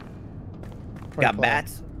 Got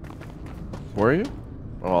bats. Where are you?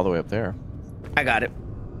 Oh, all the way up there. I got it.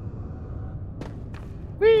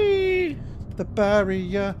 Whee! The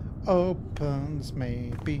barrier opens,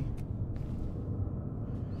 maybe.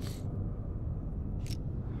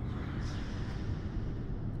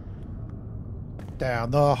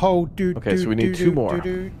 Down the hole, Okay, so we need 2 more.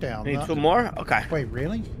 Down Need 2 more? Okay. Wait,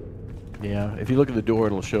 really? Yeah, if you look at the door,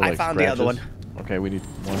 it'll show like I found scratches. the other one. Okay, we need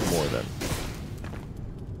 1 more then.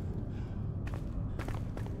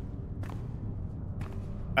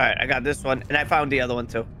 All right, I got this one, and I found the other one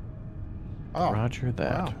too. Oh, Roger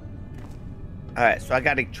that. All wow. right, so I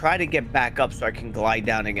got to try to get back up so I can glide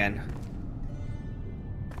down again.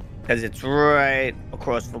 Because it's right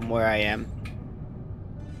across from where I am.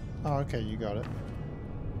 Oh, okay, you got it.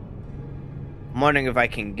 I'm wondering if I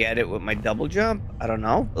can get it with my double jump. I don't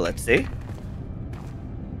know, but let's see.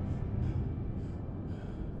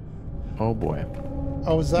 Oh boy.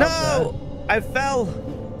 Oh, is that No! I fell!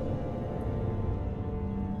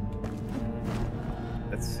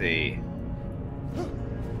 Let's see.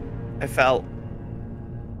 I fell.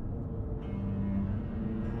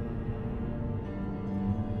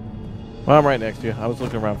 Well, I'm right next to you. I was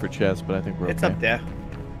looking around for chests, but I think we're It's okay. up there.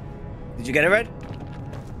 Did you get it, Red?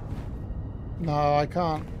 No, I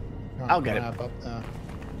can't. I'll get it. grab up there.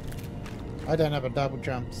 I don't have a double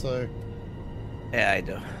jump, so Yeah, I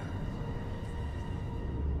do.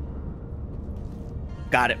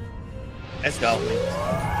 Got it. Let's go.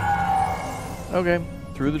 Okay,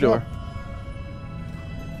 through the Sure. door.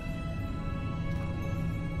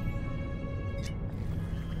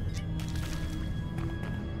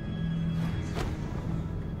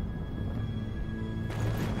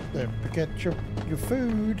 don't forget your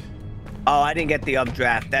food. Oh, I didn't get the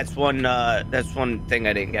updraft. That's one thing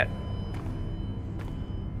I didn't get.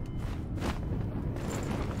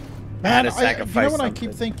 I had Man, to sacrifice you know what I something.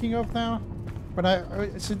 keep thinking of now?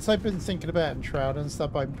 When since I've been thinking about Enshrouded and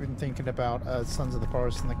stuff, I've been thinking about Sons of the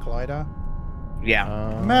Forest and the Glider.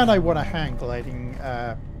 Yeah. Man, I want a hang gliding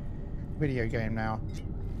video game now.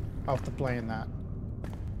 After playing that.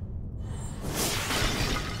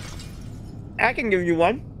 I can give you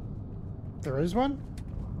one. There is one?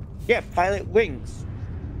 Yeah, Pilot Wings.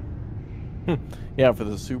 Yeah, for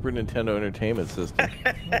the Super Nintendo Entertainment System.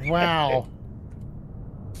 Wow.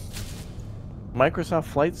 Microsoft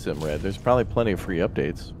Flight Sim, Red. There's probably plenty of free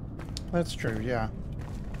updates. That's true, yeah.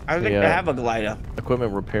 I think I have a glider.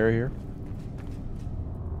 Equipment repair here.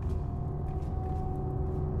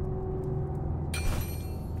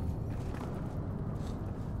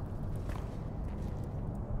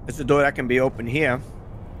 It's a door that can be open here.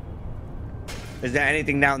 Is there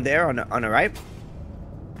anything down there on the right?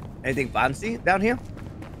 Anything fancy down here?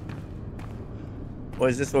 Or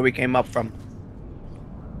is this where we came up from?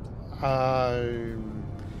 Oh,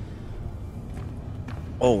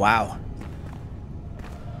 wow.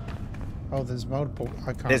 there's multiple.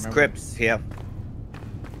 I can't There's remember. crypts here.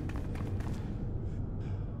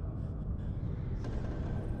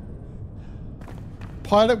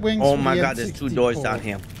 Pilot Wings. Oh for my the god, there's 2 doors N64. down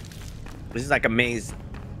here. This is like a maze.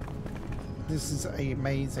 This is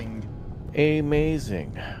amazing.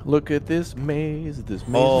 Amazing. Look at this maze. This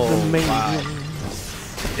maze Oh, is amazing.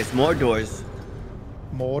 wow. There's more doors.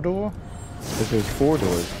 Mordor? If there's 4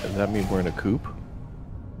 doors, does that mean we're in a coop?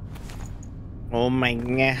 Oh my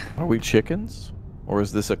god. Are we chickens? Or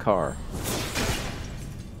is this a car?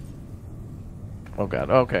 Oh god.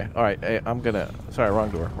 Okay. Alright. Hey, I'm gonna... Sorry,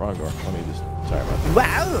 wrong door. Wrong door. Let me just... Sorry about that.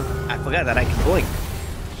 Wow! I forgot that I can blink.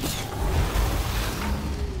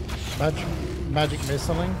 Magic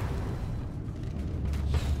missiling?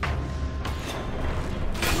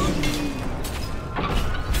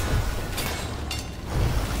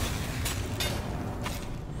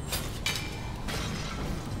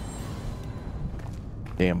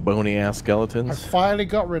 Damn bony ass I skeletons. finally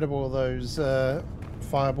got rid of all those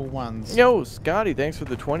fireball ones. Yo, Scotty, thanks for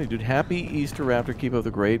the 20, dude. Happy Easter, Raptor. Keep up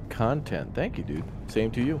the great content. Thank you, dude.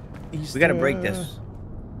 Same to you. Easter. We gotta break this.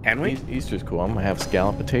 Can we? Easter's cool. I'm gonna have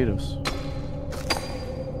scalloped potatoes.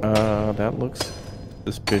 That looks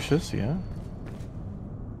suspicious, yeah.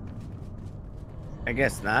 I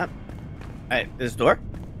guess not. Alright, this door?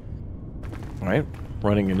 Alright,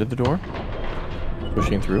 running into the door.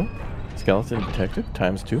 Pushing through. Skeleton detected,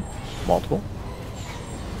 ×2. Multiple.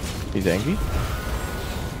 He's angry.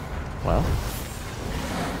 Wow.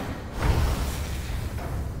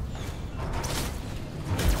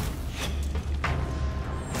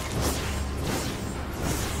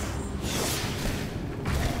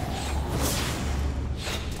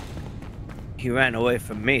 He ran away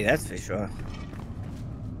from me, that's for sure.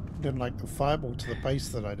 Didn't like the fireball to the base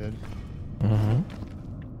that I did. Mm-hmm.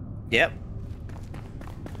 Yep.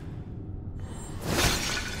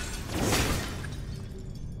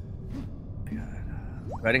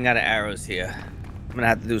 Running out of arrows here. I'm gonna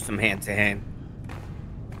have to do some hand-to-hand.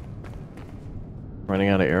 Running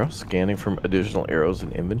out of arrows. Scanning from additional arrows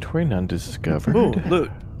in inventory. None discovered. Ooh,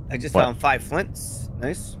 loot. I just What? found 5 flints.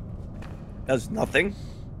 Nice. Does nothing.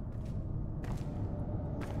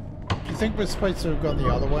 Do you think we're supposed to have gone the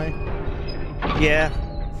other way? Yeah.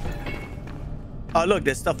 Oh, look,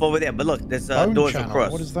 there's stuff over there. But look, there's Bone doors channel.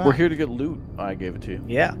 across. What is that? We're here to get loot. I gave it to you.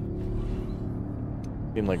 Yeah.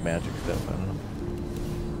 Seemed like magic stuff. I don't know.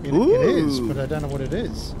 It is, but I don't know what it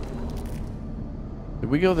is. Did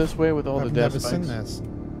we go this way with all I've the death never seen spikes? this.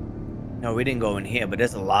 No, we didn't go in here, but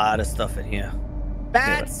there's a lot of stuff in here.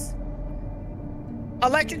 Bats!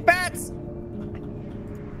 Electric bats!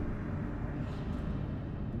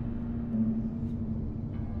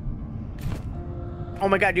 Oh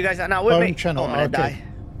my god, you guys are not with Bone me. channel, Oh, I'm gonna okay.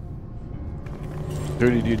 die.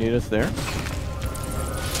 Dirty, do you need us there?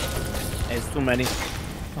 There's too many.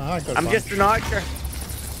 I got a I'm bunch. just an archer.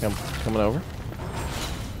 Coming over.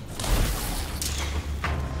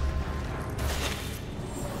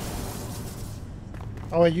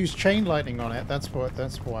 Oh, I used chain lightning on it. That's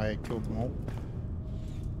why I killed them all.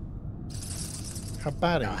 How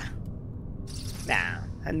bad are you? Nah,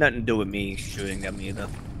 had nothing to do with me shooting them either.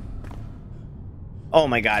 Oh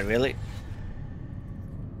my god, really?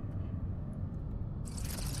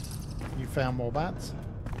 You found more bats?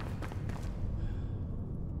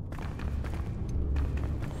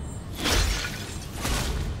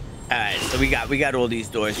 Alright, so we got all these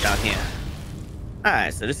doors down here.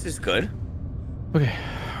 Alright, so this is good. Okay.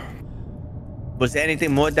 Was there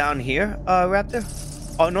anything more down here, Raptor?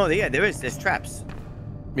 Oh no, yeah, there is. There's traps.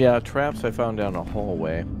 Yeah, traps I found down a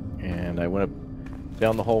hallway, and I went up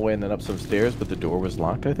down the hallway and then up some stairs, but the door was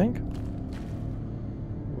locked, I think.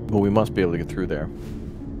 Well, we must be able to get through there.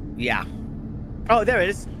 Yeah. Oh, there it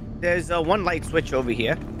is. There's one light switch over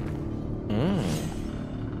here. Mm.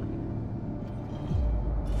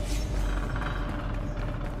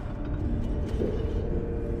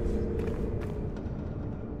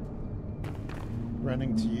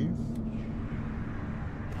 Running to you.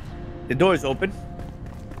 The door is open.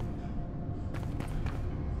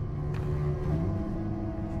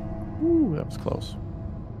 Ooh, that was close.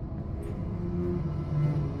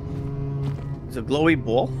 There's a glowy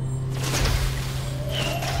ball.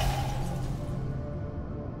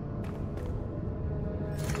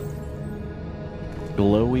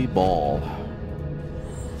 Glowy ball.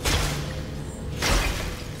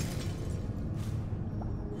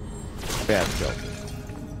 Bad joke.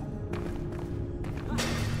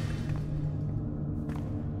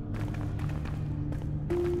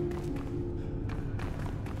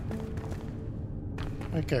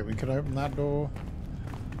 Okay, we could open that door.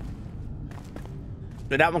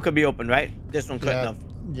 So that one could be open, right? This one couldn't Yeah, have.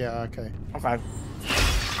 yeah, okay. Okay.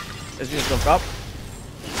 Let's just look up.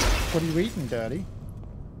 What are you eating, Daddy?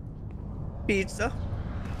 Pizza.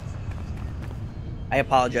 I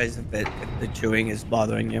apologize if the chewing is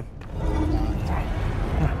bothering you.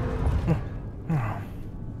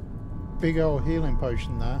 Big old healing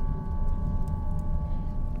potion there.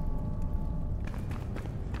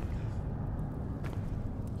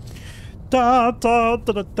 Da, da,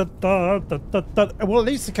 da, da, da, da, da, da. Well, at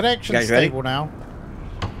least the connection's Guys ready? stable now.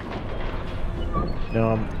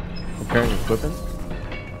 No, I'm repairing equipment.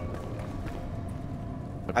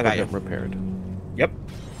 I got you. Repaired. Yep.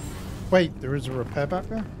 Wait, there is a repair back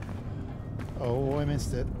there? Oh, I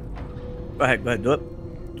missed it. Go ahead, do it.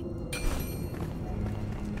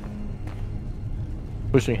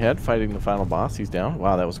 Pushing ahead, fighting the final boss. He's down.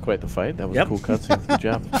 Wow, that was quite the fight. That was Yep. a cool cutscene. Good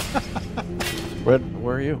job. Red,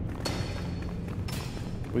 where are you?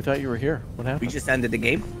 We thought you were here. What We happened? just ended the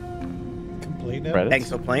game. Complete it. Credits? Thanks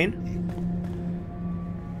for playing.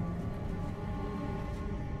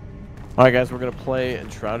 All right, guys, we're gonna play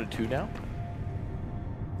Enshrouded 2 now.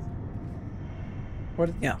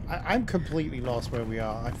 What? Yeah. I'm completely lost where we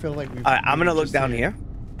are. I feel like we've. All right, I'm gonna look just down here.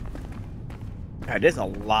 All right, there's a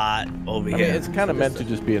lot over I here. mean, it's kind of meant to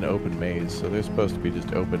just be an open maze, so they're supposed to be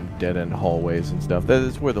just open, dead-end hallways and stuff. That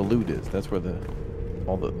is where the loot is. That's where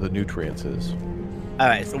all the nutrients is. All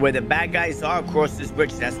right, so where the bad guys are across this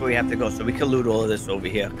bridge, that's where we have to go. So we can loot all of this over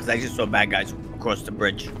here, because I just saw bad guys across the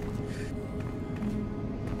bridge.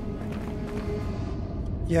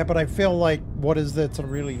 Yeah, but I feel like what is there to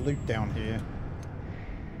really loot down here?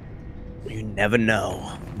 You never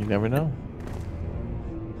know. You never know.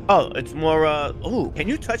 Oh, it's more, oh, can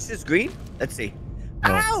you touch this green? Let's see.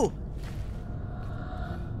 No. Ow!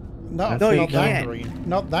 No, No, you not that can't. green.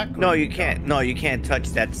 Not that green. No, you can't. No, you can't touch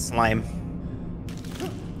that slime.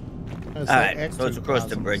 It's All like right, so it's across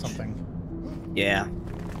the ectoplasm or bridge. something. Yeah.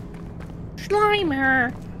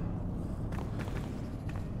 Slimer.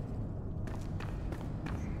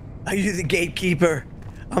 Are you the gatekeeper?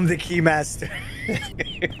 I'm the keymaster.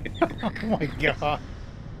 Oh my god.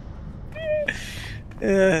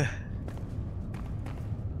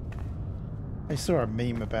 I saw a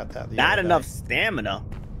meme about that the Not other enough day. stamina.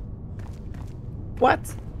 What?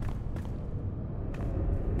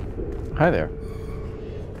 Hi there.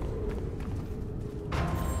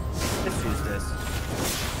 Let's use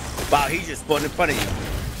this. Wow, he just spawned in front of you.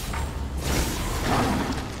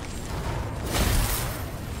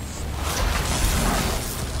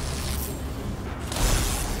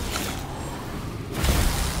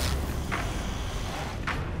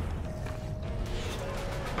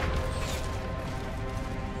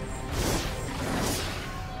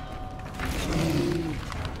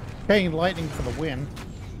 Paying lightning for the win.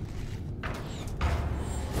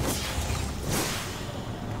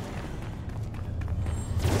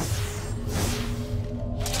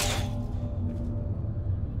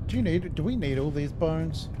 Do we need all these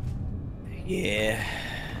bones? Yeah.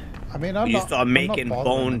 I mean, I'm You not. start I'm not making bothering.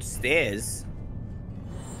 bone stairs.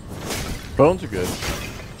 Bones are good.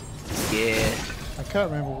 Yeah. I can't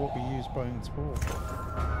remember what we use bones for.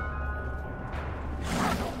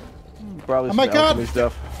 Probably Oh some my God! alchemy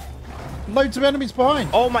stuff. Loads of enemies behind.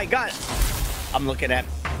 Oh my god. I'm looking at.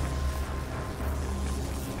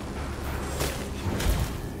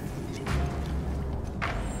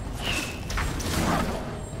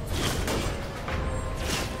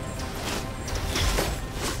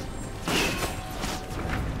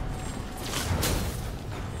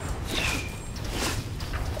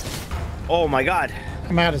 Oh my god.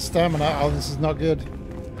 I'm out of stamina. Oh, this is not good.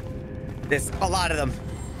 There's a lot of them.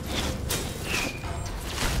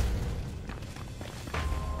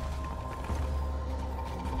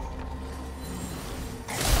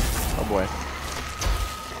 Oh boy.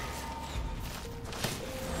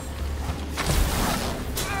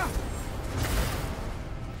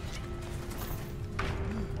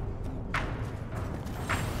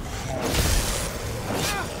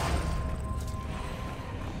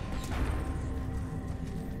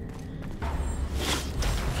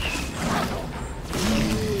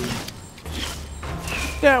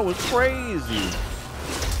 That was crazy.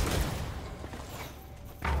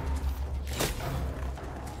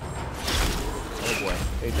 Oh boy.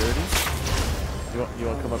 Hey, Dirty. You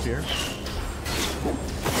want to come up here?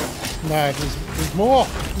 No, there's more.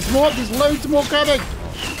 There's more. There's loads more coming.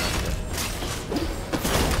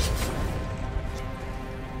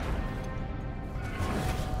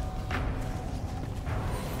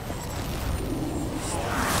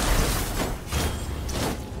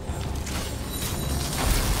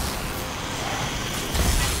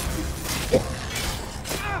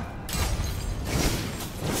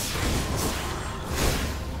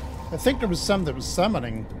 I think there was some that was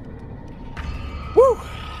summoning. Woo!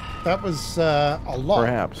 That was a lot.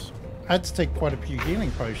 Perhaps. I had to take quite a few healing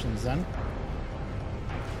potions then.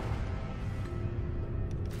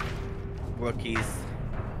 Rookies.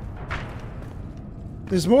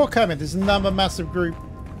 There's more coming. There's another massive group.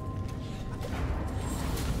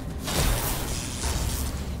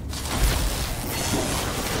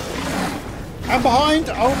 I'm behind.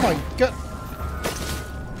 Oh my god.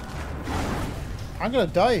 I'm gonna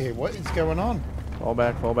die here. What is going on? Fall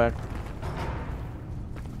back, fall back.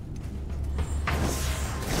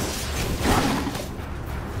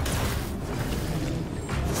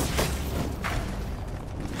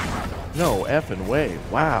 No effing way.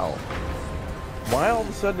 Wow. Why all of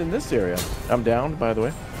a sudden in this area? I'm down, by the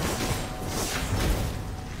way.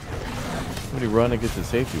 Somebody run and get to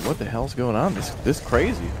safety. What the hell's going on? This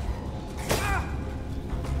crazy.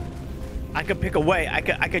 I could pick away. I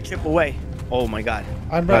could chip away. Oh my god.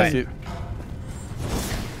 I'm Alright, ready.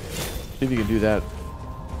 see if you can do that.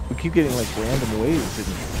 We keep getting like random waves and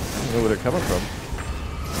I don't know where they're coming from.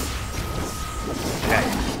 Okay.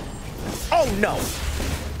 Oh no!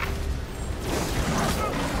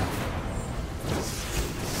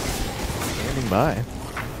 Standing by.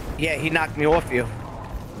 Yeah, he knocked me off you.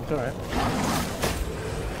 It's all right.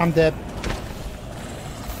 I'm dead.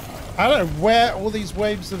 I don't know where all these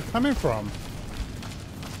waves are coming from.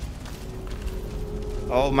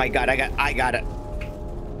 Oh my god, I got it.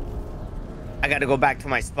 I gotta go back to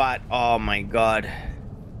my spot. Oh my god.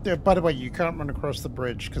 Yeah, by the way, you can't run across the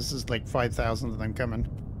bridge because there's like 5,000 of them coming.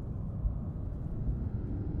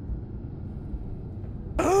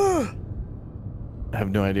 I have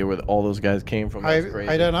no idea where all those guys came from. That's crazy.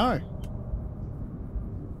 I don't know.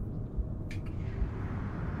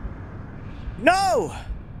 No!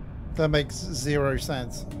 That makes 0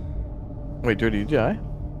 sense. Wait, Dirty, did you die?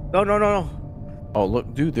 No, no, no, no. Oh,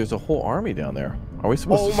 look, dude, there's a whole army down there. Are we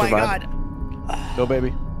supposed to Oh my survive? god. Go,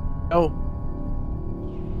 baby. Go.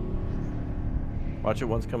 Watch it,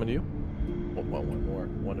 one's coming to you. Oh, well, one more.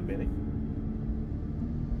 One to Benny.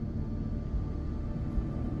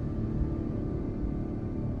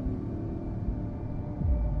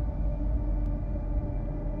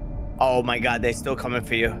 Oh my god, they're still coming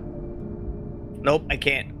for you. Nope, I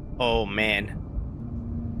can't. Oh man.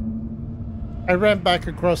 I ran back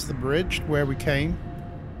across the bridge where we came.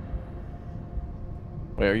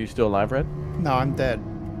 Wait, are you still alive, Red? No, I'm dead.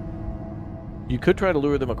 You could try to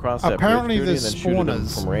lure them across that Apparently bridge, Dirty, there's and then shoot them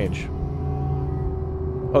spawners. from range.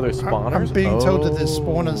 Oh, there's spawners? I'm being told that there's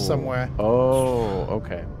spawners somewhere. Oh,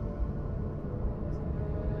 okay.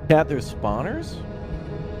 Cat, there's spawners?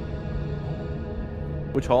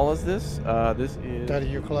 Which hall is this? This is Daddy,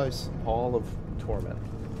 you're close. Hall of Torment.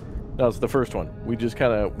 No, it's the first one. We just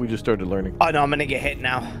started learning. Oh no, I'm gonna get hit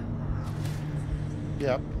now.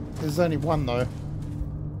 Yep. There's only one though.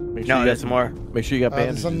 Make No, you there's got, more. Make sure you got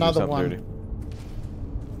bandages. There's or another something, one. Dirty.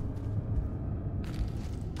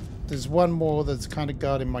 There's one more that's kind of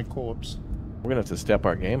guarding my corpse. We're gonna have to step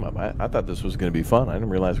our game up. I thought this was gonna be fun. I didn't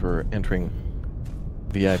realize we were entering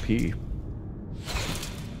VIP.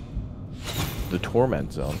 The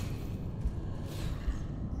Torment Zone.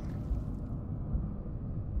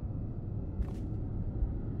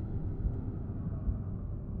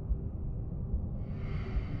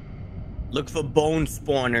 Look for bone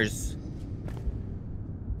spawners.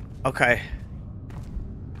 Okay.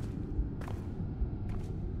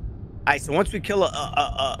 Alright, so once we kill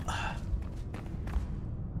I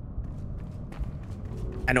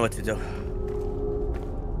know what to do.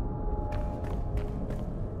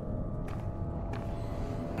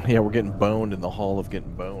 Yeah, we're getting boned in the Hall of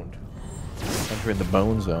Getting Boned. Entering the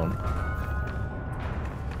Bone Zone.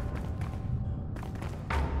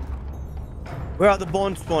 Where are the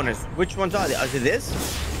bone spawners? Which ones are they? Is it this?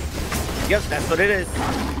 Yes, that's what it is.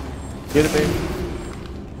 Get it, baby.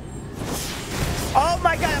 Oh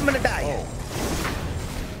my god, I'm gonna die. Oh.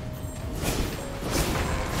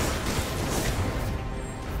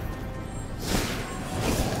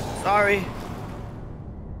 Sorry.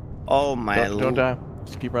 Oh my Don't die.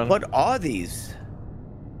 Just keep running. What are these?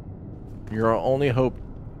 Your only hope.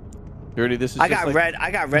 Dirty, this is I just got like... red. I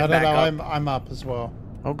got red back up. I'm up as well.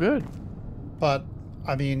 Oh, good. But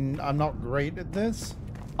I mean, I'm not great at this.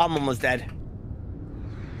 I'm almost dead.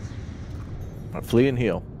 Flee and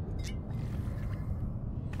heal.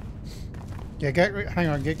 Yeah, hang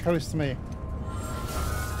on, get close to me.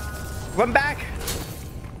 Run back.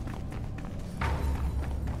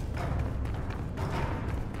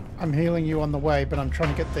 I'm healing you on the way, but I'm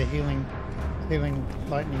trying to get the healing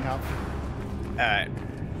lightning up. Alright.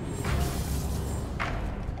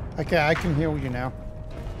 Okay, I can heal you now.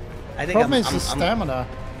 I think Problem is the stamina.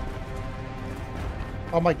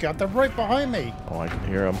 Oh my god, they're right behind me. Oh, I can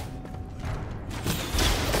hear him.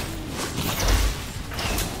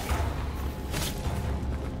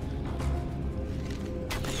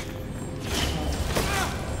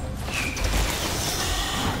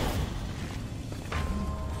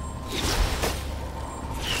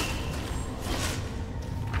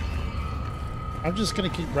 I'm just gonna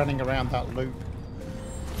keep running around that loop.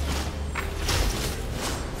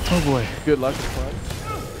 Oh boy, good luck. It's fun.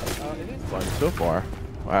 It is fun so far.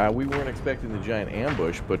 We weren't expecting the giant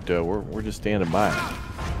ambush, but we're just standing by.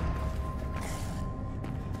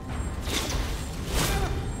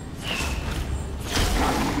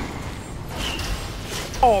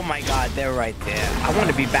 Oh my god, they're right there. I want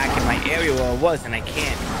to be back in my area where I was, and I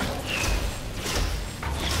can't.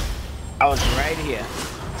 I was right here.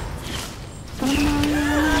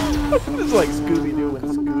 It's like Scooby-Doo when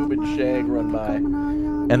Scoob and Shag run by.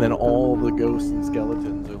 And then all the ghosts and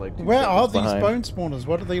skeletons are like... Where are these bone spawners?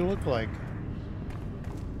 What do they look like?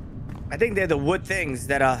 I think they're the wood things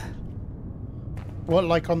that are... What,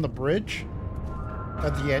 like on the bridge?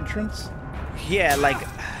 At the entrance? Yeah, like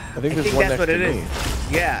I think there's one that's next what to it me.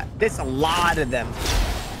 is. Yeah, there's a lot of them.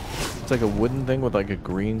 It's like a wooden thing with like a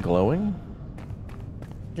green glowing.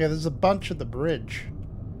 Yeah, there's a bunch at the bridge.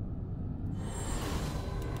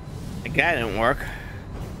 The guy didn't work.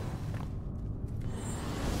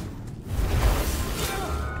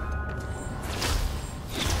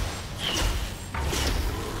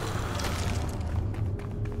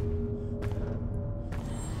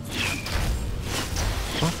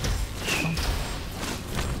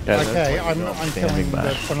 Yeah, Okay, I'm standing killing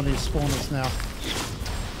by. one of these spawners now.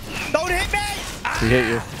 Don't hit me! He hit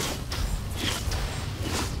you.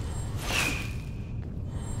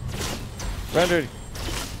 Rendered.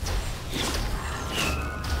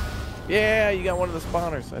 Yeah, you got one of the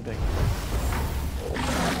spawners, I think.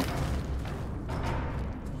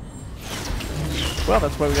 Well,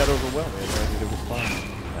 that's why we got overwhelmed. We had no idea there was spawners.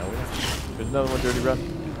 Now we know. There's another one, Dirty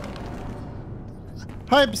Run.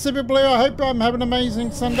 Hi, Pacific Blue. I hope I'm having an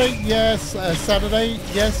amazing Sunday. Yes, Saturday.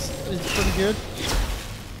 Yes, it's pretty good.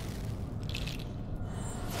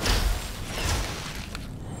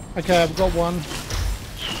 Okay, I've got one.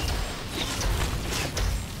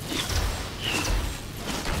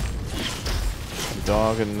 A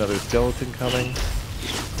dog and another skeleton coming.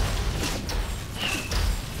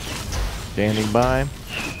 Standing by.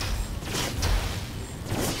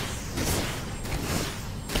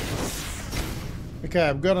 Okay,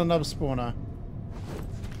 I've got another spawner.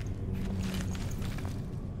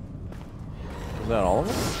 Is that all of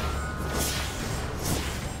them?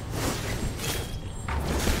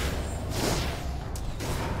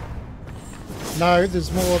 No,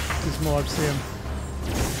 there's more. There's more. I've seen them.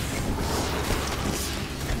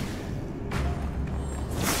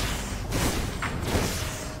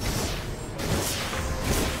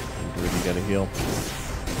 You gotta heal.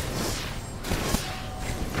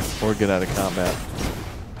 Or get out of combat.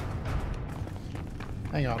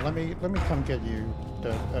 Hang on, let me come get you.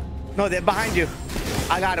 No, they're behind you.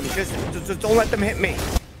 I got them. Just don't let them hit me.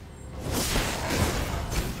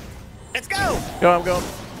 Let's go! Go, I'm going.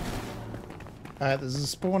 There's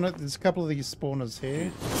a spawner. There's a couple of these spawners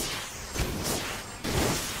here.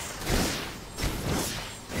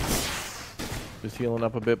 Just healing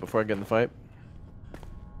up a bit before I get in the fight.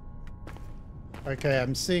 Okay,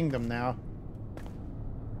 I'm seeing them now.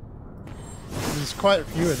 There's quite a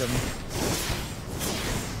few of them.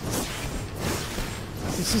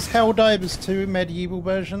 This is Helldivers 2 medieval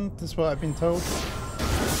version. That's what I've been told.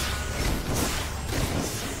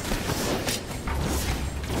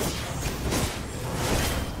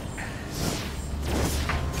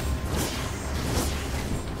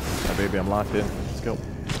 Alright, baby, I'm locked in. Let's go.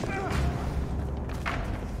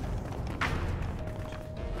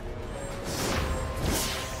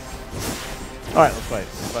 Alright, let's fight.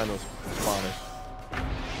 Let's find those spawners.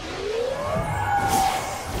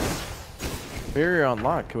 Barrier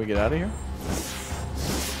unlocked. Can we get out of here?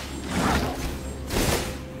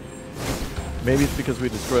 Maybe it's because we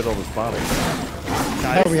destroyed all the spawners.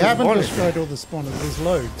 No, we haven't destroyed all the spawners. There's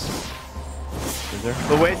loads. Is there?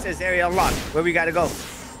 But where it says area unlocked, where we gotta go?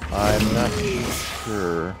 I'm not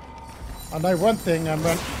sure. I know one thing. I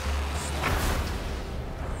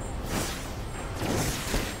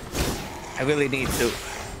really need to.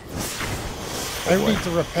 need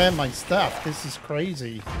to repair my stuff. This is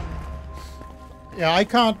crazy. Yeah, I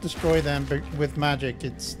can't destroy them, but with magic,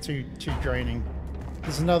 it's too draining.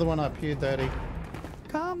 There's another one up here, Daddy.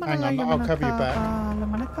 Hang on, I'll cover you back.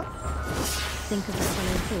 Think of the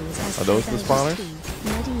following tools as Are those the spawners?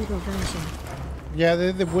 medieval version. Yeah,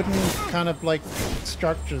 they're the wooden kind of like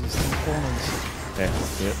structures in the corners. Yeah,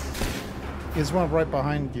 yep. There's one right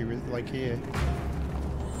behind you, like here.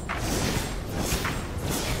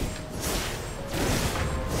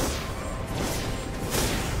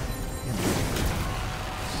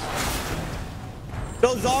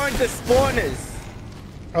 Those aren't the spawners.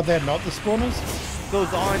 Oh, they're not the spawners?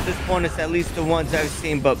 Those aren't the spawners, at least the ones I've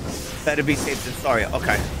seen, but better be safe than sorry.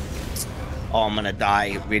 Okay. Oh, I'm gonna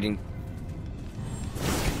die reading.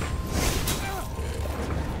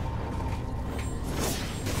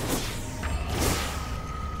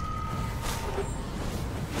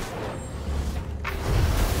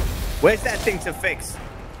 Where's that thing to fix?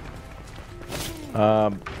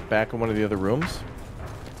 Back in one of the other rooms.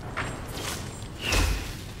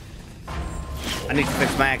 I need to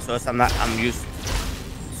fix my exhaust. I'm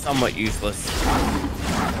somewhat useless.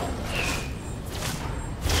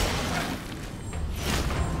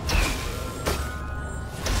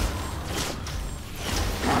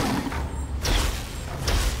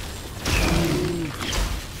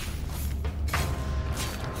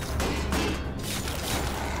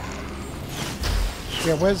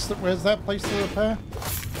 Yeah, where's that place to repair?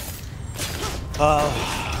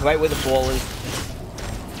 Right where the ball is.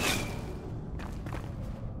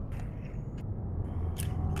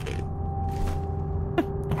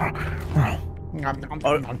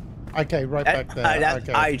 Okay, right back there. That's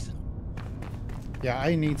Okay. ice. Yeah,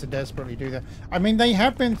 I need to desperately do that. I mean, they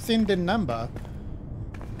have been thinned in number.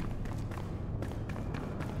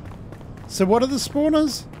 So what are the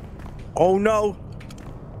spawners? Oh no.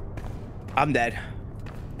 I'm dead.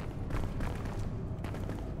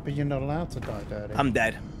 But you're not allowed to die, Daddy. I'm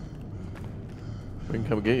dead. We can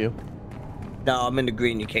come get you. No, I'm in the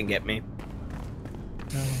green. You can't get me.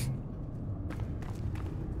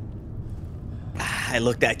 I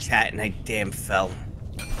looked at chat and I damn fell.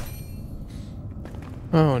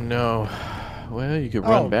 Oh no. Well, you could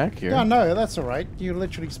run back here. Yeah, no, that's all right. You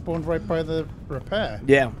literally spawned right by the repair.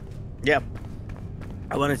 Yeah. Yep.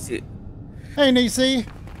 I want to see. Hey, Nisi.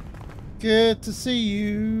 Good to see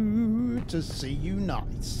you. To see you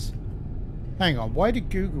nice. Hang on, why did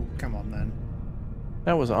Google come on then?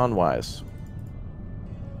 That was unwise.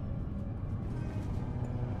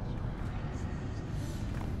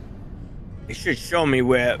 It should show me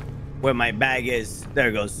where my bag is. There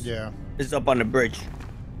it goes. Yeah. It's up on the bridge.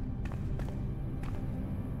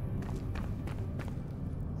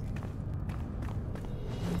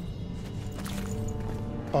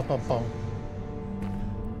 Bum, bum, bum.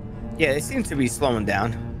 Yeah, it seems to be slowing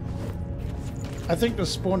down. I think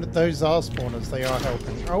those are spawners. They are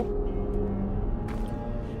helping. Oh.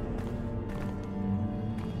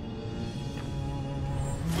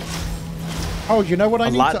 Oh, you know what I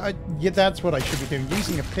need to... yeah, that's what I should be doing.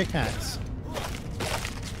 Using a pickaxe.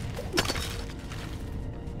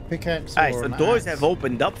 Pickaxe Alright, or so an doors axe. have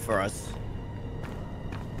opened up for us.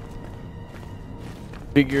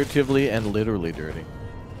 Figuratively and literally dirty.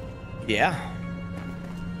 Yeah.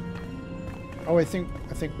 Oh, I think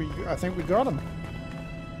we got them.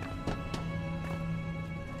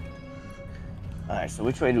 Alright, so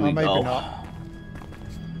which way do we maybe go? not.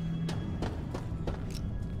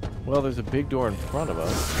 Well, there's a big door in front of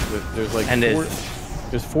us. There's like And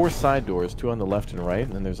there's four side doors, two on the left and right,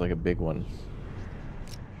 and then there's like a big one.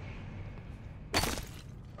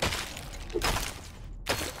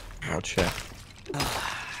 I'll check.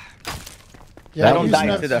 Yeah, don't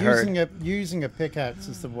die to the herd. using a pickaxe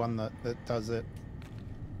is the one that does it.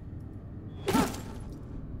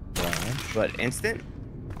 But instant?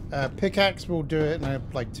 Pickaxe will do it in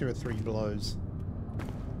like 2 or 3 blows.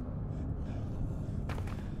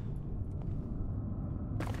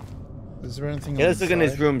 Is there anything? Yeah, on let's the look in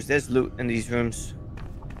these side? rooms. There's loot in these rooms.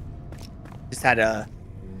 Just had a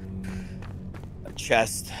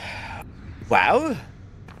chest. Wow.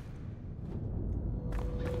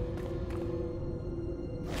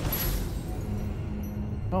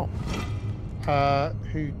 Oh,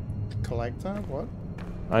 Who? Collector? What?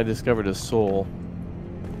 I discovered a soul.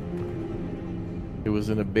 It was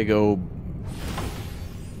in a big O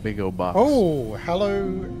box. Oh,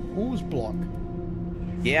 hello, Halls block.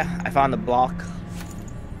 Yeah, I found the block.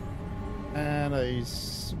 And a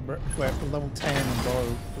level 10 and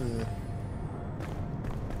below.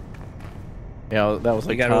 Yeah, that was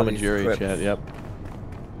We like got all Tom and these Jerry scripts. chat. Yep.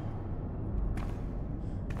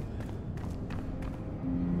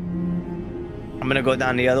 I'm gonna go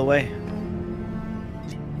down the other way.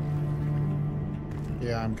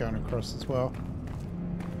 Yeah, I'm going across as well.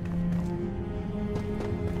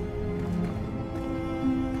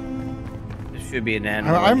 There should be an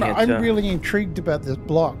animal. I'm really intrigued about this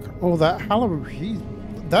block. Oh, that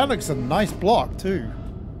that looks a nice block too.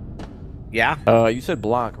 Yeah. You said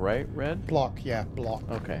block, right, Red? Block, yeah, block.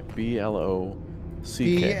 Okay. BLOCK.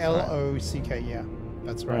 BLOCK, yeah,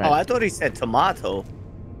 that's right. Oh, I thought he said tomato.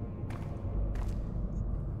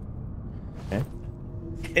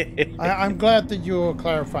 Okay. I'm glad that you're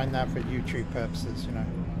clarifying that for YouTube purposes. You know.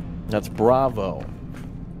 That's Bravo.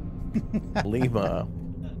 Lima.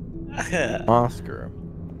 Oscar.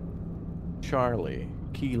 Charlie.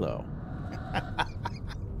 Kilo.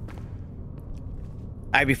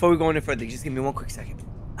 Alright, before we go any further, just give me one quick second.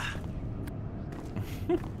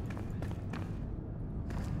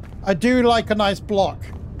 I do like a nice block.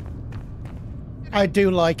 I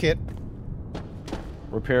do like it.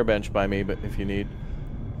 Repair bench by me, but if you need.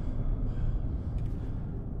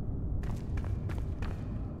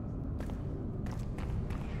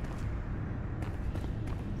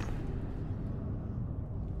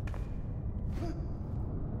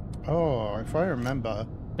 Oh, if I remember.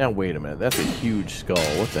 Now wait a minute, that's a huge skull.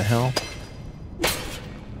 What the hell?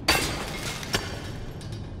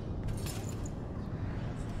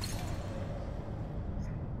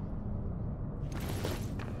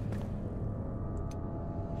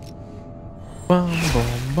 Bum,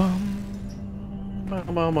 bum, bum.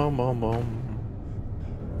 Bum, bum, bum, bum, bum.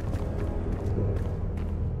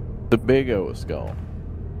 The big O skull.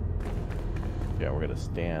 Yeah, we're gonna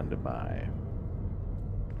stand by.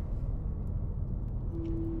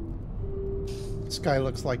 This guy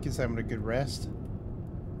looks like he's having a good rest.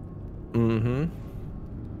 Mm-hmm.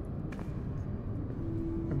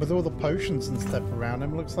 And with all the potions and stuff around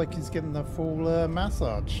him, looks like he's getting the full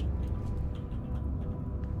massage.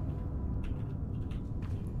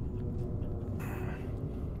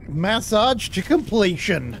 Massage to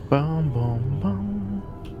completion. Bum, bum, bum.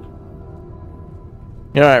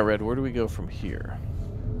 All right, Red. Where do we go from here?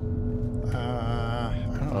 I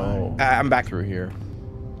don't know. I'm back. Through here.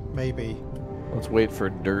 Maybe. Let's wait for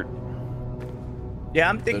dirt. Yeah,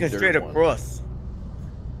 I'm thinking dirt straight one. across.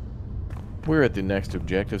 We're at the next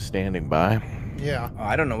objective, standing by. Yeah. Oh,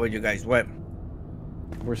 I don't know where you guys went.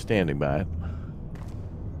 We're standing by it.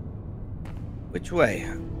 Which way?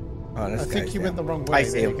 Oh, I this think guy's you there. went the wrong way. I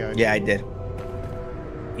see There you him. go. Yeah, I did.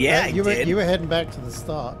 Yeah, you I did. were heading back to the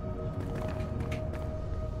start.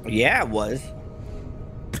 Yeah, it was.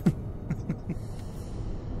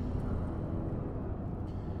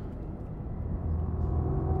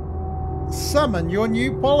 Summon your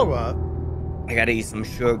new follower. I gotta eat some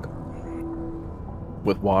sugar.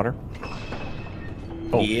 With water.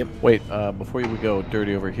 Oh, Yep. wait. Before we go,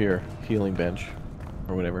 dirty over here. Healing bench.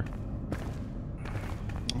 Or whatever.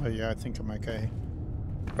 Oh yeah, I think I'm okay.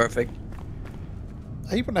 Perfect.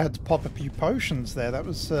 I even had to pop a few potions there. That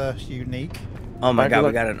was unique. Oh my Alright, god, good we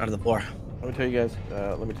luck. got another 4. Let me tell you guys.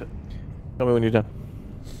 Tell me when you're done.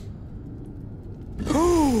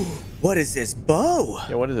 What is this bow?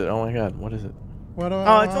 Yeah, what is it? Oh my god, what is it? What do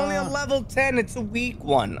Oh, it's only a level 10. It's a weak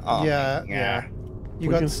one. Oh, Yeah, yeah. You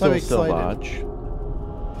We got can so still excited. lodge.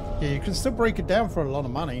 Yeah, you can still break it down for a lot of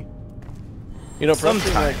money. You know, for us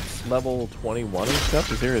being like Sometimes. level 21 and stuff,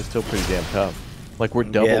 this area is still pretty damn tough. Like, we're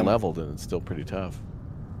double Yeah. leveled and it's still pretty tough.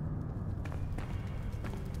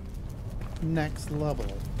 Next level.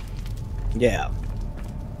 Yeah.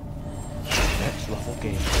 Next level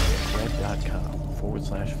gameplay at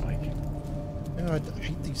red.com/Viking. Yeah, I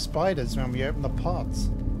hate these spiders when we open the pots.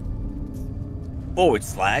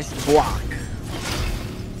 /block.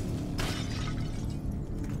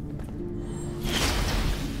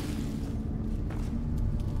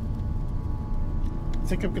 I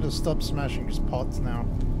think I'm gonna stop smashing these pots now.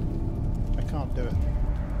 I can't do it.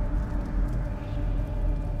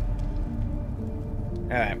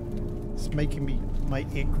 Alright. It's making me my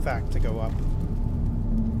ick factor go up.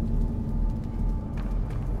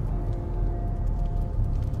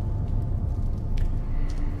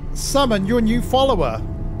 Summon your new follower.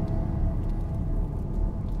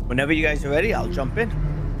 Whenever you guys are ready, I'll jump in.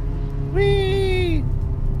 Whee!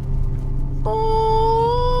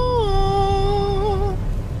 Oh!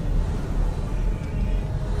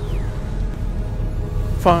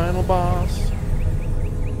 Final boss.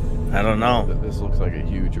 I don't know. This looks like a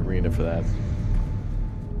huge arena for that.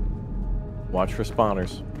 Watch for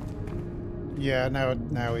spawners. Yeah, now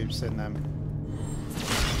we've seen them.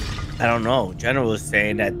 I don't know. General was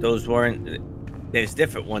saying that those weren't. There's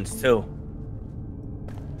different ones too.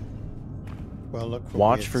 Well, look for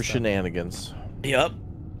Watch weird for stuff. shenanigans. Yep.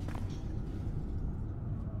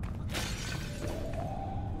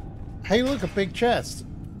 Hey, look, a big chest.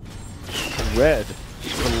 Red,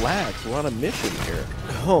 relax. We're on a mission here.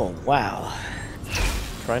 Oh wow.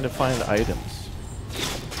 Trying to find items.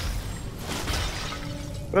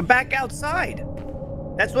 We're back outside.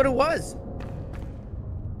 That's what it was.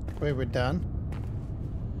 Wait, we're done.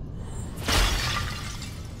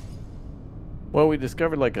 Well, we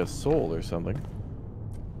discovered like a soul or something.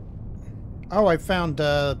 Oh, I found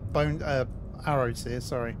bone arrows here.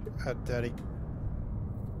 Sorry, dirty.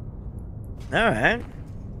 All right.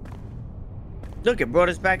 Look, it brought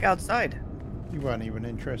us back outside. You weren't even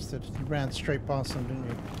interested. You ran straight past them, didn't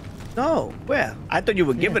you? No, where? I thought you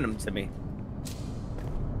were giving them to me.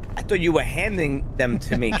 I thought you were handing them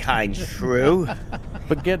to me, kind shrew.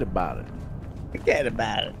 Forget about it. Forget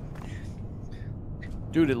about it.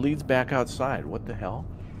 Dude, it leads back outside. What the hell?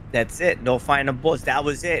 That's it. No final boss. That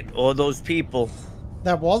was it. All those people.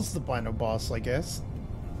 That was the final boss, I guess.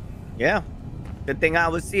 Yeah. Good thing I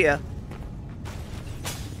was here.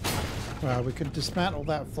 Well, we could dismantle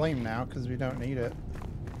that flame now because we don't need it.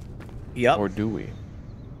 Yep. Or do we?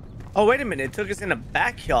 Oh, wait a minute. It took us in the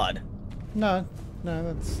backyard. No,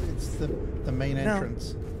 it's the main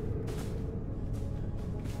entrance.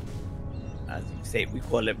 As you say, we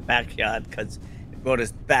call it backyard because it brought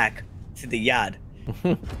us back to the yard.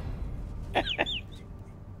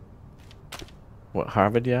 What,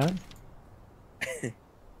 Harvard Yard?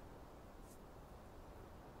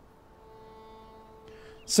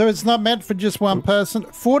 So it's not meant for just one person.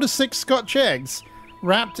 4 to 6 Scotch eggs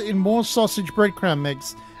wrapped in more sausage breadcrumb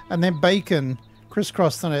mix and then bacon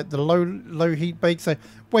crisscrossed on it. The low heat bake. So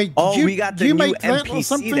wait, we got the new make that or NPC.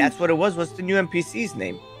 something? That's what it was. What's the new NPC's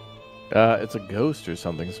name? It's a ghost or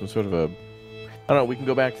something. Some sort of a... I don't know. We can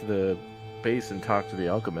go back to the base and talk to the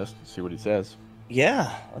alchemist and see what he says.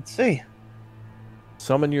 Yeah, let's see.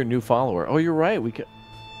 Summon your new follower. Oh, you're right. We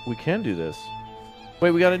can do this. Wait,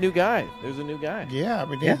 we got a new guy. There's a new guy. Yeah,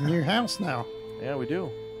 we need a new house now. Yeah, we do.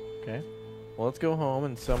 Okay. Well, let's go home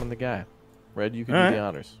and summon the guy. Red, you can All do right. the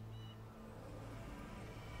honors.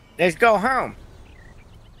 Let's go home.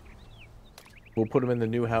 We'll put him in the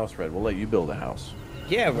new house, Red. We'll let you build a house.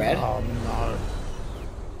 Yeah, Red. Oh no.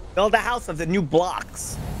 Build a house of the new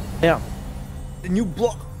blocks. Yeah. The new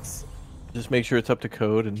blocks. Just make sure it's up to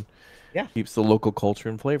code and Yeah. keeps the local culture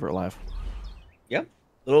and flavor alive. Yep.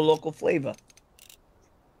 Little local flavor.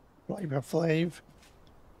 Flavor Flav.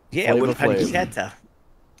 Yeah, Flavor with Flav. pancetta.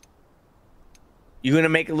 You gonna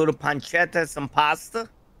make a little pancetta, some pasta?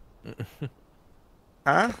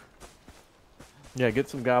 Huh? Yeah, get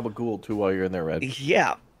some gabagool too while you're in there, Red.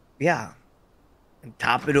 Yeah. Yeah. And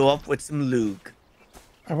top it off with some lug.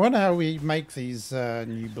 I wonder how we make these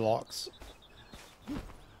new blocks.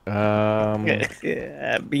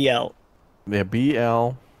 Yeah, BL. Yeah,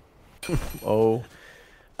 BL. Oh.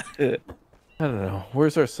 I don't know.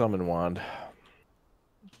 Where's our summon wand?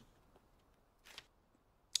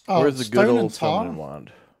 Oh, Where's the good stone old and tar? summoning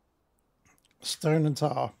wand? Stone and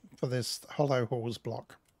tar for this hollow halls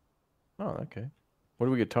block. Oh, okay. Where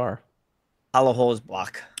do we get tar? Hollow holes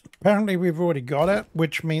block. Apparently we've already got it,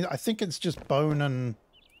 which means I think it's just bone and...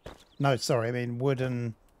 No, sorry, I mean wood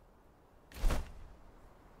and...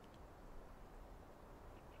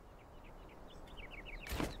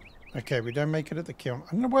 Okay, we don't make it at the kiln.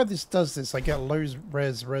 I don't know why this does this. I get low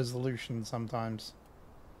res resolution sometimes.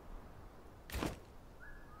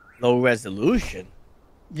 Low resolution.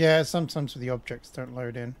 Yeah, sometimes the objects don't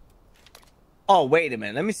load in. Oh, wait a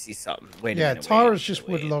minute. Let me see something. Wait a Yeah, minute. tar wait, is just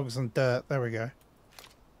wait. wood logs and dirt. There we go.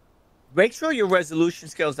 Make sure your resolution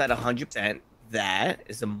scale's at 100%. That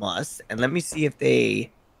is a must. And let me see if they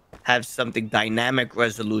have something dynamic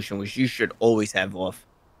resolution, which you should always have off.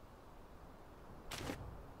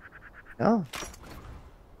 Oh.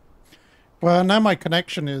 Well, now my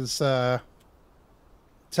connection is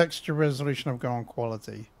texture resolution of go on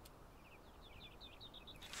quality.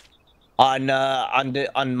 On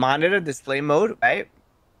monitor display mode, right?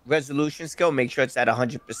 Resolution scale, make sure it's at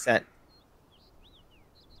 100%.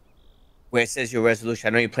 Where it says your resolution. I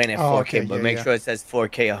know you're playing at 4K, okay, but yeah, make yeah. sure it says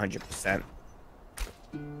 4K 100%.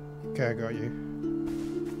 Okay, I got you.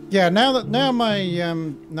 Yeah, now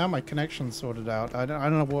my connection's sorted out. I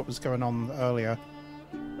don't know what was going on earlier.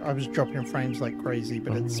 I was dropping frames like crazy,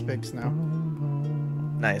 but it's fixed now.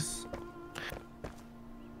 Nice.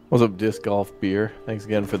 What's up, Disc Golf Beer? Thanks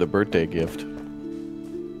again for the birthday gift.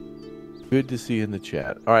 Good to see you in the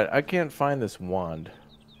chat. All right, I can't find this wand.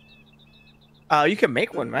 You can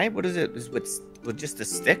make one, right? What is it? Is with just a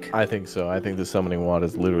stick? I think so. I think the summoning wand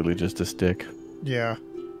is literally just a stick. Yeah,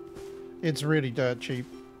 it's really dirt cheap.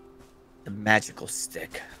 The magical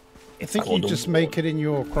stick. I think you just make it in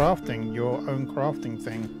your own crafting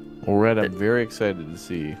thing. Well, Red, I'm very excited to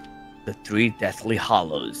see. The 3 deathly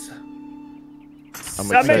hollows. I'm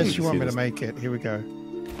Summon! excited Yes, you to want see me this. to make it? Here we go.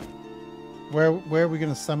 Where are we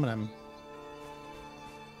going to summon him?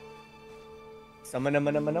 Summon him.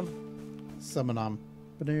 Summon him.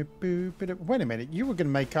 Wait a minute, you were going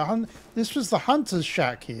to make a hunt. This was the hunter's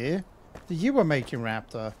shack here that you were making,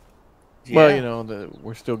 Raptor. Well, Yeah. you know,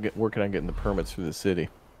 we're still working on getting the permits for the city.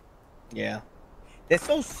 Yeah. They're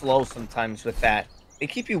so slow sometimes with that. They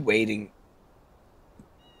keep you waiting.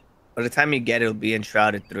 By the time you get it, it'll be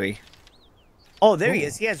Enshrouded 3. Oh, there he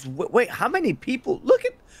is. He has... Wait, how many people? Look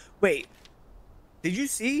at... Wait. Did you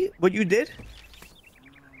see what you did?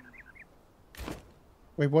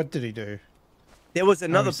 Wait, what did he do? There was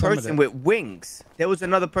another summoned person it. with wings. There was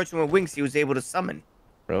another person with wings he was able to summon.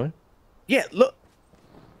 Really? Yeah, look.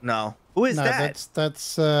 No. Who is No, that?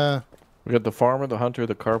 that's We got the farmer, the hunter,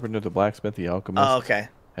 the carpenter, the blacksmith, the alchemist, Oh, okay.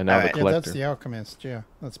 and now Alright. the yeah, collector. that's the alchemist. Yeah,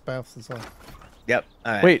 that's Balthazar. Yep.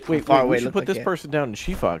 All right. Wait, Far we away should look put like this it. person down in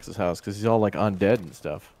She-Fox's house because he's all like undead and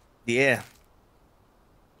stuff. Yeah.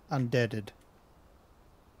 Undeaded.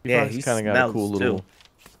 Yeah, She-Fox he kind of got a cool smells, little. too.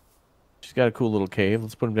 She's got a cool little cave.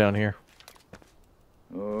 Let's put him down here.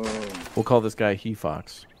 We'll call this guy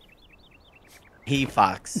He-Fox. He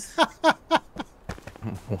fox.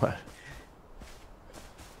 What?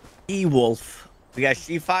 He wolf. We got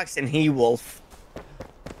she fox and he wolf.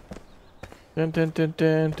 Dun, dun, dun,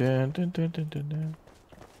 dun, dun, dun, dun, dun, dun, dun.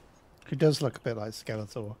 He does look a bit like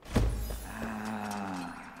Skeletor.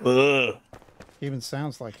 Ugh. He even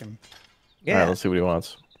sounds like him. Yeah. All right, let's see what he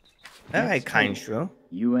wants. All right, kind shrew.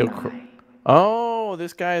 You and I. Oh,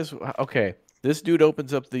 this guy's okay. This dude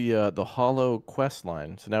opens up the hollow quest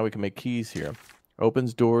line, so now we can make keys here.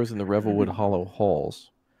 Opens doors in the Revelwood Hollow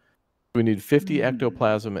halls. We need 50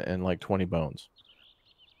 ectoplasm and like 20 bones.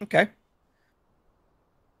 Okay.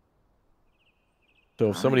 So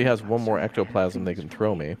if somebody has one more ectoplasm, they can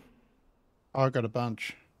throw me. Oh, I got a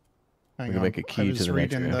bunch. Hang We can on. make a key I was to the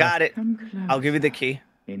next reading area. Got it. Come close. I'll give you the key.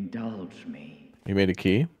 Indulge me. You made a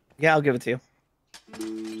key? Yeah, I'll give it to you.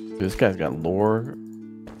 This guy's got lore.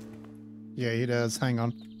 Yeah, he does. Hang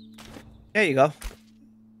on. There you go.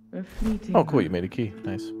 A fleeting Oh, cool. You made a key.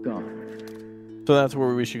 Nice. gone. So that's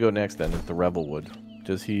where we should go next then, is the Revelwood.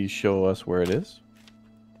 Does he show us where it is?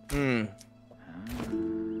 Hmm.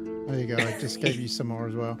 There you go. I just gave you some more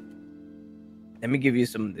as well. Let me give you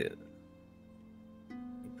some of the. Let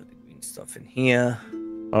me put the green stuff in here.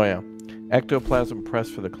 Oh, yeah. Ectoplasm press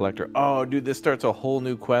for the collector. Oh, dude, this starts a whole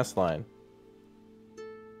new quest line.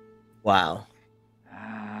 Wow.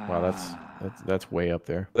 Wow, that's way up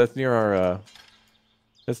there. That's near our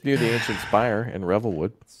that's near the ancient spire in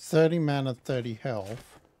Revelwood. 30 mana, 30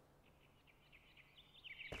 health.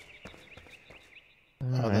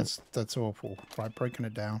 Oh, that's awful. Right, breaking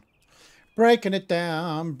it down. Breaking it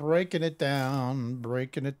down, breaking it down,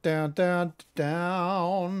 breaking it down, down,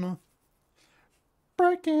 down.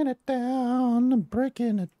 Breaking it down,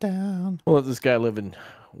 breaking it down. We'll let this guy live in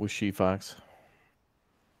with She-Fox.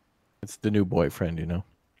 It's the new boyfriend, you know.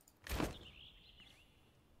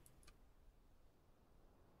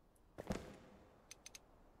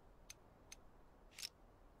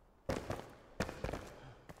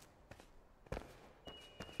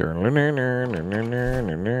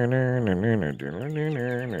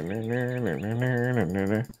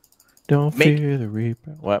 Don't fear the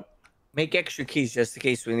reaper. What? Make extra keys just in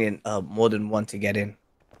case we need more than one to get in.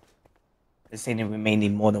 They're saying that we may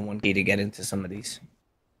need more than one key to get into some of these.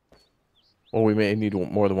 Well, we may need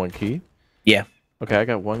more than one key. Yeah. Okay, I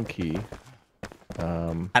got one key.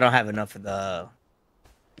 I don't have enough of the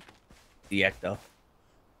ecto.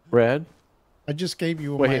 Red. I just gave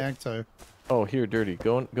you all Wait. my Ecto. Oh, here, Dirty.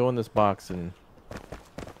 Go in this box and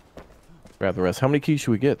grab the rest. How many keys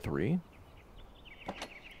should we get? 3?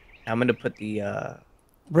 I'm gonna put the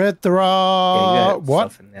Red, there Yeah, are you got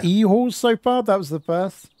what? stuff in there. E-halls so far? That was the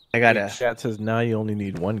first. I gotta Chat says now you only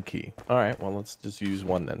need 1 key. All right, well, let's just use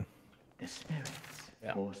 1 then. The spirits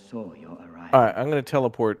Yeah. foresaw your arrival. All right, I'm going to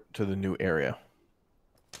teleport to the new area.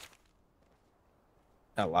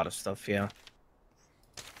 a lot of stuff, yeah.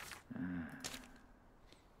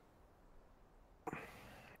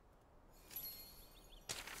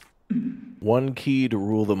 One key to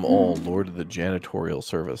rule them all, Lord of the Janitorial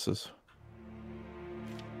Services.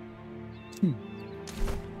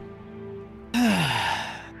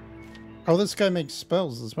 Oh, this guy makes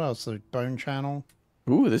spells as well. So bone channel,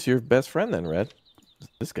 Ooh, this is your best friend then, Red.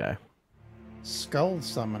 This guy. skull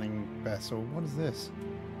summoning vessel. What is this?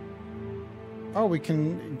 Oh, we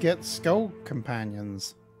can get skull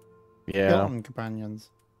companions. Yeah. Skeleton companions.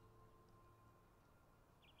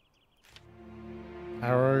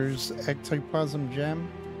 Arrows, ectoplasm gem.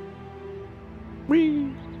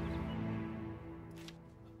 Whee!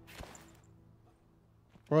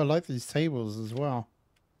 Well, I like these tables as well.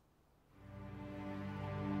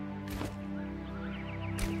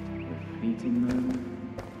 A fleeting moment.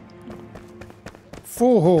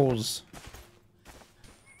 4 halls.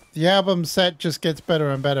 The album set just gets better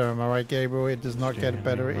and better, am I right, Gabriel? It does not get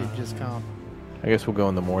better, it just can't. I guess we'll go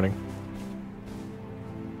in the morning.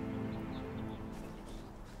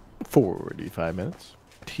 45 minutes.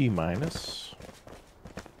 T minus.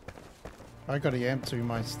 I gotta empty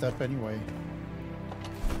my stuff anyway.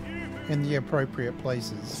 In the appropriate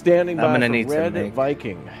places. Standing I'm by gonna for need to Red make-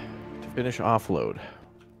 Viking to finish offload.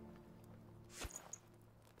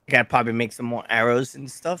 I gotta probably make some more arrows and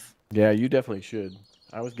stuff. Yeah, you definitely should.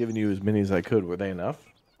 I was giving you as many as I could. Were they enough?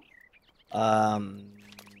 Yeah.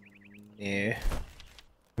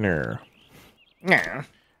 No. Yeah.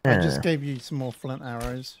 I just gave you some more flint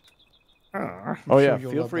arrows. I'm Oh sure yeah,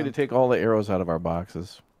 you'll feel love free to them. take all the arrows out of our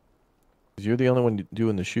boxes. 'Cause you're the only one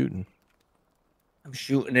doing the shooting. I'm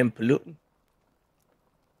shooting and polluting.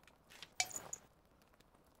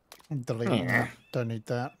 I'm deleting that. Don't need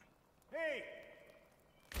that.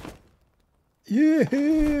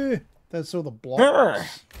 Yeah! That's all the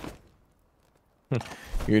blocks.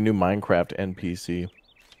 Your new Minecraft NPC.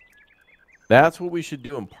 That's what we should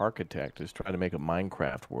do in Parkitect, is try to make a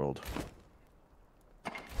Minecraft world.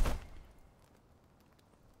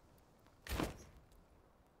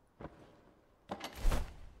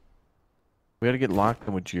 We got to get locked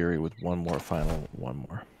in with Jerry with one more. One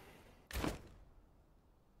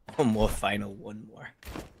more final, one more.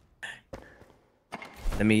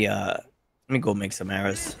 Let me go make some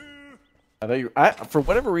arrows. I thought you. For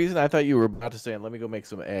whatever reason, I thought you were about to say, "Let me go make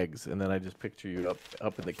some eggs," and then I just picture you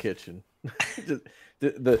up in the kitchen, just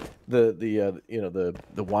the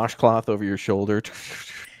washcloth over your shoulder.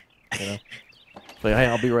 You know, like, hey,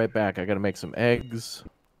 I'll be right back. I got to make some eggs.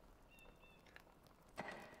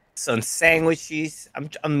 Some sandwiches.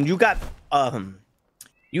 You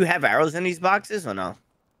have arrows in these boxes or no?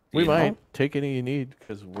 We might take any you need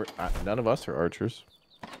because none of us are archers.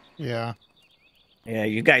 Yeah. Yeah,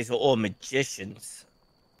 you guys are all magicians.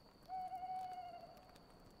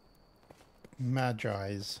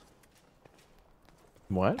 Magi's.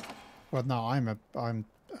 What? Well, no, I'm a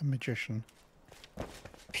magician.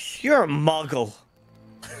 You're a muggle.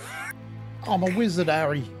 I'm a wizard,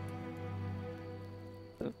 Harry.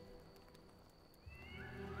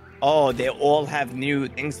 Oh, they all have new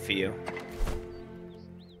things for you.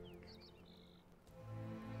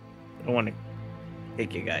 I don't want to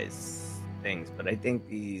take you guys things, but I think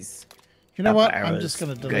these. You know what? arrows, I'm just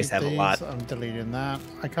gonna you delete guys have these. a lot. I'm deleting that.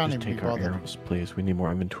 I can't Just even be take our bothered. arrows, please. We need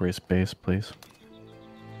more inventory space, please.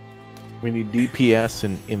 We need DPS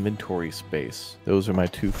and inventory space. Those are my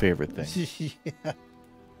two favorite things. Yeah.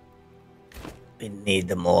 We need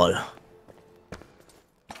them all.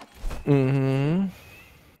 Mm-hmm.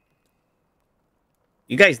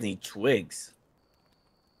 You guys need twigs.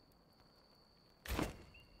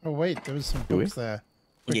 Oh wait, there was some Do we? books there.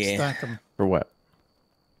 Quick, Yeah. stack them. For what?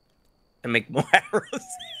 To make more arrows.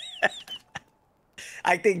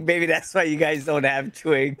 I think maybe that's why you guys don't have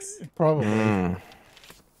twigs. Probably. Mm.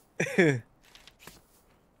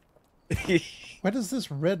 Where does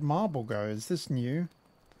this red marble go? Is this new?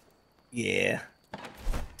 Yeah.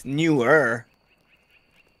 It's newer.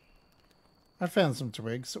 I found some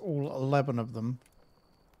twigs, all 11 of them.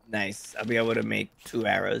 Nice. I'll be able to make 2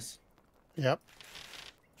 arrows. Yep.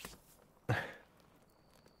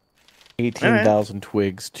 18,000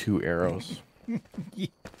 twigs, 2 arrows. It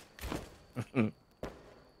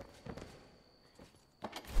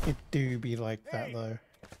do be like that though.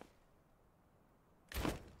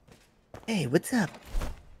 Hey, what's up?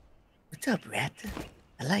 What's up, Raptor?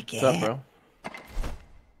 I like it. What's up, bro?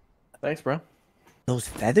 Thanks, bro. Those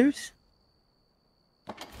feathers?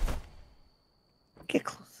 Get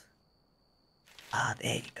close. Ah,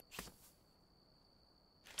 there you go.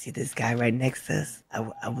 See this guy right next to us?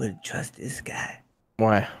 I wouldn't trust this guy.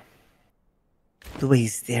 Why? The way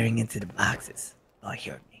he's staring into the boxes. Oh, he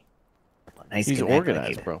heard me. Oh, nice. He's connect,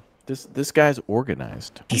 organized, like bro. This guy's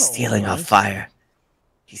organized. He's stealing our fire.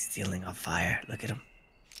 He's stealing our fire. Look at him.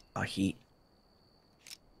 Our heat.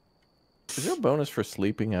 Is there a bonus for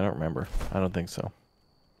sleeping? I don't remember. I don't think so.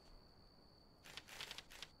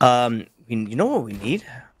 You know what we need?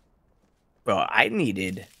 Bro, I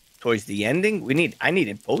needed towards the ending. I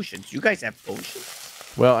needed potions. You guys have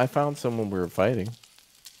potions? Well, I found some when we were fighting.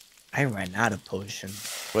 I ran out of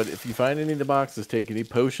potions. But if you find any in the boxes, take any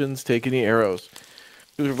potions, take any arrows.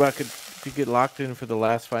 Because we're about to get locked in for the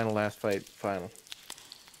last fight, final.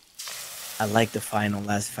 I like the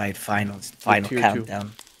last fight, final tier countdown.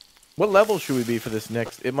 2. What level should we be for this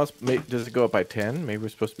next? Does it go up by 10? Maybe we're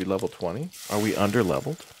supposed to be level 20. Are we under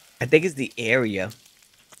leveled? I think it's the area.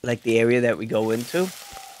 Like the area that we go into.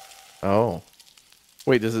 Oh.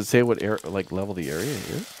 Wait, does it say what level the area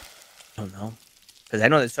is? I don't know. Because I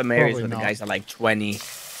know there's some areas Probably where the not. guys are like 20,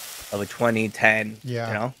 over 20, 10. Yeah.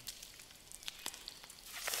 You know?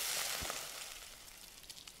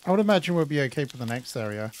 I would imagine we'll be okay for the next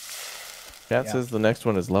area. That Yeah. says the next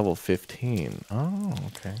one is level 15. Oh,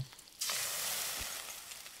 okay.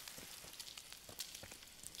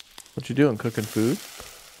 What you doing? Cooking food?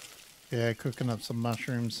 Yeah, cooking up some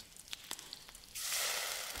mushrooms.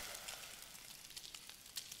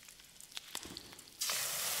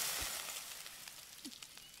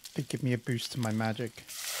 To give me a boost to my magic.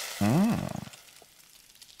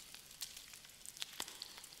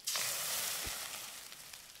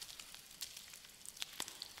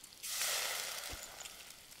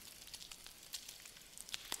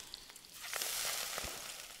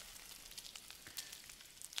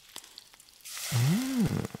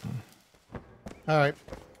 Alright.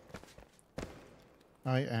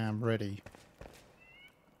 I am ready.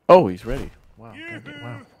 Oh, he's ready. Wow.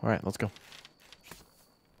 Wow. All right, let's go.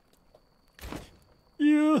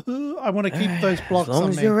 Yeah, I want to keep those blocks As long on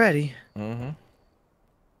as me. you're ready. Mm-hmm.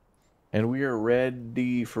 And we are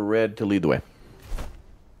ready for Red to lead the way.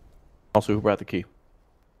 Also, who brought the key?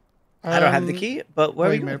 I don't have the key, but where are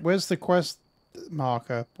Wait we a going? minute, where's the quest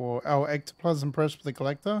marker for... Oh, ectoplasm press for the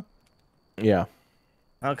collector? Yeah.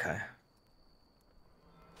 Okay.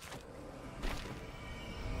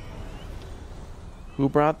 Who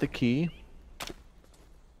brought the key?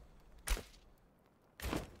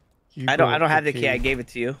 You I don't brought have the key. I gave it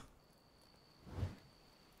to you.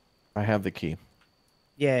 I have the key.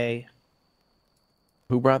 Yay.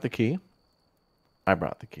 Who brought the key? I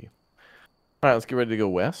brought the key. All right, let's get ready to go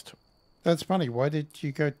west. That's funny. Why did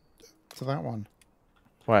you go to that one?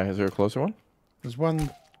 Why? Is there a closer one? There's one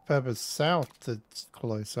further south that's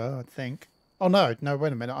closer, I think. Oh, no. No,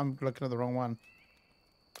 wait a minute. I'm looking at the wrong one.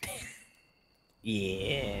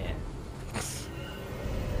 Yeah.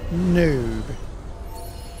 Noob.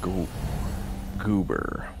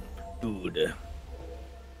 Goober. Good.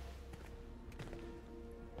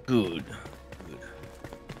 Good.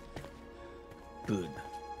 Good.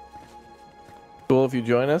 Cool if you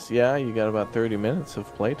join us. Yeah, you got about 30 minutes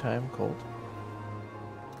of playtime, Colt.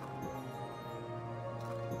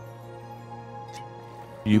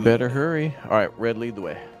 You better hurry. All right, Red, lead the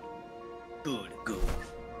way. Good.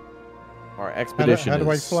 Our expedition how do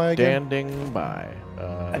I is fly again? standing by.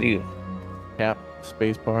 How do you? Tap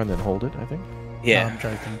space bar and then hold it, I think. Yeah. No, I'm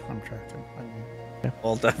joking. I'm joking.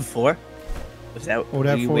 Alt F4. Was that? Hold Were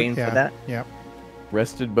that you for waiting for that? Yep.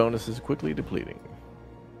 Rested bonuses quickly depleting.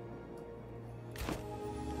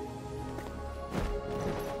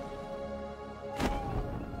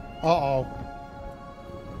 Uh-oh.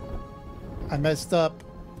 I messed up.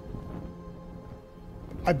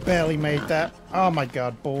 I barely made that. Oh my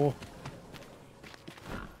god, bull.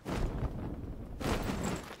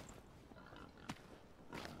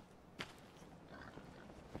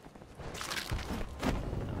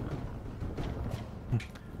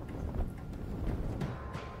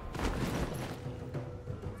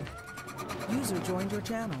 User joined your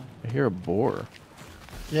channel. I hear a boar.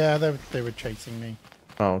 Yeah, they were chasing me.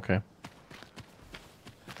 Oh, okay.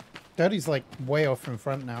 Daddy's like way off in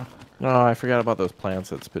front now. Oh, I forgot about those plants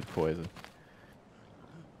that spit poison.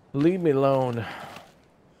 Leave me alone.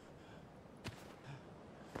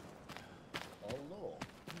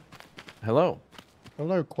 Hello.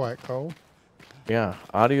 Hello, Quiet Cole. Yeah,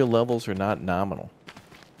 audio levels are not nominal.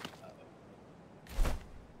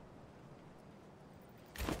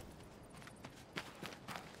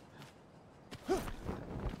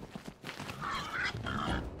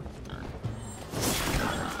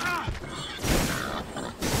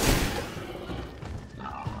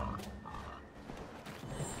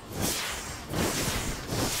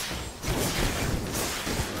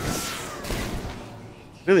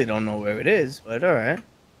 Really don't know where it is, but all right.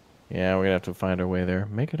 Yeah, we're gonna have to find our way there.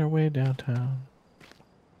 Making our way downtown.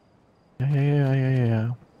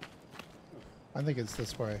 Yeah. I think it's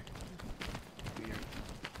this way.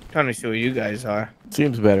 Trying to see where you guys are.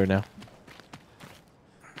 Seems better now.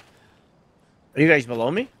 Are you guys below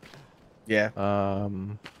me? Yeah.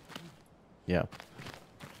 Yeah.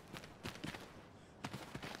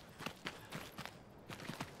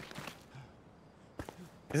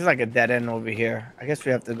 This is like a dead end over here. I guess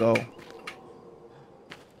we have to go.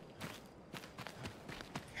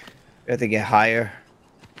 We have to get higher.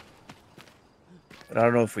 But I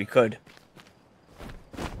don't know if we could.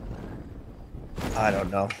 I don't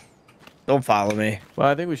know. Don't follow me. Well,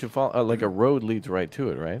 I think we should follow. Like a road leads right to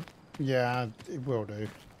it, right? Yeah, it will do.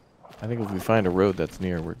 I think if we find a road that's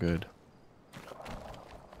near, we're good.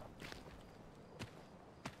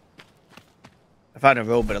 I found a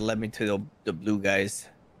road, but it led me to the blue guys.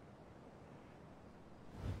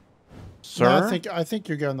 Sir? No, I think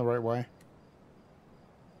you're going the right way.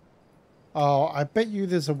 Oh, I bet you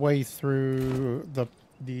there's a way through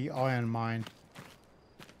the iron mine.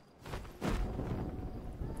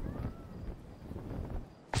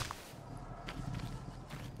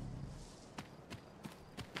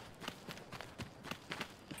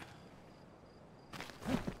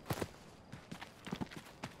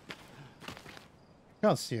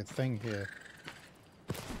 Can't see a thing here.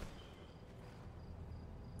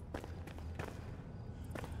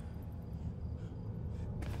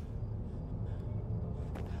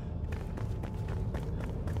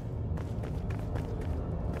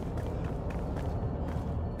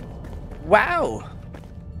 Wow.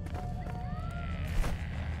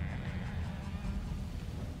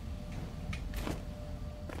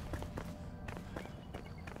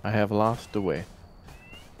 I have lost the way.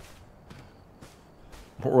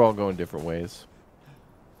 We're all going different ways.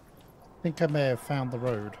 I think I may have found the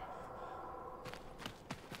road.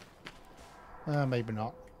 Maybe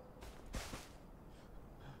not.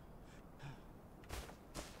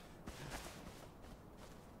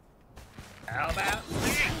 How about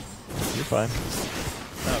You're fine.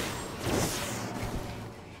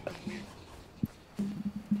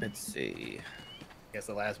 Let's see. see. Guess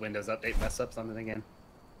the last Windows update messed up something again.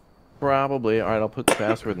 Probably. All right, I'll put the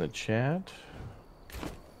password in the chat.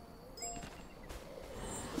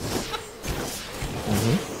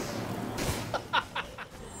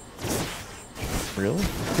 Really?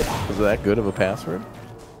 Was it that good of a password?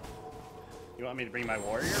 You want me to bring my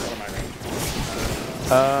warrior or my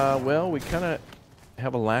ranger? Well, we kind of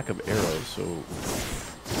have a lack of arrows, so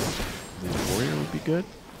the warrior would be good.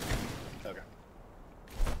 Okay.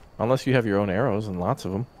 Unless you have your own arrows and lots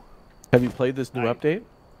of them. Have you played this new update?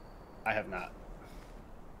 I have not.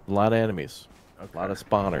 A lot of enemies. A lot of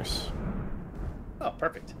spawners. Oh,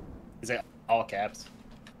 perfect. Is it all caps?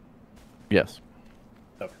 Yes.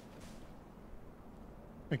 Okay.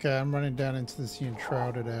 Okay, I'm running down into this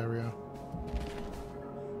enshrouded area.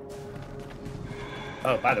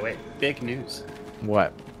 Oh, by the way, big news.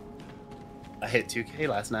 What? I hit 2K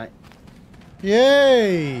last night.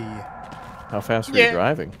 Yay! How fast were you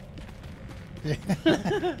driving?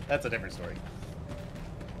 That's a different story.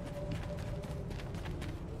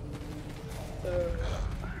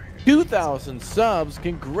 2,000 subs.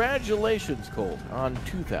 Congratulations, Colt, on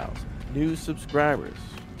 2,000 new subscribers.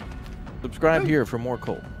 Subscribe here for more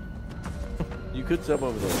Colt. You could sub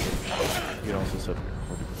over there. You can also sub here.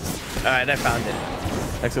 Alright, I found it.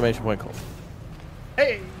 Exclamation point Colt.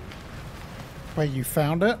 Hey! Wait, you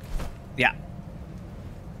found it? Yeah.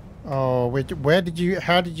 Oh, wait, where did you,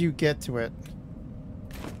 how did you get to it?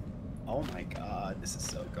 Oh my god, this is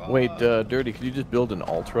so good. Wait, Dirty, can you just build an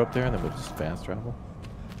altar up there and then we'll just fast travel?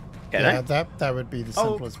 Can Yeah, that would be the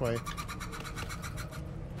simplest way.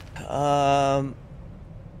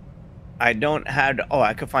 I don't have. Oh,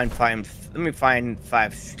 I could find 5. Let me find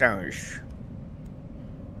 5 stars.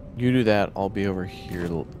 You do that, I'll be over here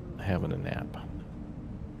having a nap.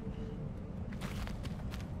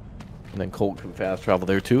 And then Colt can fast travel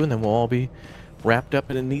there too, and then we'll all be wrapped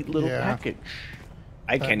up in a neat little package.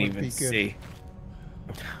 I That can't would even be good. see.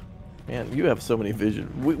 Man, you have so many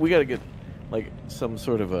vision. We gotta get like some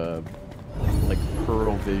sort of a like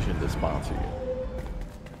Pearl Vision to sponsor you.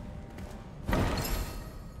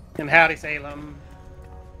 And howdy, Salem.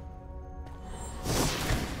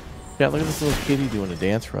 Yeah, look at this little kitty doing a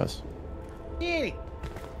dance for us. Yay!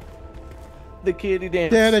 The kitty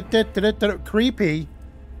dance. Creepy.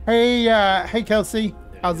 Hey, hey Kelsey,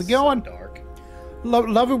 how's it going? So dark.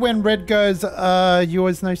 Love it when Red goes, you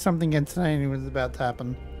always know something entertaining was about to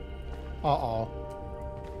happen. Uh-oh.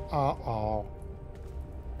 Uh-oh.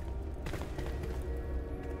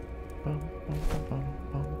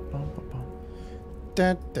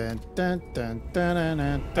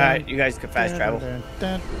 Alright, you guys can fast travel.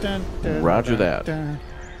 Roger that.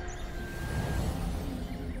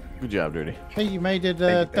 Good job, Dirty. Hey, you made it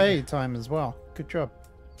daytime as well. Good job.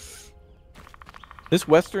 This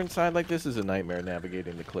western side like this is a nightmare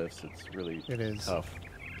navigating the cliffs. It's really is tough.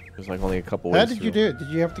 There's like only a couple ways. How did you do it? Did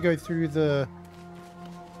you have to go through the...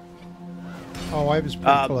 Oh, I was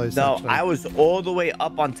pretty close. No, actually. I was all the way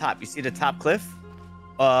up on top. You see the top cliff?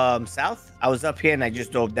 South? I was up here and I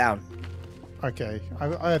just dove down. Okay.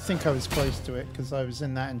 I think I was close to it because I was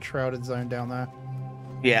in that enshrouded zone down there.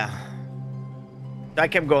 Yeah. I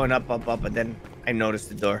kept going up, but then I noticed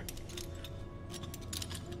the door.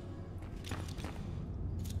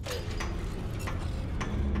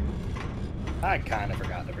 I kind of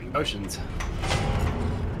forgot to bring potions.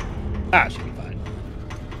 Ah, should be fine.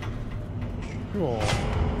 Cool. All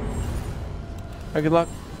right, good luck.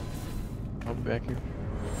 I'll be back here.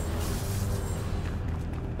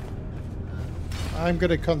 I'm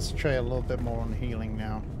going to concentrate a little bit more on healing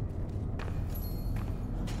now.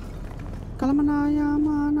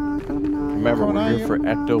 Remember, we're here for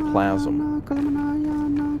ectoplasm.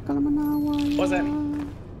 What's that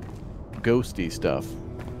mean? Ghosty stuff.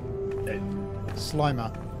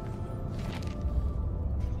 Slimer.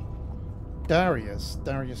 Darius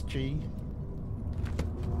G.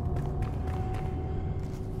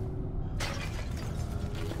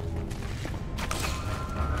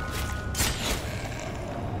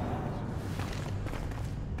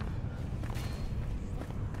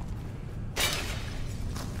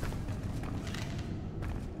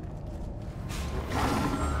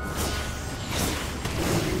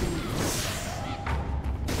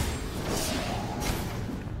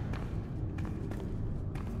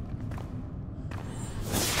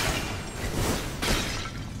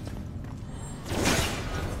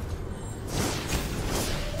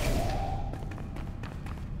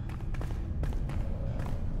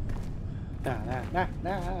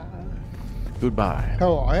 Goodbye.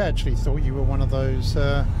 Oh, I actually thought you were one of those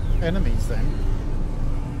enemies then.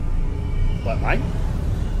 What, mine?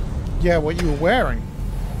 Yeah, what you were wearing.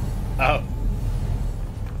 Oh.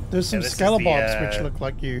 There's some this is the, Skelebobs which look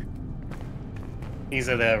like you. These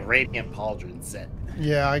are the Radiant Pauldron set.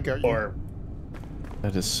 Yeah, I got you. Or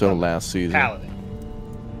That is so last season. Paladin.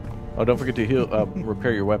 Oh, don't forget to heal,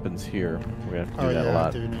 repair your weapons here. We're gonna have to do that a lot.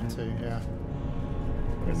 I do need to, yeah.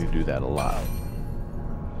 We're gonna do that a lot.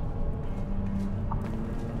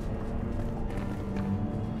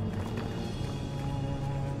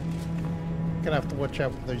 Gonna have to watch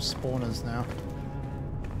out for those spawners now.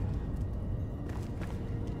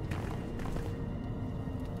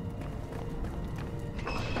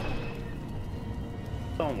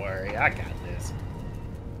 Don't worry, I got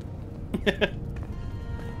this.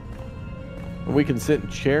 We can sit in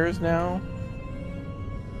chairs now.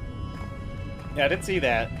 Yeah, I did see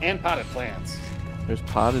that. And potted plants. There's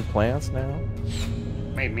potted plants now.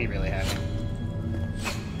 Made me really happy.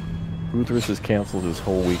 Uthris has canceled his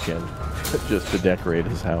whole weekend just to decorate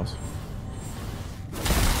his house.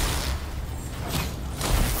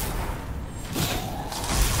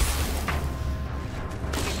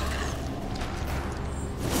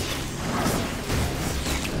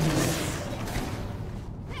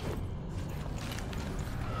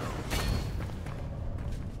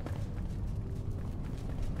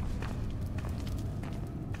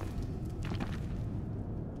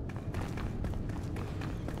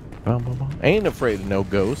 I ain't afraid of no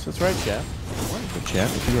ghosts. That's right, chat. Wonderful, chat.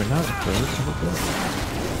 If you are not afraid of no ghosts.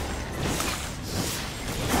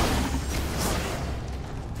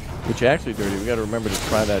 Which actually, Dirty, we got to remember to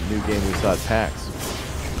try that new game we saw at PAX.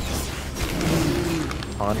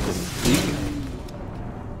 Haunted Seek.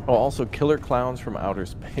 Oh, also Killer Clowns from Outer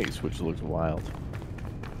Space, which looks wild.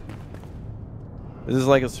 Is this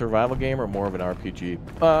like a survival game or more of an RPG?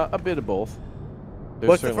 A bit of both.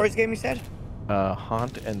 What's the first game you said?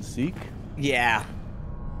 Haunt and Seek. Yeah.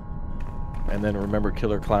 And then remember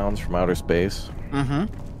Killer Clowns from Outer Space. Mm-hmm.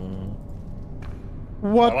 I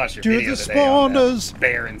What watched your do the video today on that spawners?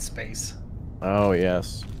 Bear in space. Oh,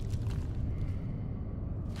 yes.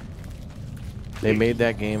 They made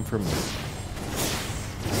that game for me.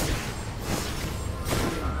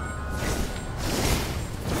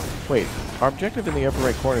 Wait, our objective in the upper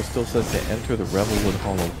right corner still says to enter the Revelwood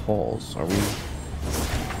Hollow Halls. Are we...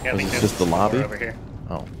 Yeah, Is this just the lobby? over here.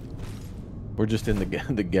 Oh. We're just in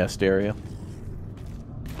the guest area.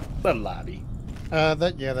 The lobby. Yeah,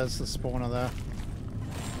 that's the spawner there.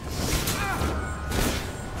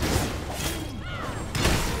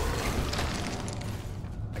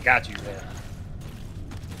 I got you there.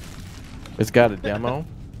 It's got a demo.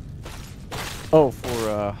 Oh,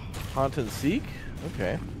 for Haunt and Seek?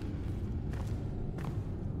 Okay.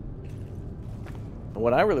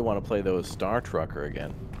 What I really want to play though is Star Trucker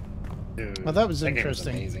again. Dude, Oh, that was game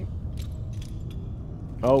interesting. amazing.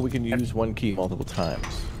 Oh, we can use one key multiple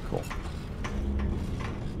times. Cool.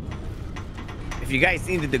 If you guys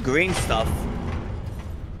needed the green stuff,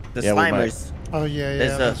 the Yeah, we might. slimers, Oh yeah,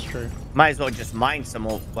 There's that's true. might as well just mine some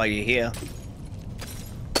while you're here.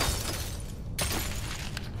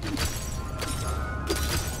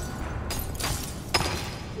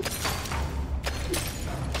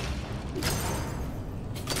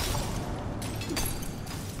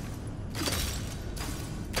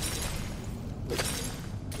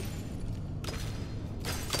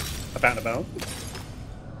 I found a bone.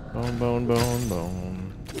 Bone, bone, bone,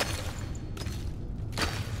 bone.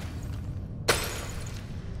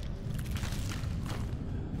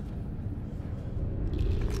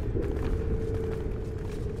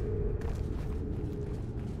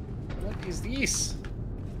 What is this?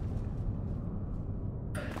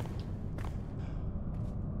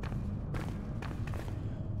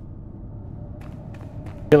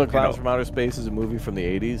 Killer Clowns from Outer Space is a movie from the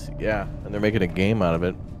 80s. Yeah, and they're making a game out of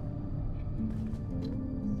it.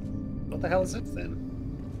 What the hell is it then?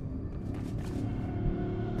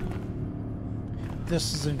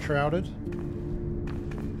 This is Enshrouded.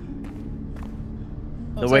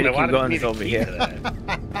 The way to Why keep do we going need is a over key here. for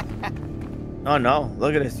that? Oh no,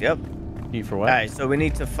 look at this. Yep. Key for what? All right, so we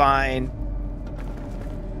need to find.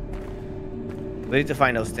 We need to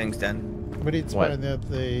find those things then. We need to What? find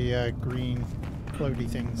the green floaty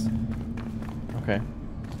things. Okay.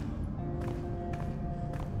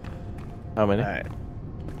 How many? All right.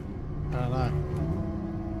 I don't know.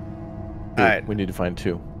 Two. All right. We need to find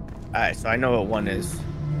 2. All right, so I know what one is.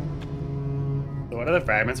 So what are the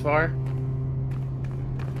fragments for?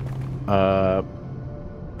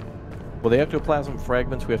 Well, the ectoplasm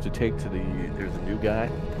fragments we have to take to there's a new guy,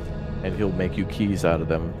 and he'll make you keys out of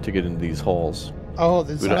them to get into these halls. Oh,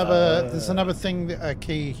 there's We don't- another thing.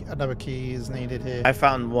 Another key is needed here. I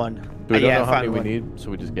found one. We don't yeah, know I how many found we one. need,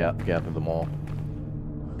 so we just gather them all.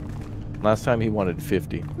 Last time he wanted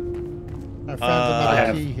 50. I found another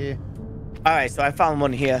have- key here. All right, so I found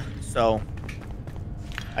one here. So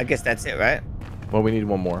I guess that's it, right? Well, we need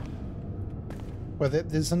one more. Well,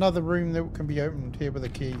 there's another room that can be opened here with a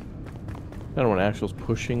key. Another one. Actuals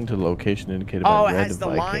pushing to the location indicated Oh, by it red has the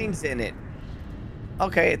Viking. lines in it.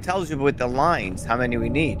 Okay, it tells you with the lines how many we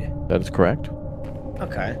need. That is correct.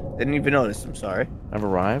 Okay, didn't even notice. I'm sorry. I've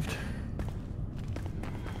arrived.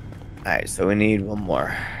 All right, so we need one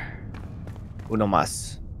more. Uno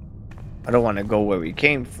más. I don't want to go where we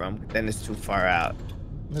came from. Then it's too far out.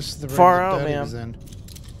 This is the room Far that out, Daddy man. was in.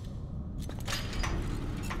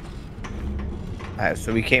 All right,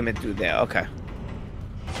 so we came in through there. Okay.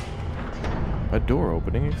 A door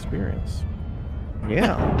opening experience.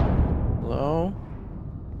 Yeah. Hello?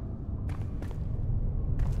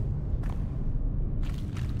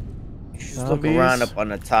 Just look Zombies. around up on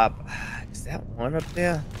the top. Is that one up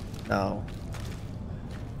there? No.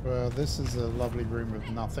 Well, this is a lovely room with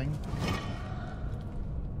nothing.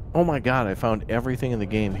 Oh my god, I found everything in the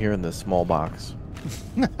game here in this small box.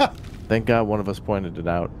 Thank God one of us pointed it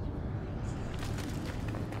out.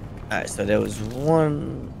 All right, so there was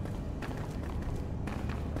one.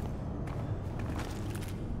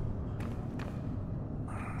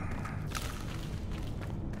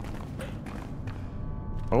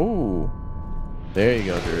 Oh. There you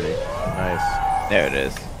go, Dirty. Nice. There it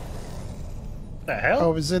is. The hell?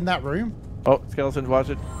 Oh, it was in that room? Oh, skeletons, watch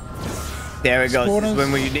it. There it goes. This Spawners.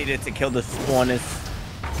 is when you needed to kill the spawners.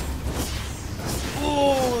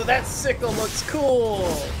 Ooh, that sickle looks cool.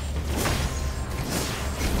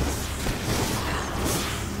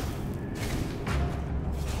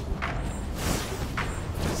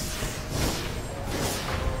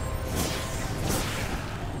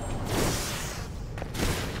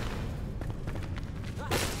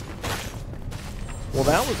 Well,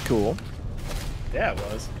 that was cool. Yeah, it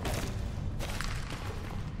was.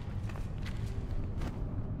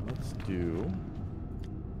 Let's do...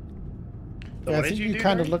 So Yeah, I what did think you you do,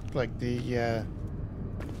 kind of Barry? looked like the, I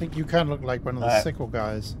think you kind of looked like one of the Alright. sickle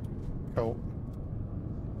guys. Colt.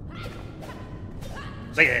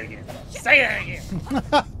 Say that again. Say that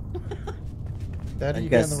again. Daddy, I you're going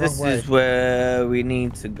guess the this wrong way. is where we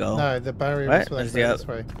need to go. No, the barrier Right? was Where's this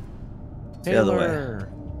way. the other way. Taylor.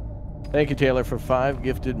 Thank you, Taylor, for 5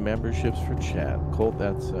 gifted memberships for chat. Colt,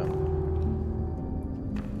 that's Taking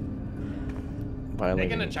to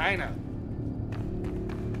violating. China.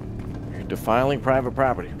 You're defiling private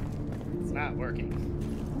property. It's not working.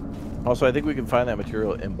 Also, I think we can find that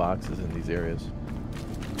material in boxes in these areas.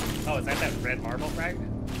 Oh, is that red marble fragment?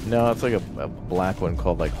 No, it's like a black one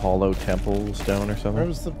called like Hollow Temple Stone or something.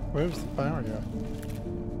 Where was the barrier?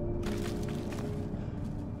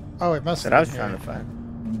 Oh, it must That have I was been trying here. to find.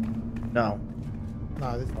 No,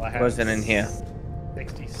 No, this, Well, I it have wasn't in here.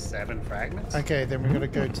 67 fragments. okay, then we're gonna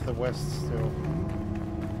go to the west still.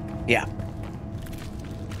 Yeah.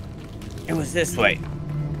 It was this way.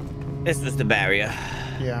 This was the barrier.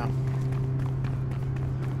 Yeah.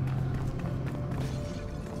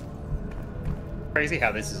 Crazy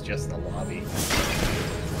how this is just the lobby.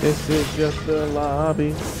 This is just the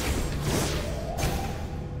lobby.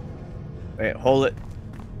 Wait, hold it.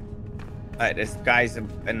 Alright, this guy's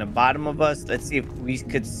in the bottom of us. Let's see if we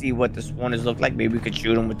could see what the spawners look like. Maybe we could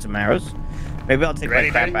shoot him with some arrows. Maybe I'll take Ready,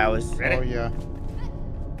 my crap ready? hours. Ready? Oh yeah.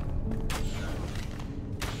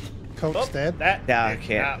 Colt's Oh, dead. that Yeah, I did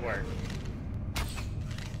can't. not work.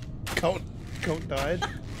 Colt died.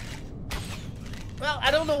 Well, I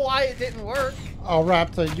don't know why it didn't work. Oh,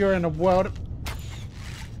 Raptor, you're in a world.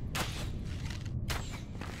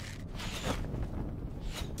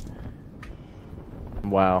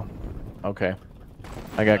 Wow. Okay.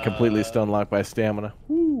 I got completely stun locked by stamina.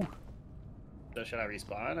 Woo. So should I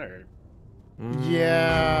respawn or?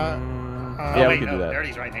 Yeah. Yeah, Oh, we wait, can no, do that.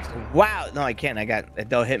 Dirty's right next to him. Wow, no, I can't.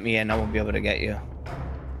 They'll hit me and I won't be able to get you.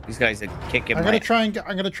 These guys are kicking I'm my... gonna try and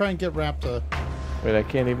get Raptor. Wait, I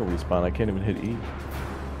can't even respawn. I can't even hit E.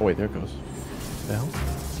 Oh wait, there it goes. The hell?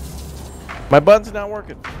 My button's not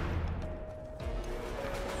working.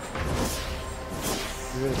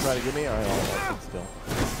 You gonna try to get me? Alright, I'll sit still.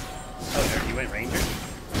 Oh, Dirty, you went Ranger?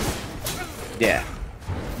 Yeah.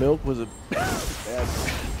 Milk was a bad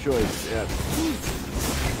choice. Yeah.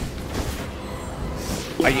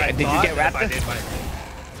 Did you thought get that if I Raptor? did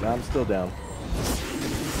my- No, I'm still down.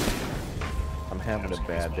 I'm having a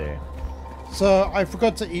bad day. So I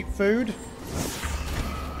forgot to eat food.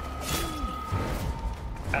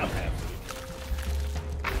 I don't have.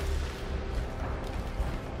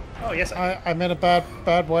 Oh yes, I'm in a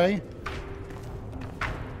bad way.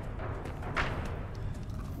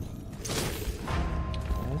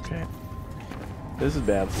 Okay. This is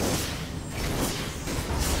bad stuff.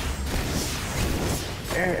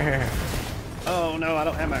 Oh no, I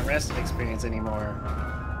don't have my rested experience anymore.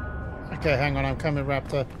 Okay, hang on, I'm coming,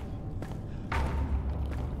 Raptor.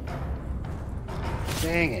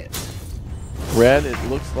 Dang it. Red, it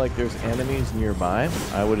looks like there's enemies nearby.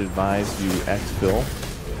 I would advise you exfil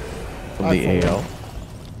from the AO.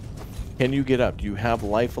 Can you get up? Do you have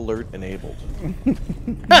life alert enabled?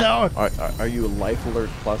 No. Are you a life alert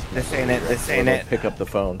plus? This ain't it. This ain't it. Pick up the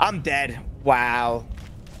phone. I'm dead. Wow.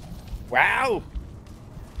 Wow.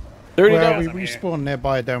 39. Well, we respawn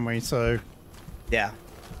nearby, don't we? So. Yeah.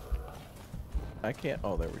 I can't.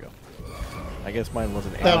 Oh, there we go. I guess mine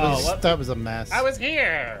wasn't. That was a mess. I was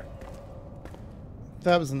here.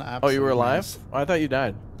 That was an absolute. Oh, you were alive? mess. Oh, I thought you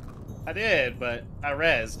died. I did, but I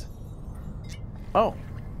rezzed. Oh.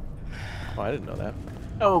 Oh, I didn't know that.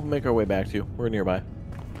 Oh, we'll make our way back to you. We're nearby.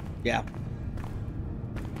 Yeah.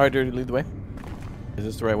 All right, Dirty, lead the way. Is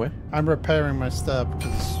this the right way? I'm repairing my stuff.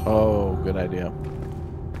 'Cause... Oh, good idea.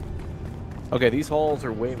 Okay, these halls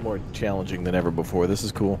are way more challenging than ever before. This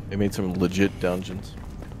is cool. They made some legit dungeons.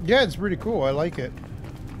 Yeah, it's really cool. I like it.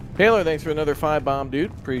 Taylor, thanks for another 5-bomb,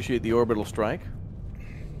 dude. Appreciate the orbital strike.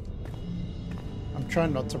 I'm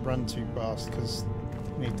trying not to run too fast because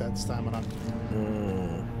I need that stamina.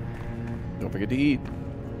 Don't forget to eat.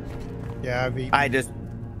 Yeah, I've eaten.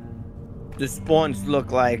 The spawns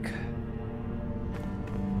look like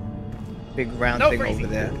big round thing over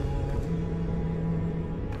there.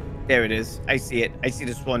 There it is. I see it. I see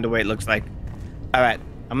the spawn the way it looks like. All right,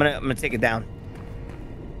 I'm gonna take it down.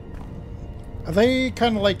 Are they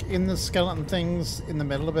kind of like in the skeleton things in the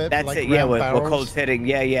middle of it? That's like it. Yeah, round we're barrels? Cold's hitting.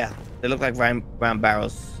 Yeah, yeah. They look like round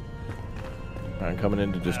barrels. I'm coming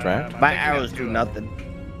in to distract. My arrows do nothing.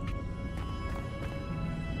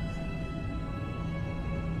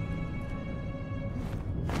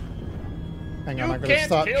 Hang on, I'm gonna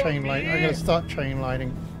start chain lighting. I'm gonna start chain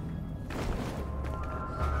lighting.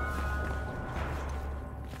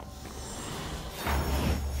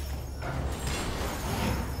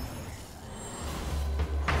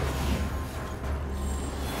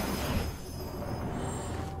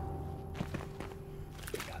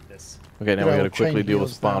 Got this. Okay, now we gotta quickly deal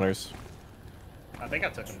with spawners. I think I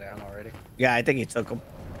took him down already. Yeah, I think he took them.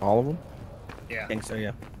 All of them? Yeah. I think so.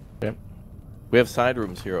 Yeah. Okay. We have side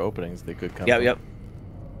rooms here, openings they could come. Yep. from. Yep.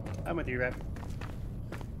 I'm with you, Red.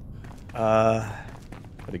 At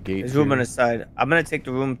a gate. There's room here. on the side. I'm gonna take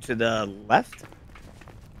the room to the left.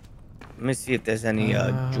 Let me see if there's any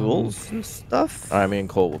jewels and stuff. All right, me and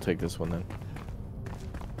Cole will take this one then.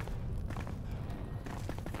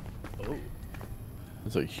 Oh.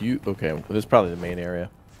 It's a huge. Okay, well, this is probably the main area.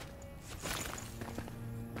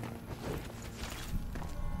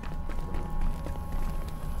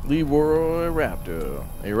 Leroy Raptor.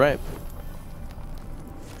 You're right.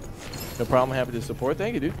 No problem. Happy to support.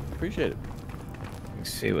 Thank you, dude. Appreciate it.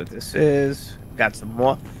 Let's see what this is. Got some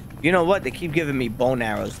more. You know what? They keep giving me bone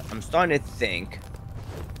arrows. I'm starting to think.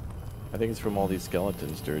 I think it's from all these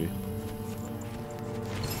skeletons, Dirty.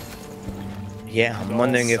 Yeah, I'm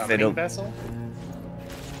wondering if it'll. Vessel?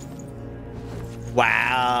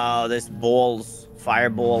 Wow, there's balls,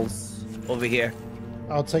 fireballs over here.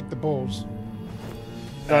 I'll take the balls.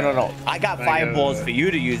 No. I got fireballs for you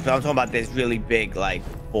to use, but I'm talking about there's really big, like,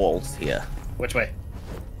 balls here. Which way?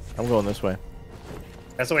 I'm going this way.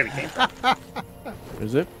 That's the way we came from.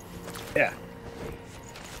 Is it? Yeah.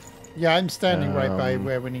 Yeah, I'm standing right by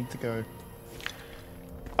where we need to go.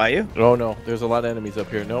 Are you? Oh no, there's a lot of enemies up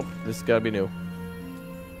here. Nope, this has got to be new.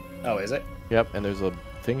 Oh, is it? Yep, and there's a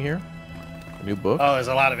thing here. A new book. Oh, there's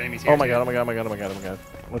a lot of enemies here. Oh my too. god, oh my god, oh my god, oh my god, oh my god.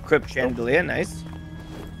 A crypt chandelier, nice.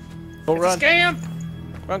 Cole, It's run. a scam!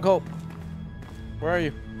 Run, Cole. Where are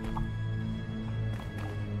you?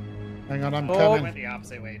 Hang on, I'm I coming. went the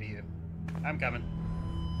opposite way to you. I'm coming.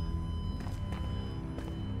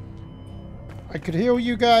 I could heal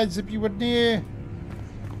you guys if you were near.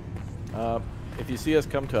 If you see us,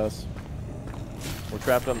 come to us. We're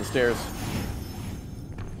trapped on the stairs.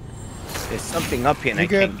 There's something up here and I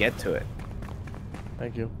good? can't get to it.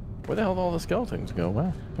 Thank you. Where the hell did all the skeletons go?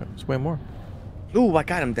 Wow, there's way more. Ooh, I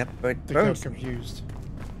got him. That I got burns. confused.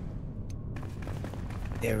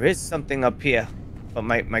 There is something up here, but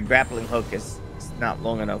my grappling hook is not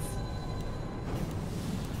long enough.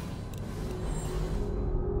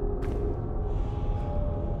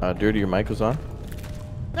 Dirty, your mic was on?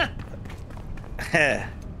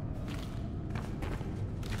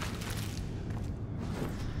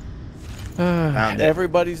 Found it.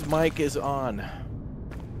 Everybody's mic is on.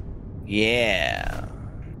 Yeah.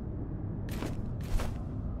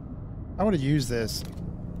 I want to use this.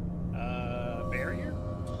 Barrier?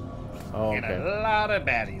 Oh, And okay. a lot of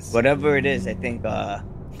baddies. Whatever it is, I think, Ow!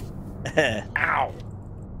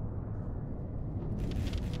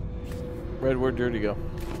 Red, where'd Dirty go?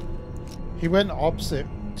 He went opposite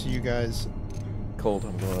to you guys. Cold,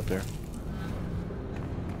 I'm going up there.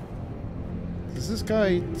 Is this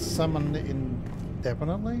guy summoned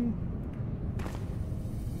indefinitely?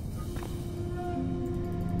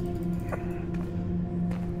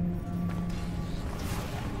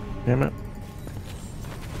 Damn it.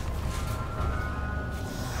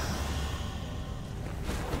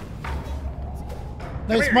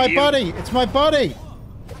 No, it's my buddy! It's my buddy!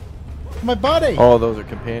 My buddy! Oh, those are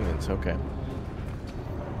companions. Okay.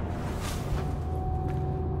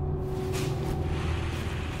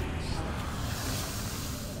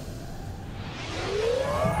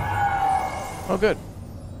 Oh, good.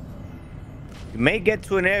 You may get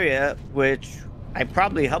to an area which I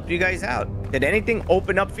probably helped you guys out. Did anything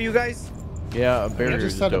open up for you guys? Yeah, a I barrier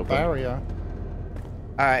just just had a opened. barrier.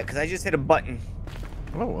 All right, because I just hit a button.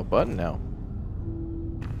 Oh, a button now.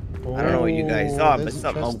 I don't know what you guys Oh, are, there's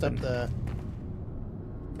but a something chest open. up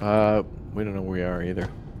there. We don't know where we are either.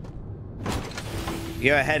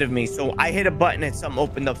 You're ahead of me, so I hit a button and something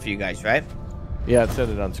opened up for you guys, right? Yeah, it said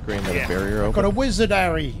it on screen that a barrier Got a opened. wizard,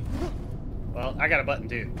 Harry. Well, I got a button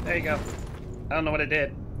too. There you go. I don't know what it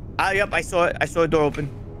did. Ah, yep, I saw it. I saw a door open.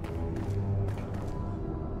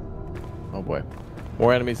 Oh boy.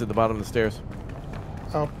 More enemies at the bottom of the stairs.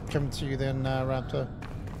 I'll come to you then, Raptor.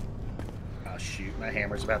 Oh shoot, my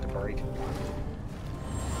hammer's about to break.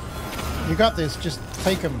 You got this. Just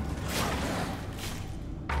take him.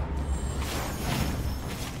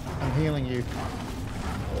 I'm healing you.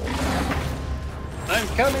 I'm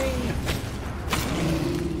coming!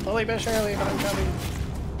 Slowly but surely, but I'm coming.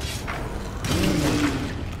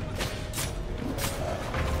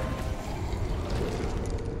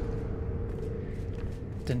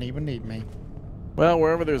 Didn't even need me. Well,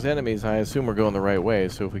 wherever there's enemies, I assume we're going the right way.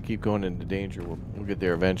 So if we keep going into danger, we'll get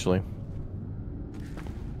there eventually.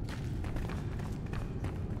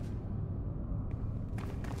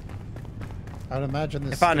 I'd imagine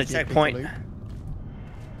this. I found a could be big checkpoint. loot.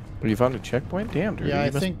 Well, you found a checkpoint? Damn, dude. Yeah, you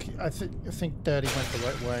I must- think Daddy went the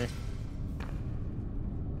right way.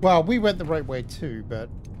 Well, we went the right way too, but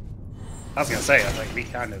I was gonna say, I was like, we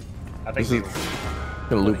kind of. I think This we is were.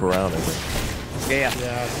 gonna loop around, I think. Yeah.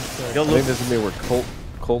 yeah, I think so. You'll I look. think this is me where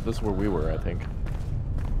Colt, this is where we were, I think.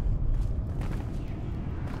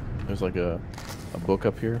 There's like a book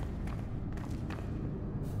up here.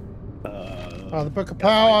 Oh, the Book of Gotta find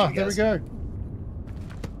Power. you There we guys. go.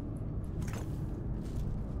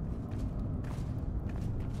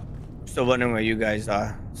 Still wondering where you guys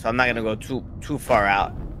are, so I'm not gonna go too far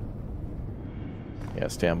out. Yeah,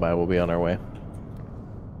 stand by. We'll be on our way.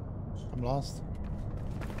 I'm lost.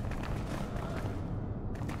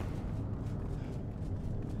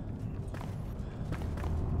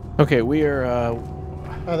 Okay, we are.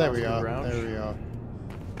 Oh, there we Lost are. ground. There we are.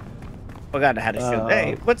 Forgot I had a shield.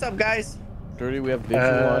 Hey, what's up, guys? Dirty, we have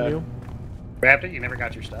visual on you. Raptor, you never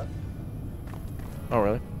got your stuff. Oh,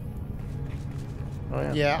 really? Oh,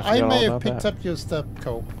 yeah. Yeah, I I forgot may all have about picked that. up your stuff,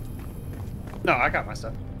 Cole. No, I got my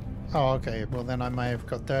stuff. Oh, okay. Well, then I may have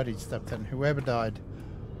got dirty stuff then. Whoever died.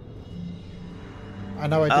 I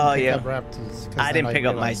know I didn't Oh, pick yeah. up raptors. 'cause I then didn't pick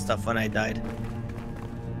up my realized- stuff when I died.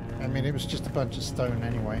 I mean, it was just a bunch of stone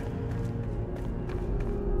anyway.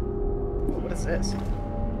 What is this?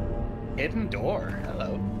 Hidden door.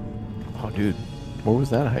 Hello. Oh, dude. Where was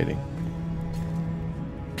that hiding?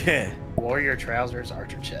 Warrior trousers,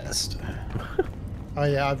 archer chest. Oh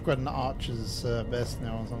yeah, I've got an archer's vest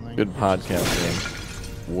now or something. Good podcast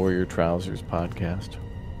name. Warrior Trousers podcast.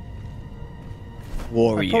 I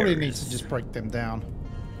Warriors. probably need to just break them down.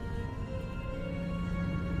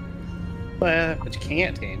 But you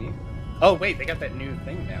can't, can you? Oh wait, they got that new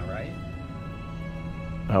thing now, right?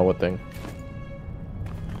 Oh, what thing?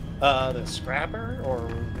 The scrapper or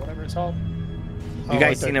whatever it's called. You Oh,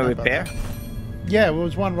 guys I seen don't a know about repair? that. Yeah, there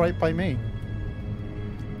was one right by me.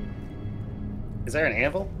 Is there an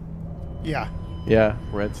anvil? Yeah. Yeah,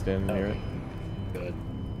 Red standing near it. Good.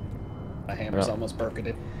 My hammer's Yeah. almost broken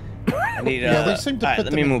it. I need. Yeah, they seem to alright, put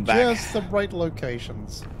let them me in move back. just the right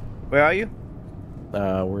locations. Where are you?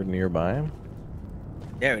 We're nearby him.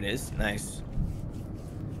 There it is. Nice.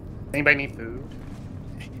 Anybody need food?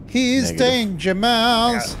 He's Negative. danger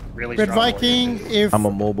mouse. I got really Red strong warrior Viking, food. if I'm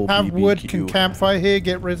a mobile have wood, BBQ. can campfire here,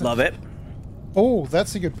 get rid of... Love it. Oh,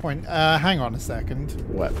 that's a good point. Hang on a second.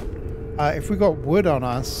 What? If we got wood on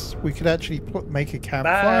us, we could actually make a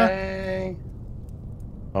campfire.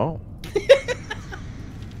 Bye. Oh.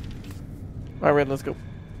 Alright, Red, let's go.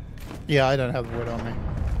 Yeah, I don't have wood on me.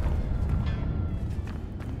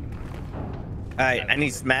 All right, I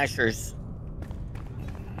need smashers.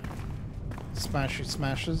 Smashy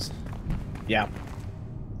smashes. Yeah.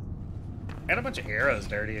 Got a bunch of arrows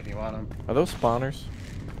dirty if you want them. Are those spawners?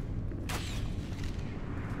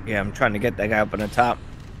 Yeah, I'm trying to get that guy up on the top.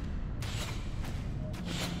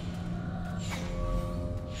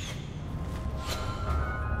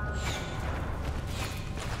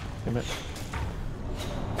 Damn it.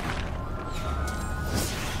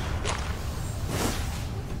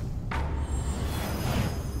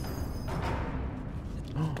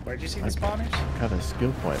 Where'd you see the spawners? Got a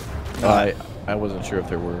skill point. I wasn't sure if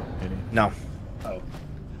there were any. No. Oh.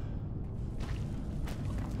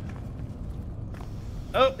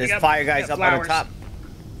 Oh, There's fire guys up on the top.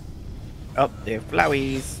 Oh, they're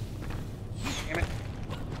flowies. Damn it.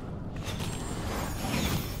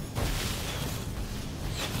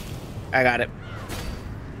 I got it.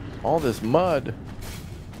 All this mud.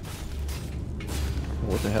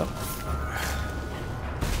 What the hell?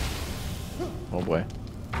 Oh boy.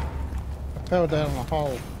 I fell down a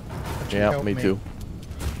hole. That should Yeah, help me too.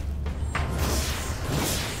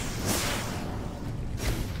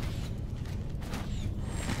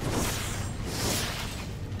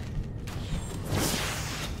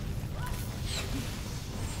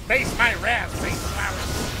 Face my wrath, face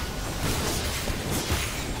flowers.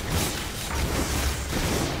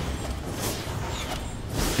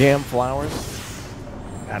 Damn flowers.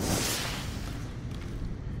 God.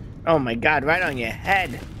 Oh my god, right on your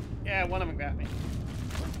head. Yeah, one of them got me.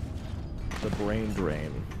 The brain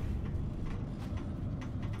drain.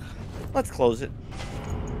 Let's close it.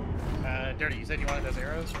 Dirty, you said you wanted those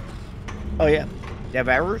arrows? Oh yeah. You have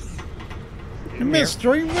arrows?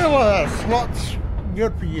 Mystery Miller slots.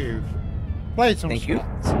 Good for you. Play some Thank you.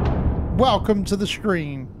 slots. Welcome to the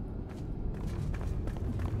stream.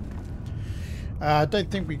 I don't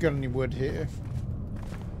think we got any wood here.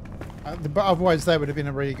 But otherwise, that would have been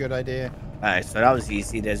a really good idea. Alright, so that was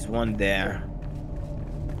easy. There's one there.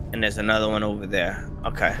 And there's another one over there.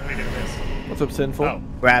 Okay. What do we do with this? What's up, Sinful? Oh.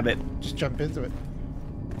 Grab it. Just jump into it.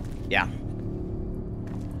 Yeah.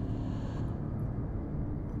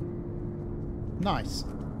 Nice.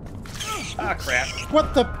 Ah, crap.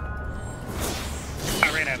 What the?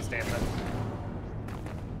 I ran out of stamina.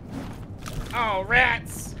 Oh,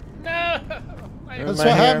 rats! No! That's my what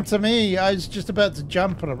hair. happened to me. I was just about to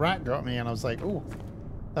jump and a rat got me, and I was like, "Oh,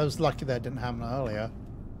 I was lucky that didn't happen earlier."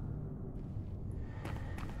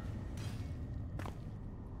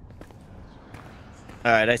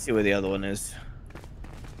 All right, I see where the other one is.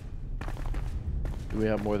 Do we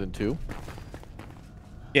have more than two?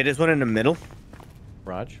 Yeah, there's one in the middle.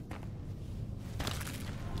 Raj?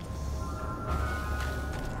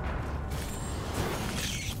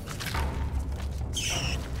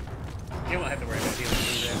 You won't have to worry about dealing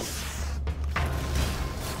with this.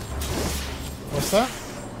 What's that?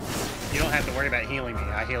 You don't have to worry about healing me.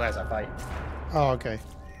 I heal as I fight. Oh, okay.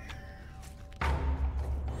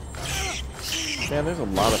 Man, there's a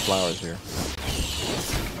lot of flowers here.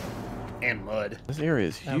 And mud. This area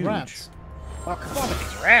is huge. Rats. Oh, come on with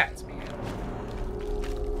these rats, man.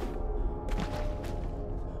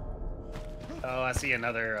 Oh, I see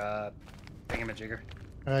another thingamajigger.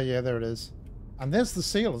 Yeah, there it is. And there's the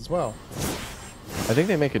seal as well. I think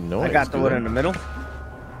they make a noise. I got the do one they? in the middle.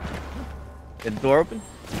 Is the door open?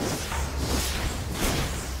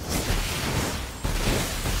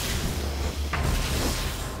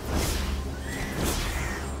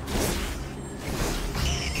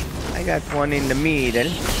 I got one in the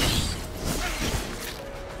middle.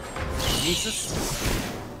 Jesus.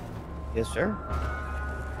 Yes, sir.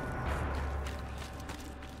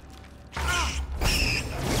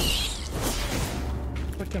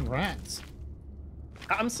 Freaking rats.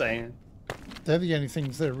 I'm saying. They're the only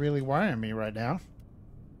things that are really worrying me right now.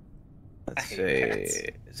 Let's I see. hate rats.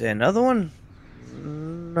 Is there another one?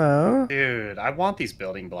 No. Dude, I want these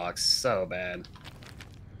building blocks so bad.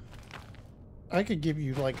 I could give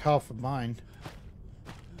you like half of mine.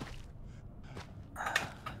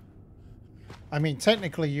 I mean,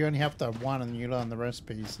 technically, you only have to have one and you learn the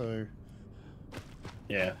recipe, so...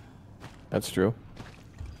 Yeah. That's true.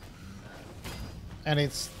 And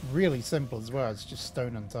it's really simple as well. It's just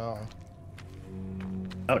stone and tar.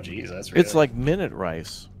 Oh, jeez, that's really... It's like minute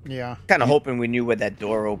rice. Yeah. Kind of hoping we knew where that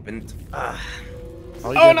door opened. All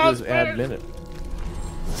you Oh, gotta no, do is it's add better. minute.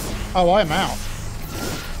 Oh, I'm out.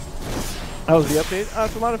 How was the update?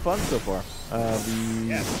 It's a lot of fun so far. The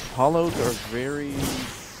Yeah. hollows are very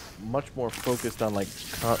much more focused on like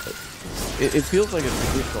it feels like a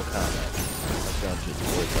traditional combat like dungeon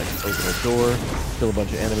where it's like open a door, kill a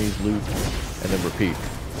bunch of enemies, loot, and then repeat.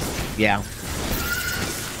 Yeah.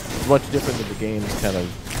 It's much different than the game's kind of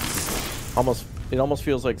it almost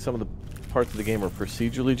feels like some of the parts of the game are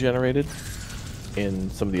procedurally generated in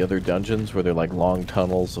some of the other dungeons where they're like long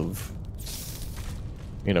tunnels of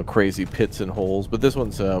you know, crazy pits and holes. But this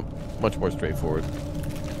one's much more straightforward.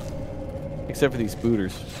 Except for these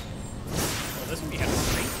spooters. Well, this would be having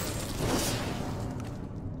great.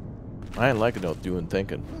 I ain't like it no doing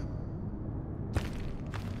thinking.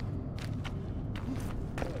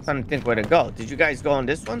 I'm trying to think where to go. Did you guys go on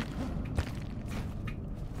this one?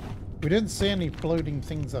 We didn't see any floating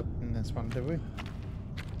things up in this one, did we?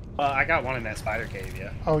 I got one in that spider cave,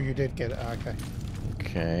 yeah. Oh, you did get it. Okay.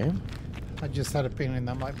 Okay. I just had a feeling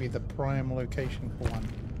that might be the prime location for one.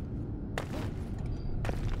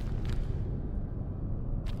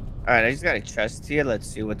 Alright, I just got a chest here. Let's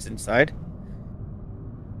see what's inside.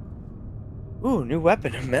 Ooh, new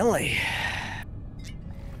weapon, a melee.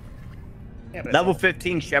 Yeah, but Level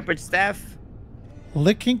 15 shepherd staff.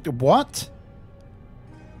 Licking what?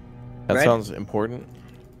 That Red? sounds important.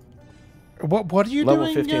 What are you Level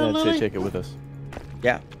doing? 15, I'd say Lily? take it with us.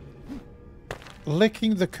 Yeah.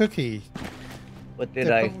 Licking the cookie. What did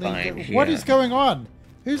I Definitely find do- here? What is going on?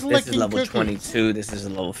 Who's This licking is level cookies? 22. This is a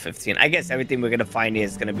level 15. I guess everything we're gonna find here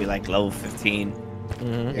is gonna be like level 15.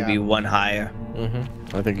 Mm-hmm. Maybe one higher.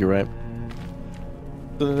 Mm-hmm. I think you're right.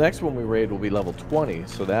 So the next one we raid will be level 20,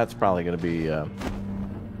 so that's probably going to be, you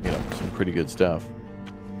know, some pretty good stuff.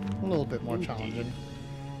 A little bit more challenging.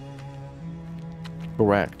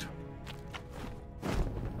 Correct.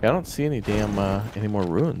 I don't see any damn, any more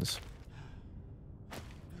ruins.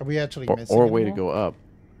 Are we actually Or missing a way to any go more?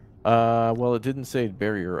 up. Well, it didn't say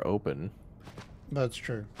barrier open. That's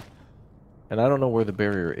true. And I don't know where the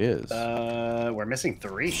barrier is. we're missing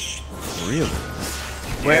 3. Really?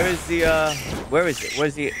 Where is the where is it?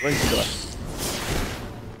 Where's the door?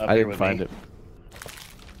 Up I here didn't with find me. it.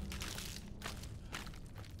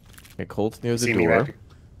 Okay, Colt's near the See me door. back?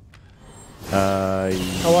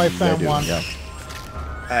 Oh, I found do, one. Yeah.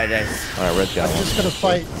 Alright, nice. Alright, Red got I'm one. just gonna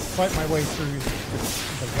fight my way through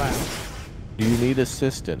the rats. Do you need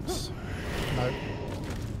assistance? No.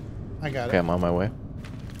 I got Okay, it. I'm on my way.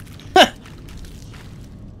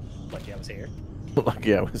 Lucky I was here.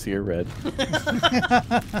 Lucky I was here, Red.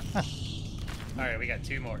 Alright, we got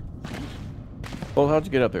 2 more. Well, how'd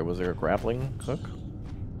you get up there? Was there a grappling hook?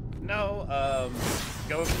 No,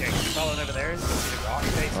 go keep following over there. See the rock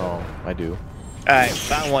face? Oh, I do. Alright,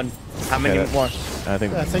 found one. How many Okay, more? I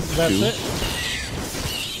think I think that's 2. it.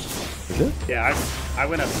 Is it? Yeah, I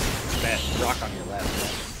went up that rock on your left.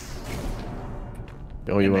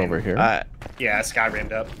 Oh, you And went then, over here? Yeah, I sky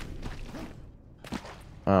rimmed up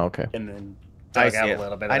Oh, okay. and then I dug see out it. a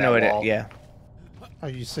little bit of I know that it. wall. Yeah. Oh,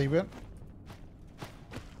 you see it?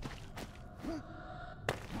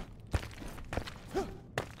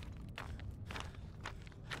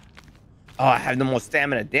 Oh, I have no more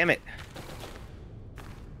stamina. Damn it.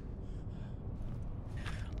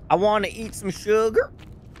 I want to eat some sugar.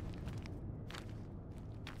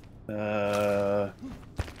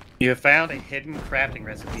 You have found a hidden crafting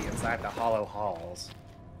recipe inside the hollow halls.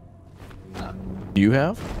 Do you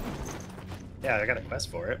have? Yeah, I got a quest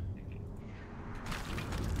for it.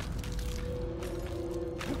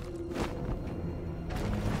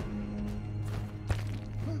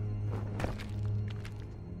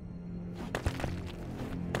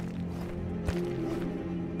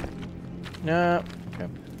 Nah. Okay.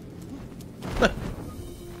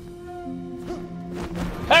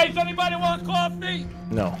 Hey, does anybody want coffee?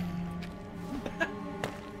 No.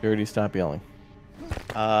 You already stopped yelling.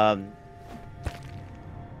 Have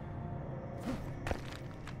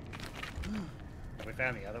we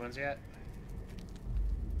found the other ones yet?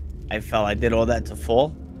 I fell. I did all that to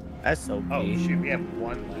fall. That's so Oh mean. shoot, we have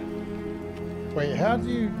 1 left. Wait, how do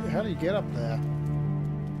you get up there?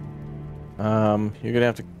 You're gonna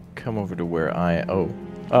have to come over to where I.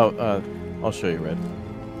 I'll show you, Red.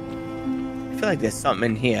 I feel like there's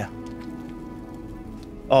something in here.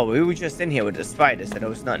 Oh, we were just in here with the spider, so there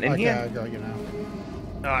was nothing in Okay, here. I got you now.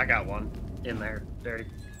 Oh, I got one in there. Dirty.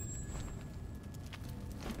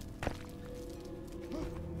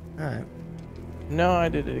 Alright. No, I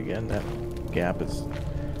did it again. That gap is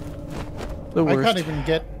the I worst. can't even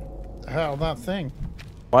get how that thing.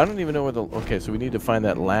 Well, I don't even know where the. Okay, so we need to find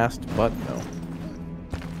that last button though.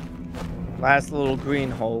 Last little green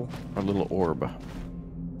hole. Our little orb.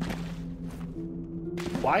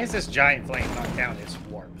 Why is this giant flame not count as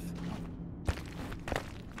warmth?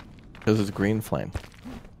 Because it's green flame.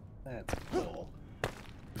 That's cool.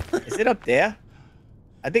 Is it up there?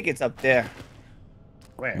 I think it's up there.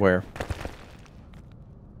 Where? Where?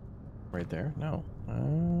 Right there? No.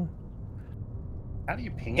 How do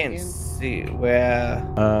you ping Can't again? see where.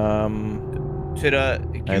 To the.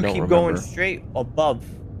 You I don't keep going remember. straight above.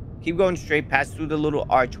 Keep going straight past through the little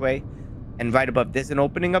archway, and right above. There's an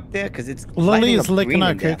opening up there because it's. Lily lighting is up licking green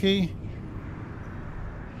her in there. cookie.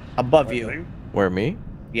 Above you. Where, me?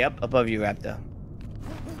 Yep, above you, Raptor.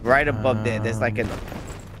 Right above there. There's like a.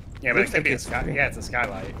 Yeah, but it looks could like be a it's sky. Yeah, it's a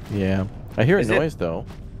skylight. Yeah. I hear a Is it? noise, though.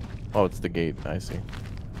 Oh, it's the gate. I see.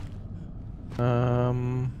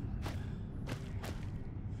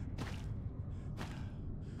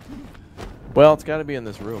 Well, it's got to be in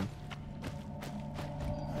this room.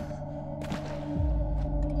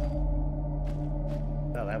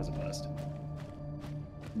 Oh, that was a bust.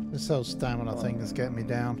 This whole stamina thing is getting me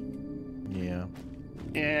down. Yeah.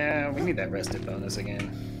 Yeah, we need that rested bonus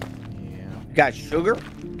again. Yeah. You got sugar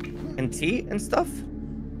and tea and stuff.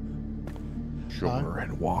 Sugar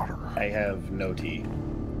and water. I have no tea.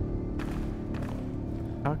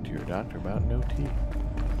 Talk to your doctor about no tea.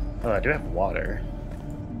 Oh, I do have water.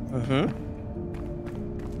 Mm-hmm.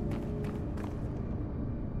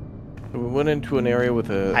 So we went into an area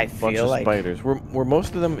with a I bunch feel of like- spiders. Were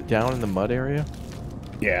most of them down in the mud area?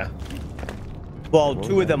 Yeah. Well,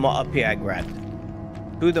 two of them are up here. I grabbed.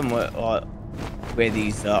 Two of them were where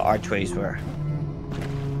these archways were.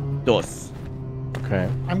 Those. Okay.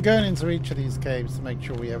 I'm going into each of these caves to make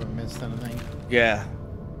sure we haven't missed anything. Yeah.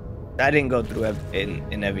 I didn't go through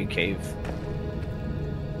in every cave.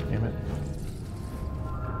 Damn it.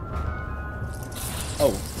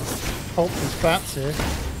 Oh, there's bats here.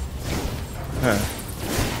 Huh.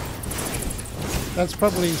 That's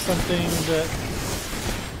probably something that.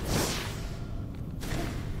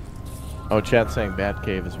 Oh, chat's saying Bat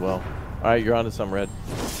Cave as well. All right, you're onto some, Red.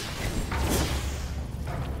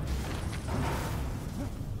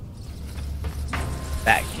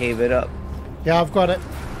 That cave it up. Yeah, I've got it.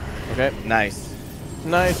 Okay. Nice.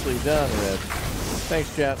 Nicely done, Red.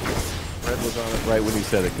 Thanks, chat. Red was on it right when he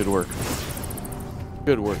said it. Good work.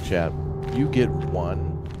 Good work, chat. You get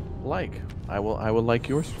one like. I will like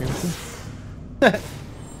your stream too.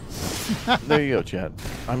 There you go, chat.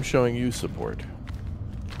 I'm showing you support.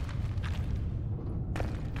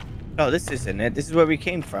 Oh, this isn't it. This is where we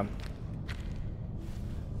came from.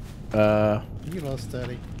 You lost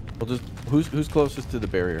 30. Well, just who's closest to the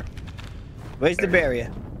barrier? Where's the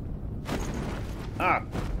barrier? Ah.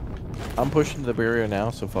 I'm pushing the barrier now,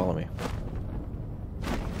 so follow me.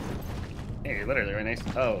 Hey, you're literally right next.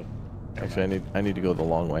 Oh. never Actually, mind. I need to go the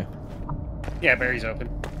long way. Yeah, Barry's open.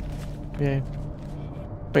 Yay.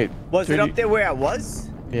 Wait. Was so it you- up there where I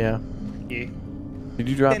was? Yeah. Yeah. Did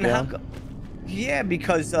you drop Then how down? co- Yeah,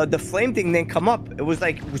 because the flame thing didn't come up. It was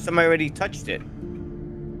like somebody already touched it.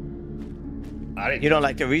 I didn't. You don't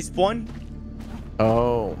like to respawn?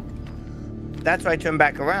 Oh. That's why I turned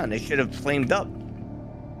back around. They should have flamed up.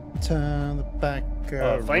 Turn the back.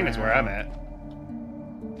 Oh, flame is where I'm at.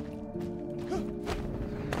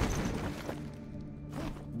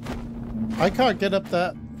 I can't get up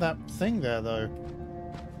that thing there though.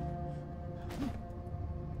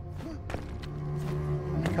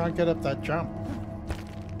 I can't get up that jump.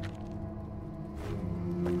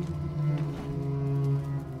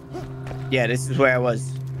 Yeah, this is where I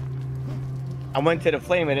was. I went to the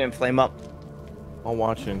flame. It didn't flame up. I'll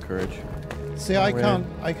watch and encourage. See, Come I on,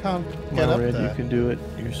 Red. can't Come get on, up Red, there. you can do it.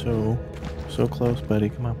 You're so close, buddy.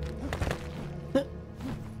 Come on.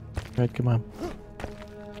 Red, come on.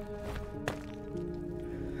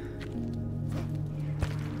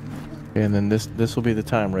 Okay, and then this will be the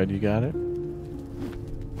time, Red. You got it?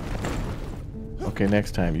 Okay,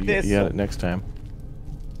 next time. You got it next time.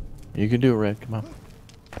 You can do it, Red. Come on.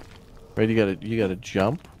 Red, you gotta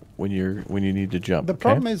jump when you need to jump. The okay?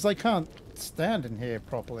 problem is I can't stand in here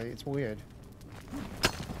properly. It's weird.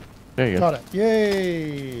 There you go. Got it.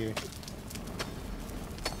 Yay!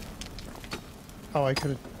 Oh, I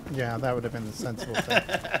could have. Yeah, that would have been the sensible thing.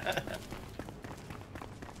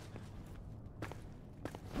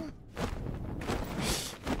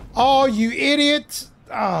 Oh, you idiot!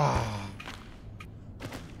 Ah.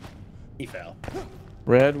 He fell.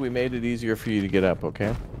 Red, we made it easier for you to get up,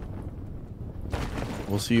 okay?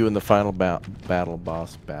 We'll see you in the final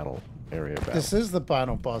boss battle area. This is the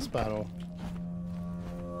final boss battle.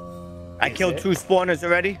 I killed 2 spawners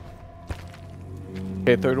already.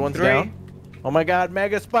 Okay, third one's 3. down. Oh my god,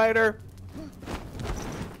 Mega Spider!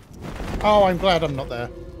 Oh, I'm glad I'm not there.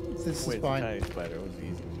 This Wait, is fine. tiny spider. It was easy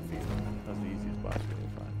to defeat. That was the easiest boss we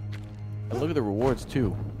could find. And look at the rewards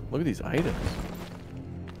too. Look at these items.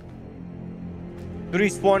 3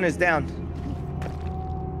 spawners down.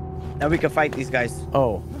 Now we can fight these guys.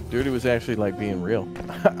 Oh, Dirty was actually like being real.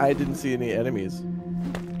 I didn't see any enemies.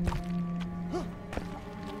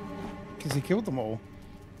 Because he killed them all.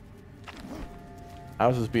 I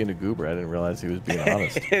was just being a goober. I didn't realize he was being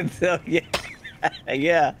honest. So, yeah.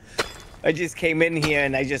 Yeah. I just came in here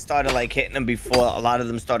and I just started like hitting them before a lot of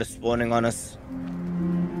them started spawning on us.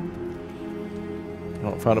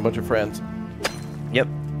 Oh, found a bunch of friends. Yep.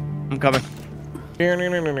 I'm coming.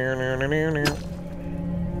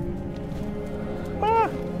 Ah.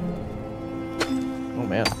 Oh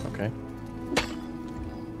man, okay.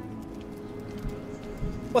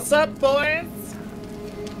 What's up, boys?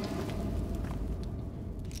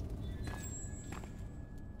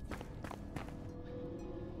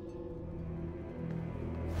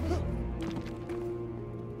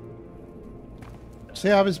 See,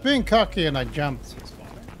 I was being cocky and I jumped.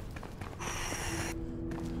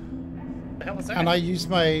 The hell was that? And I used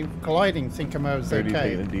my gliding thinking I was Already okay.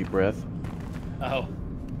 taking a deep breath. Oh.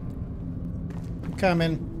 I'm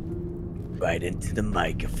coming. Right into the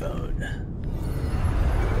microphone.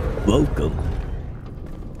 Welcome.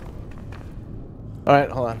 All right,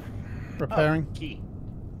 hold on. Repairing. Oh, key.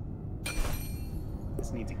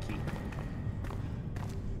 This needs a key.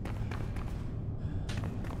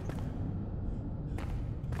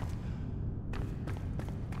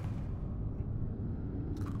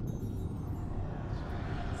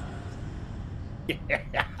 Yeah.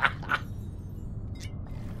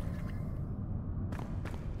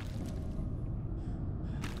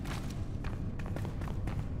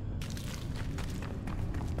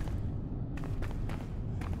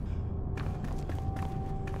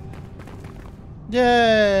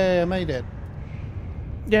 Yay, I made it.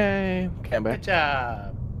 Yay. Okay, I'm Good back.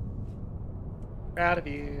 job. Proud of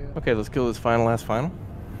you. Okay, let's kill this last final.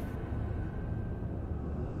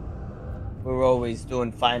 We're always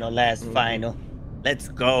doing final, last final. Let's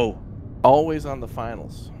go. Always on the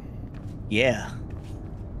finals. Yeah.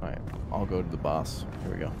 All right, I'll go to the boss.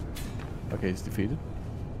 Here we go. Okay, he's defeated.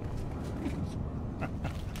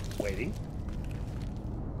 Waiting.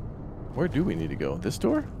 Where do we need to go? This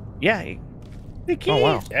door? Yeah. The key. Oh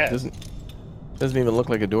wow. Yeah. Doesn't even look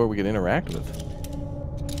like a door we can interact with.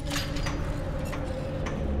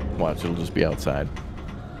 Watch, it'll just be outside.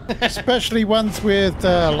 Especially ones with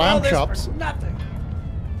lamb chops. Nothing.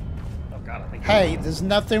 Oh god, I think. Hey, there's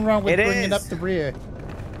nothing wrong with It bringing up is. the rear.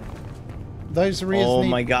 Those rears Oh need,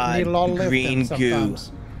 my God, need a lot of green lifting goo.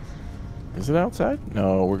 sometimes. Is it outside?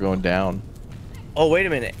 No, we're going down. Oh, wait a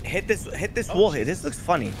minute. Hit this wall here. This looks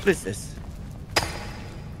funny. What is this?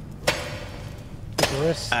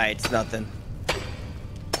 Vigorous. Alright, it's nothing.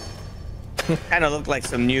 Kind of look like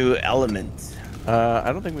some new element.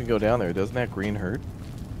 I don't think we can go down there. Doesn't that green hurt?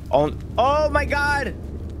 Oh my god!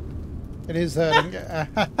 It is hurting.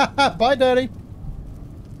 Bye, Daddy.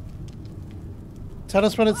 Tell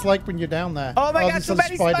us what it's like when you're down there. Oh my god, there's so some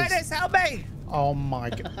many spiders! Help me! Oh my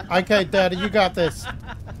god. Okay, Daddy, you got this.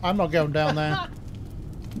 I'm not going down there.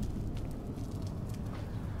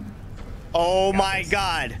 Oh my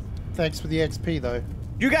god! Thanks for the XP, though.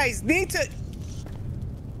 You guys need to...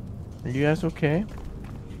 Are you guys okay?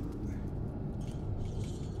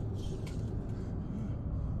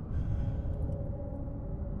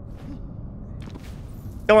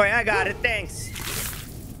 Don't worry, I got it. Thanks.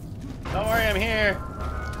 Don't worry, I'm here.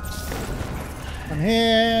 I'm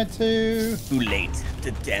here to... Too late.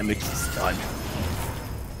 The damage is done.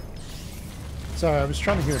 Sorry, I was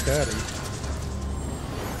trying to hear Daddy.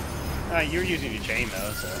 You're using your chain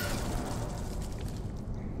though, so.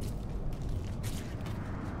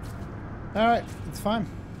 Alright, it's fine.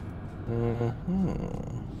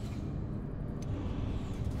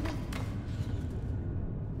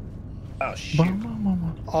 Oh shoot!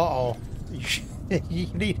 Uh-oh. You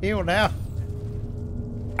need heal now.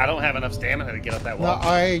 I don't have enough stamina to get up that No,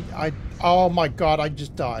 wall. oh my god, I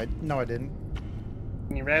just died. No, I didn't.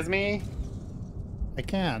 Can you res me? I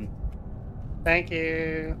can. Thank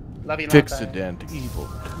you. Love you. Fixident evil.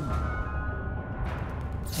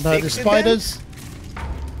 No, the spiders.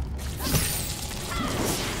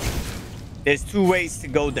 There's 2 ways to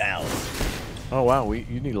go down. Oh wow,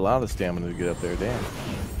 you need a lot of stamina to get up there,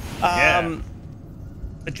 damn.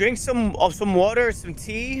 Drink some water, some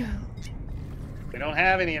tea. We don't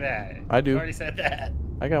have any of that. I do. You already said that.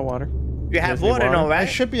 I got water. You have guys need water, no, I right?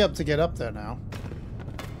 should be able to get up there now.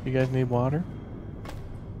 You guys need water?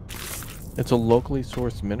 It's a locally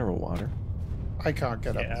sourced mineral water. I can't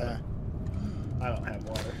get up Yeah. there. I don't have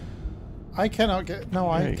water. I cannot get... No,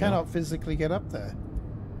 There I you cannot physically get up there.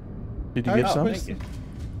 Did you Oh, get no, some? where's- Thank you.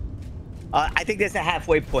 I think there's a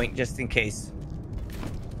halfway point, just in case.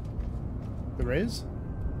 There is?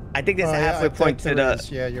 I think there's Oh, a yeah, I halfway think point to there the is.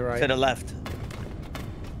 Yeah, you're right. to the left.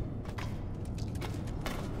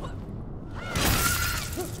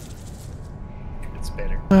 It's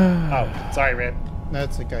better. Oh, sorry, Red.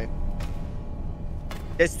 That's okay.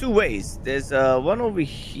 There's 2 ways. There's one over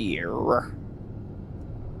here.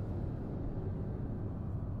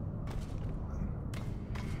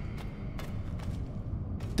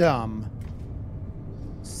 Dumb.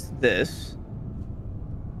 this.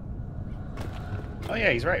 Oh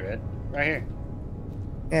yeah, he's right, Red. Right here.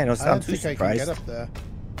 Yeah, don't I don't sound too think I can surprised. get up there.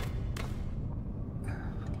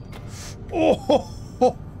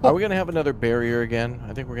 Oh, Are we gonna have another barrier again?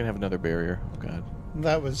 I think we're gonna have another barrier. Oh god.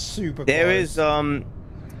 that was super There close. is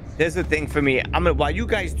there's a thing for me. I'm gonna while you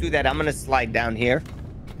guys do that, I'm gonna slide down here.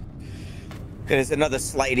 There's another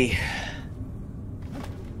slidey.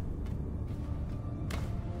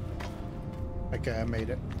 Okay, I made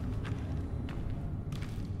it.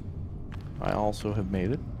 I also have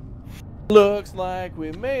made it. Looks like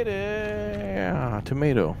we made it. Ah,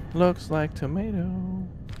 tomato. Looks like tomato.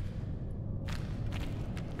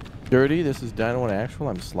 Dirty, this is Dino in Actual.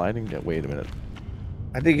 I'm sliding down. Wait a minute.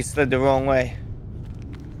 I think you slid the wrong way.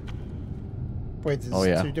 Wait, there's Oh,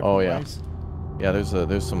 yeah. two different Oh, yeah. ways. Yeah,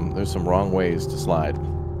 there's some wrong ways to slide.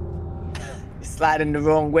 You're sliding the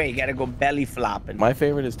wrong way. You gotta go belly flopping. My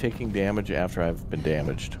favorite is taking damage after I've been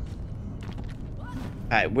damaged.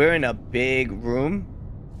 Alright, we're in a big room.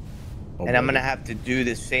 Oh, And I'm boy. gonna have to do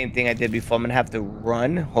the same thing I did before. I'm gonna have to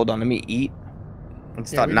run. Hold on, let me eat. And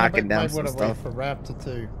start we knocking might down some wanna wait stuff. for Raptor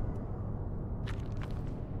too.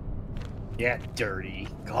 Yeah, dirty.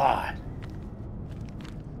 God.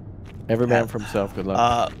 Every man for himself. Good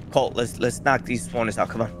luck. Colt, let's knock these spawners out.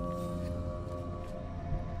 Come on.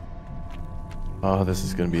 Oh, this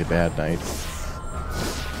is gonna be a bad night.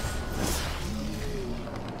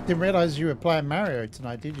 Didn't realize you were playing Mario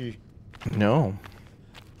tonight, did you? No.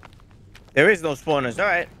 There is no spawners. All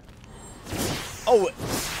right. Oh,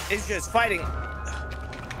 it's just fighting.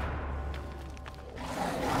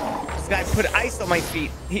 This guy put ice on my feet.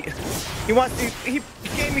 He wants to. He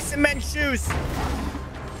gave me cement shoes.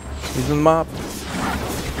 He's in the mop.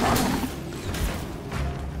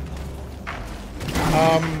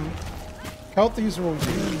 Colt, these are all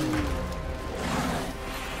you.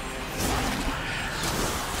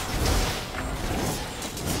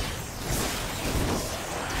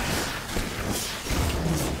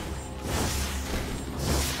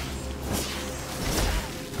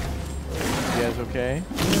 You guys okay?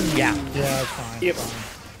 Yeah. Yeah, it's fine. Yep. Fine.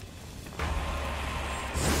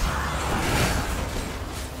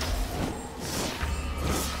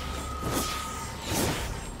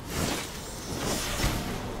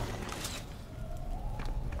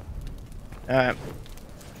 All right.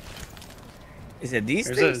 Is it these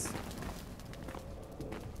There's things?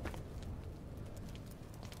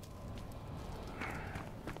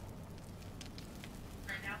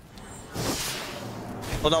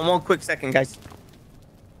 Hold on one quick second, guys.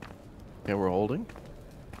 Okay, we're holding.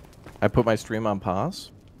 I put my stream on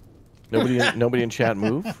pause. Nobody in chat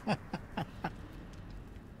move.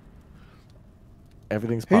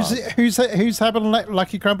 Everything's paused. Who's having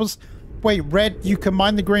lucky crumbles? Wait, Red, you can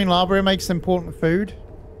mine the green lava, it makes important food.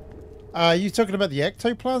 Are you talking about the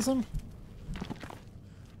ectoplasm?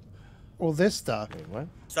 Or this stuff? Wait, what?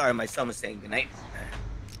 Sorry, my son was saying goodnight.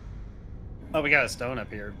 Oh, we got a stone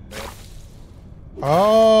up here.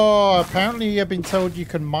 Oh, apparently I've been told you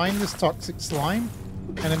can mine this toxic slime,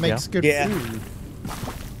 and it makes good Yeah. food.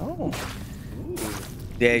 Oh,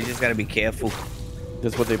 Yeah, you just gotta be careful.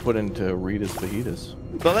 that's what they put into Rita's fajitas.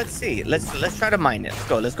 But let's see. Let's try to mine it. Let's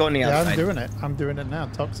go. Let's go on the Yeah, outside. I'm doing it. I'm doing it now.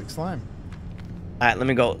 Toxic slime. All right, let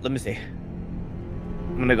me go. Let me see.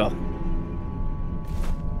 I'm gonna go.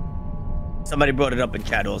 Somebody brought it up in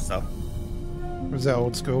chat also, Was that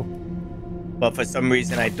old school? but for some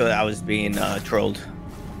reason I thought I was being trolled.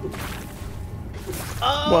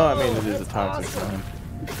 Well, I mean, it is a toxic slime.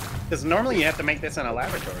 Because normally you have to make this in a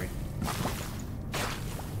laboratory.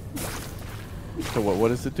 So what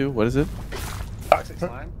does it do? What is it? Toxic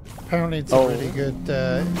slime. Apparently it's Oh. a really good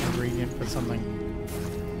ingredient for something.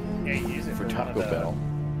 Yeah, you use it For for one of Taco the- Bell.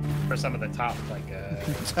 For some of the top, like,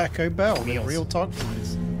 Taco Bell, the Meals. real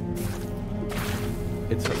toxins.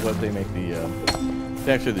 It's what they make the. It's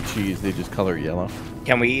actually the cheese. They just color it yellow.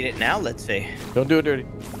 Can we eat it now? Let's see. Don't do it dirty.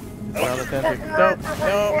 It's not authentic. No,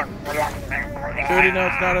 no. Dirty, no,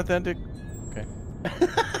 it's not authentic. Okay.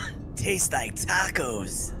 Tastes like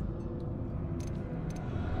tacos.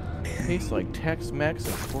 Tastes like Tex-Mex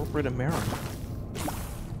and corporate America.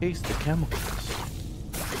 Taste the chemicals.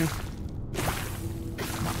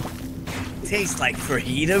 Tastes like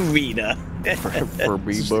fajita Rita. For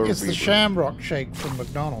It's the Shamrock Shake from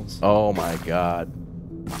McDonald's. Oh my God.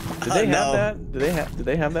 Did they have no. that? Did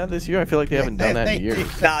they have that this year? I feel like they haven't done that in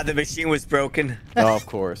years. Nah, the machine was broken. Oh, of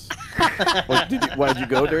course. Why did you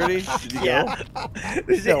go dirty? Did you Yeah. go?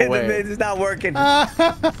 The way. it's not working.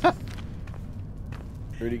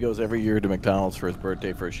 Dirty goes every year to McDonald's for his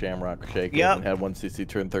birthday for a Shamrock Shake. He Yep. hasn't had one since he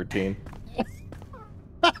turned 13.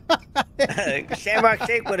 Shamrock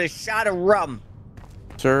shake with a shot of rum.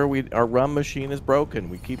 Sir, our rum machine is broken.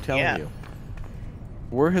 We keep telling you.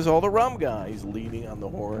 Where is all the rum guys leaning on the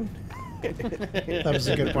horn? That was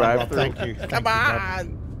a good one, Rob. Thank you. Come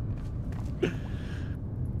on.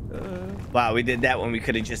 Wow, we did that when we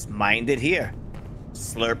could have just mined it here.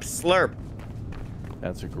 Slurp, slurp.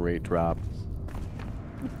 That's a great drop.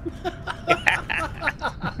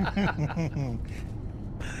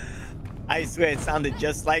 I swear it sounded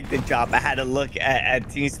just like the drop. I had to look at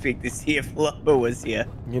TeamSpeak to see if Lobo was here.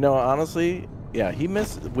 You know, honestly, yeah,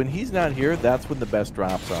 when he's not here, that's when the best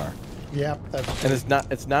drops are. Yeah, that's and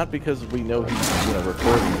it's not because we know he's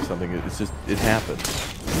recording or something. It's just it happens.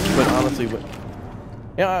 But honestly,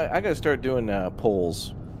 I gotta start doing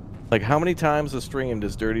polls. Like, how many times a stream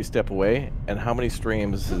does Dirty step away, and how many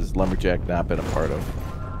streams has Lumberjack not been a part of?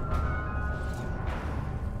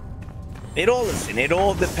 It all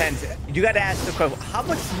depends. You gotta ask the question, how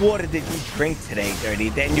much water did you drink today, Dirty?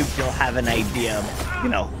 Then you'll have an idea of,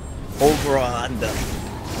 over or under.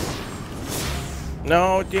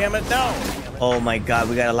 No, damn it, no! Oh my god,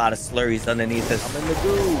 we got a lot of slurries underneath us. I'm in the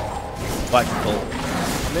goo. Watchful.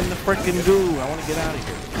 I'm in the frickin' goo. I want to get out of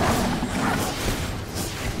here.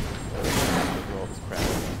 All this crap.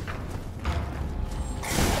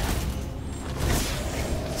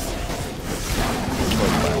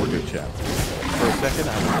 We're good, chat. For a second,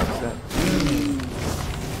 I was upset.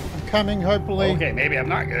 I'm coming, hopefully. Okay, maybe I'm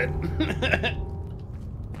not good.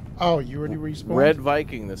 Oh, you already respawned? Red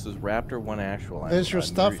Viking, this is Raptor 1 Actual. There's your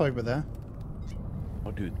stuff over there.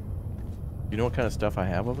 Oh, dude. You know what kind of stuff I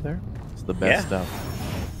have over there? It's the best stuff.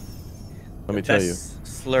 Let me tell you.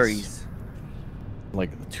 Slurries.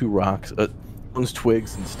 Like 2 rocks, stones,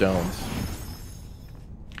 twigs, and stones.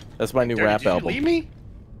 That's my new rap album. Did you leave me?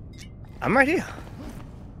 I'm right here.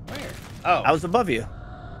 Where? Oh. I was above you.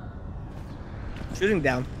 Shooting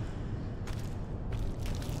down.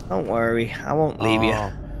 Don't worry, I won't leave you.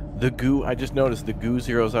 The goo, I just noticed the goo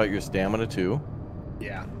zeroes out your stamina too.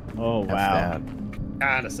 Yeah. Oh, wow.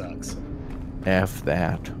 Kinda sucks. F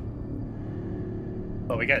that.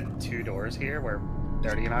 But we got 2 doors here where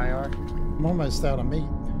Dirty and I are. I'm almost out of meat.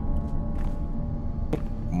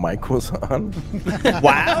 Mike was on.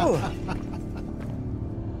 Wow.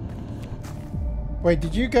 Wait,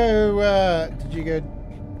 did you go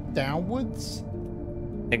downwards?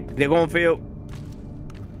 They're going for you.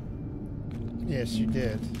 Yes, you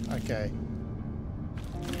did. Okay.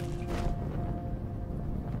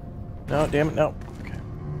 No, damn it, no. Okay.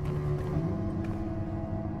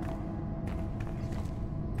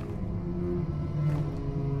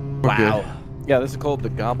 We're good. Yeah, this is called the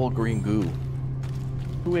Gobble Green Goo.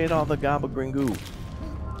 Who ate all the Gobble Green Goo?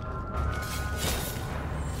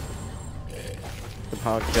 The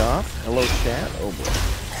podcast. Hello, chat. Oh boy.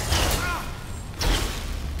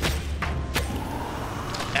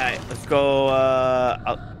 Alright, let's go,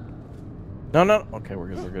 No. Okay, we're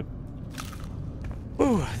good, we're good.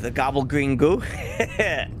 Ooh, the gobble green goo.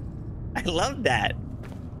 I love that.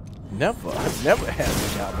 I've never had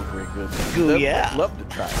the Gobble Green Goo. Goo, yeah. I'd love to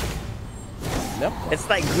try it. Never. It's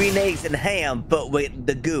like green eggs and ham, but with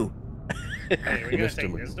the goo. Hey, we gonna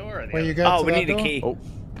take this door or the Where you other? go? Oh, to we that need a door? key. Oh,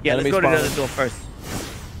 Yeah, let's enemy go to the spawner. other door first.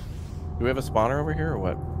 Do we have a spawner over here or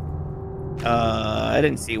what? I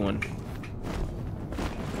didn't see one.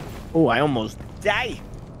 Oh, I almost died.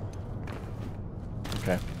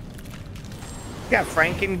 Okay. Got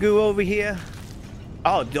Franken goo over here.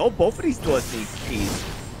 Oh, both of these doors need keys.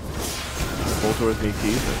 Both doors need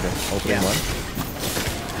keys. Okay. Opening one.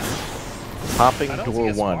 Popping I don't door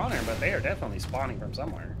see a 1. spawner, but they are definitely spawning from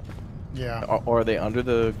somewhere. Yeah. Or are they under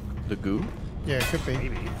the goo? Yeah, it could be.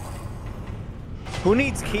 Maybe. Who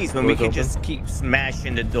needs keys when we Doors can open. just keep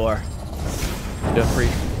smashing the door? Jeffrey.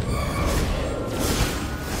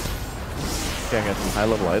 Okay, I got some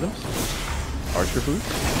high-level items. Archer boots.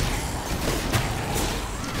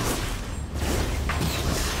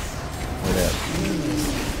 Look at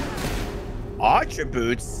Archer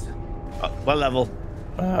boots? What level?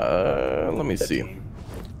 that. Let me see.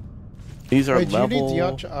 These are Wait, do you level need the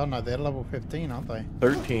archer? Oh no, they're level 15, aren't they?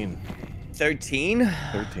 13. 13?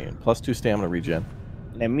 13. Plus 2 stamina regen.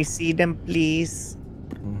 Let me see them, please.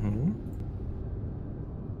 Mm-hmm.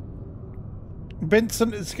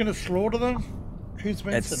 Vincent is going to slaughter them? Who's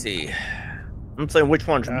Vincent? Let's see. I'm saying which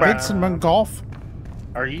one's Vincent Mungoff?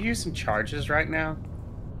 Are you using charges right now?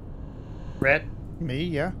 Red? Me,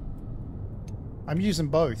 yeah. I'm using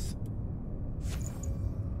both.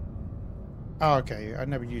 Oh, okay. I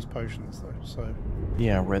never use potions though, so.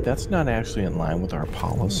 Yeah, Red, that's not actually in line with our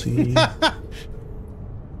policy.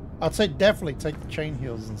 I'd say definitely take the chain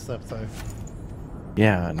heals and stuff though.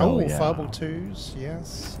 Yeah, no, Oh, yeah. Fireball 2s,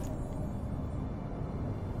 yes.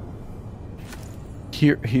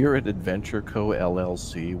 Here at Adventure Co.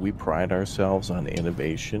 LLC, we pride ourselves on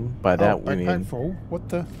innovation. By that we mean what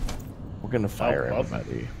the? we're gonna fire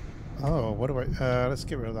everybody. Oh, what do I? Let's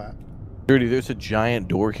get rid of that. Dirty, there's a giant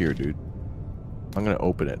door here, dude. I'm gonna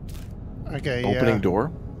open it. Okay. Opening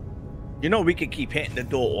door. You know we could keep hitting the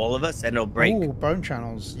door, all of us, and it'll break. Ooh, bone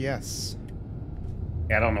channels. Yes.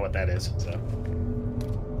 Yeah, I don't know what that is. So.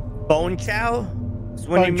 Bone chow?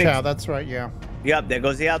 Bone chow. That's right. Yeah. Yep. There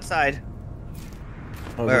goes the outside.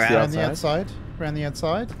 Oh, We're out. Around the outside. Around the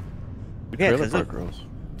outside. The trailer park grows.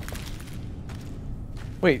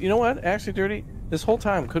 Wait, you know what? Actually, Dirty, this whole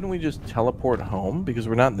time, couldn't we just teleport home? Because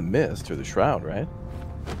we're not in the mist or the shroud, right?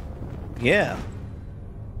 Yeah.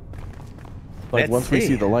 Like, once we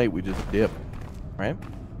see the light, we just dip, right?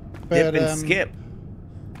 Dip and skip.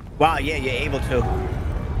 Wow, yeah, you're able to.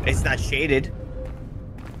 It's not shaded.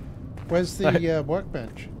 Where's the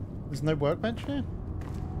workbench? There's no workbench here?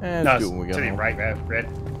 No, it's to the right, Red.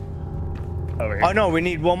 Over here. Oh, no, we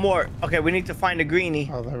need one more. Okay, we need to find a greenie.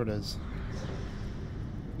 Oh, there it is.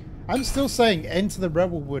 I'm still saying enter the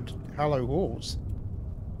Rebelwood Hollow Halls.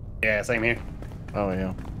 Yeah, same here. Oh,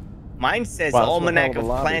 yeah. Mine says Wow, Almanac of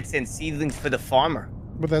Plants and Seedlings for the Farmer.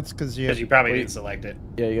 Well, that's because you probably didn't select it.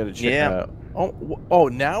 Yeah, you gotta check Oh,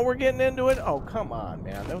 now we're getting into it? Oh, come on,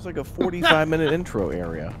 man. That was like a 45-minute intro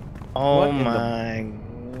area. Oh, my...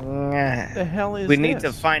 What the hell is We need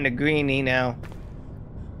to find a greenie now.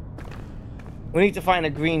 We need to find a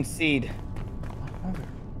green seed.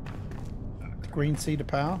 Green seed of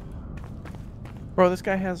power? Bro, this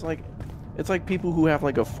guy has like... It's like people who have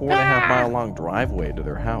like a 4.5 mile long driveway to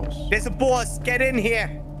their house. There's a boss. Get in here.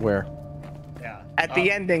 Where? Yeah. At the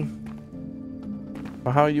ending.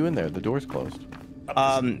 Well, how are you in there? The door's closed.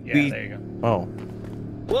 Yeah, there you go. Oh.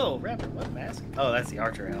 Whoa, Rapper, what mask? Oh, that's the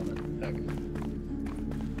archer helmet. Okay.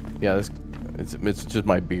 Yeah, it's just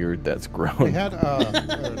my beard that's grown. We had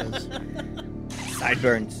there it is.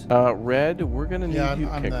 Sideburns. Red, we're gonna need you.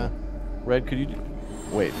 I'm there. Red, could you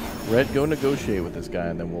wait? Red, go negotiate with this guy,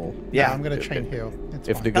 and then we'll. Yeah, I'm gonna chain heal.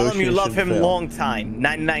 If Tell him you love him fail, long time.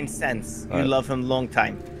 99 cents. You love him long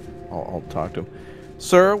time. I'll talk to him.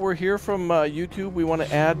 Sir, we're here from YouTube. We want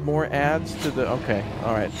to add more ads to the. Okay,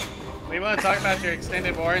 all right. We want to talk about your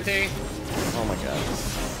extended warranty. Oh my God.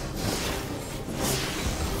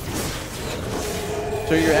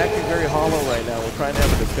 So you're acting very hollow right now. We're trying to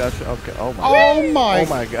have a discussion. Okay. Oh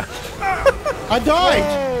my God. I died.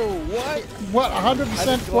 Whoa, what? What? 100%. I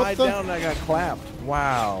just glide down and I got clapped.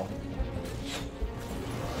 Wow.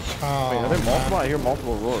 Oh, wait, are there multiple? I hear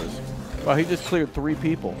multiple roars. Wow, he just cleared 3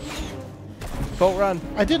 people. Boat run.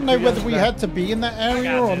 I didn't know whether we had to be in that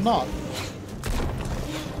area or not.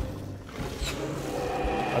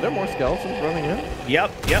 Are there more skeletons running in?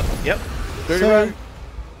 Yep. Dirty So, Run.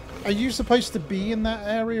 are you supposed to be in that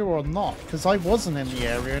area or not? Because I wasn't in the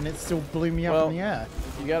area and it still blew me up in the air.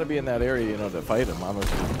 You got to be in that area, you know, to fight him. I'm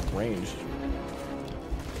ranged.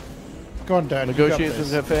 Go on, Dad.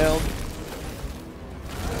 Negotiations have failed.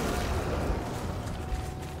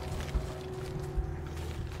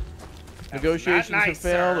 Negotiations have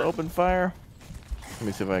failed. Sir. Open fire. Let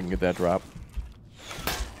me see if I can get that drop.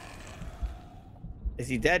 Is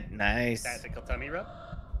he dead? Nice. Tactical tummy rub.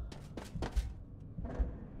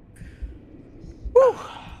 Woo!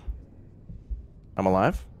 I'm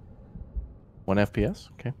alive. 1 FPS.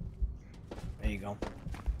 Okay. There you go. All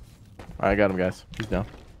right, I got him, guys. He's down.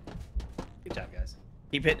 Good job, guys.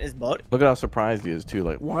 Keep hitting his boat. Look at how surprised he is too.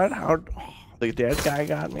 Like, what? How? Oh, the dead guy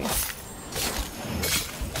got me.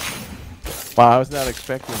 Wow, I was not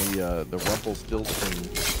expecting the Rumpelstiltskin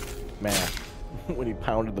math when he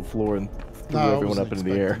pounded the floor and threw everyone up into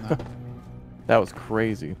the air. That was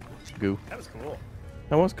crazy. Goo. That was cool.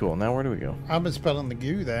 That was cool. Now where do we go? I'm spelling the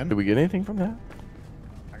goo then. Did we get anything from that?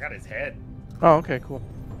 I got his head. Oh, okay, cool.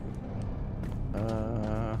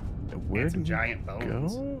 Where some do giant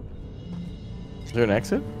bones. Go? Is there an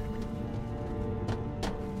exit?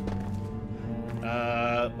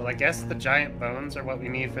 Well, I guess the giant bones are what we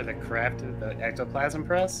need for the craft of the ectoplasm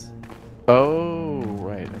press. Oh,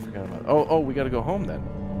 right. I forgot about it. Oh, we got to go home then,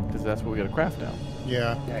 because that's what we got to craft now.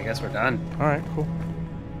 Yeah. Yeah, I guess we're done. All right, cool.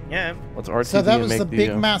 Yeah. Let's RTV So that and was make the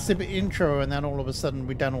big, massive intro, and then all of a sudden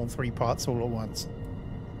we done all 3 parts all at once.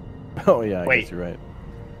 Oh yeah, I Wait. guess you're right.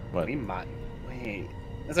 What? Wait.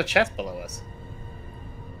 There's a chest below us.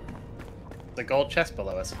 There's a gold chest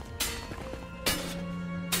below us.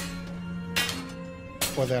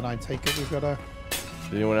 Well, then I take it we've got a...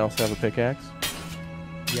 Does anyone else have a pickaxe?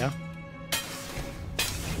 Yeah.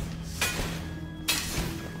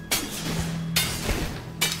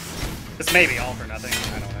 This may be all for nothing.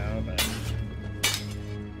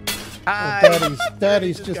 I don't know, but...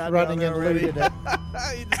 Daddy's just running and looted it.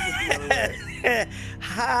 He just went the other way.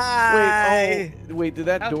 Hi. Wait, did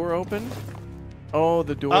that door open? Oh,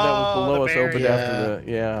 the door that was below us opened after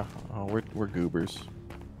the... Yeah. Oh, we're goobers.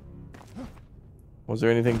 Was there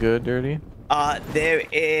anything good, Dirty? There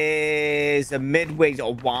is a midway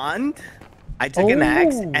wand. I took an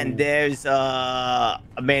axe, and there's a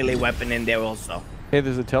melee weapon in there also. Hey,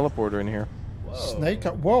 there's a teleporter in here. Whoa. Snake.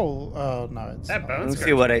 Whoa. Oh no. It's That not. bone Let's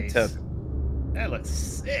see what I took. That looks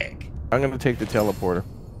sick. I'm gonna take the teleporter.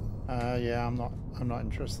 Yeah, I'm not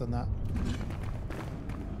interested in that.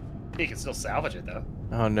 You can still salvage it though.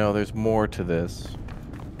 Oh no, there's more to this.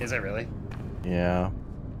 Is it really? Yeah.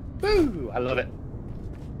 Woo! I love it.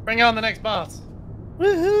 Bring on the next boss.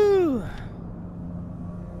 Woohoo!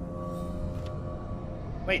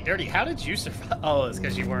 Wait, Dirty, how did you survive? Oh, it's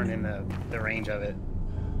because you weren't in the range of it.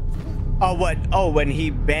 Oh, what? Oh, when he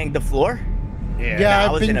banged the floor? Yeah. Yeah, I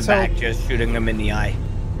I've was been in the told- back just shooting him in the eye.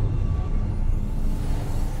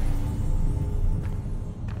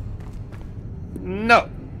 No.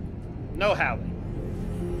 No howling.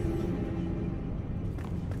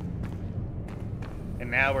 And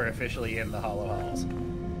now we're officially in the Hollow Halls.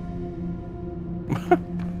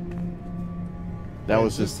 That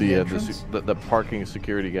was Is this just the the entrance? the parking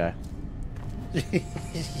security guy.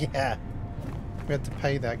 Yeah. We had to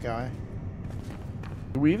pay that guy.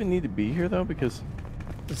 Do we even need to be here though? Because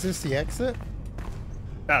Is this the exit?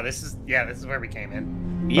 No, this is where we came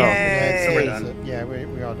in. Yay! So we're Is done. it? Yeah, we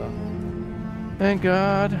are done. thank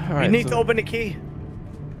God. All right. You need so- to open the key.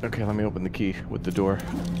 Okay, let me open the key with the door.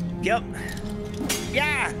 Yep.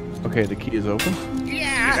 Yeah. Okay, the key is open. Dude,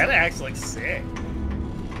 Yeah. that axe looks sick.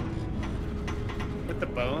 With the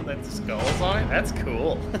bone that the skull's on it, that's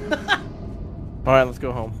cool. All right, let's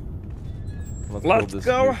go home. Let's build Let's this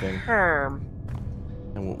go new thing, home.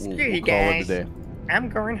 and we'll Screw you call it a guys. day. I'm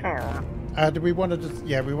going home. Do we want to?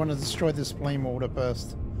 Yeah, we want to destroy this flame order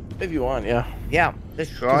first. If you want, yeah. Yeah.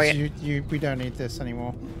 Destroy 'Cause it. we don't need this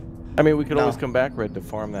anymore. I mean, we could No. always come back, Red, to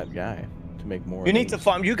farm that guy to make more. You of need to these.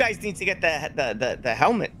 farm. You guys need to get the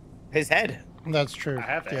helmet. His head. That's true. I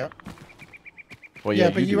have that. Yeah. Well, Yeah,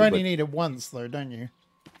 but you do, only need it once, though, don't you?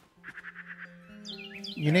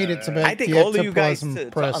 You need it to make I think the all of you guys ectoplasm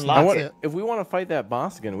to press. unlock and I want, that's it. if we want to fight that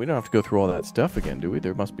boss again, we don't have to go through all that stuff again, do we?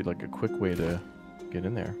 There must be like a quick way to get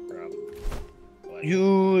in there.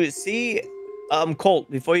 You see,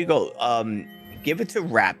 Colt, before you go, give it to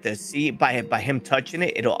Raptor. See, by him touching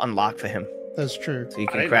it, it'll unlock for him. That's true. So you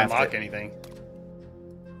I can didn't craft unlock it. anything.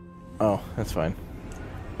 Oh, that's fine.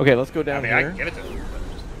 Okay, let's go I down mean, I here. can give it to him,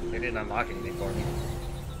 but they didn't unlock anything for me.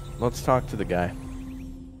 Let's talk to the guy.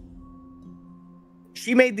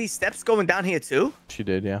 She made these steps going down here too. She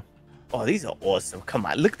did, yeah. Oh, these are awesome. Come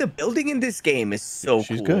on, look, the building in this game is so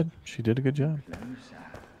She's cool. good. She did a good job.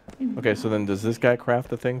 Okay, so then does this guy craft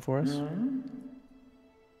the thing for us?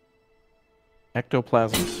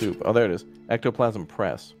 Ectoplasm soup. Oh, there it is. Ectoplasm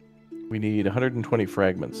press. We need 120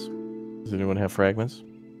 fragments. Does anyone have fragments?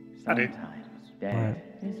 I do. Sometimes dead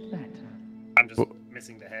is better. I'm just Well-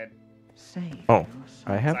 missing the head. Save Oh, your I soul. have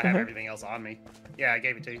I the have head? everything else on me. Yeah, I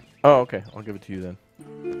gave it to you. Oh, okay. I'll give it to you then.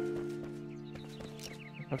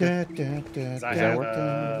 Okay. Da, da, da, 'Cause I da, have work?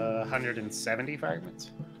 da. 170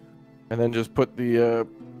 fragments. And then just put the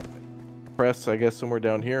press, I guess, somewhere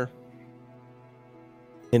down here.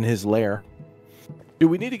 In his lair. Do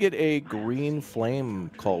we need to get a green flame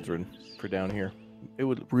cauldron for down here? It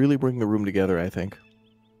would really bring the room together, I think.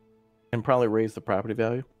 And probably raise the property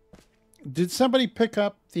value. Did somebody pick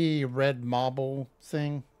up the red marble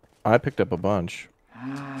thing? I picked up a bunch.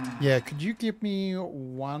 Yeah, could you give me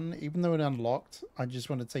one, even though it unlocked? I just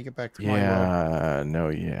want to take it back to my world. Yeah, no,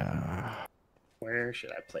 yeah. Where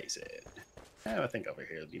should I place it? I think over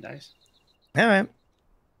here would be nice. All right.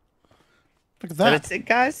 Look at So that. that's it,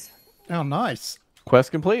 guys. Oh, nice.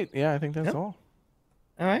 Quest complete. Yeah, I think that's Yep. all.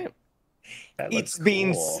 All right. That It's looks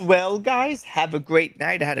been cool. swell, guys. Have a great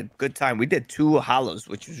night. I had a good time. We did 2 hollows,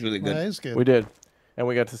 which was really good. That is good. We did. And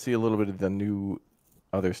we got to see a little bit of the new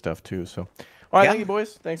other stuff, too. So, all right, Yeah. thank you,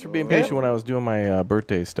 boys. Thanks for being patient when I was doing my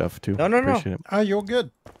birthday stuff, too. No. Appreciate it. Oh, you're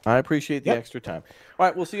good. I appreciate the Yep. extra time. All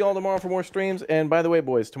right, we'll see you all tomorrow for more streams. And by the way,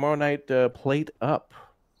 boys, tomorrow night, Plate Up.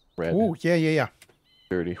 Red. Oh, yeah.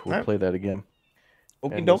 Dirty. We'll Right. play that again.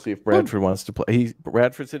 Okey And we'll doke. see if Bradford wants to play.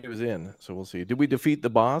 Bradford said he was in, so we'll see. Did we defeat the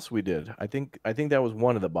boss? We did. I think that was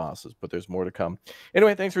one of the bosses, but there's more to come.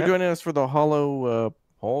 Anyway, thanks for Yep. joining us for the Hollow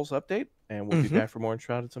Halls update, and we'll be back for more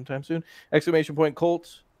Enshrouded sometime soon. Exclamation point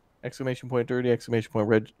Colt! Exclamation point Dirty! Exclamation point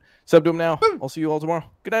Red! Sub to him now. I'll see you all tomorrow.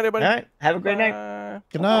 Good night, everybody. All right. Have a great night. Bye.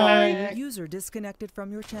 Good night. User disconnected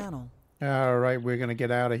from your channel. All right, we're going to get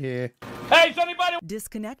out of here. Hey, is anybody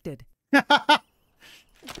Disconnected.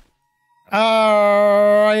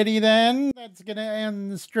 Alrighty then. That's going to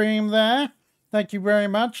end the stream there. Thank you very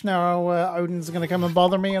much. Now Odin's going to come and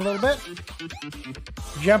bother me a little bit.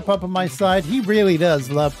 Jump up on my side. He really does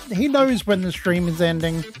love... He knows when the stream is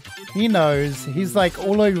ending. He knows. He's like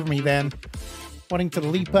all over me then. Wanting to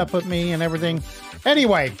leap up at me and everything.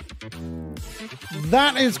 Anyway,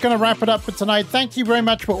 that is going to wrap it up for tonight. Thank you very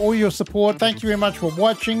much for all your support. Thank you very much for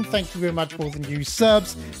watching. Thank you very much for all the new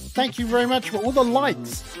subs. Thank you very much for all the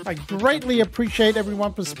likes. I greatly appreciate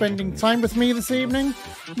everyone for spending time with me this evening.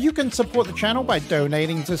 You can support the channel by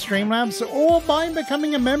donating to Streamlabs or by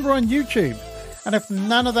becoming a member on YouTube. And if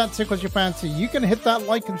none of that tickles your fancy, you can hit that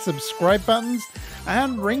like and subscribe buttons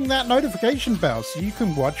and ring that notification bell so you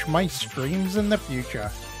can watch my streams in the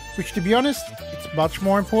future. Which, to be honest, it's much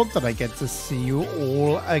more important that I get to see you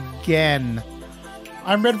all again.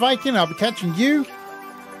 I'm Red Viking. I'll be catching you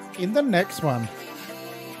in the next one.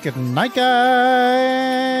 Good night,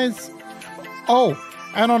 guys. Oh,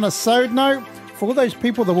 and on a side note, for all those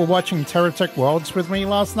people that were watching TerraTech Worlds with me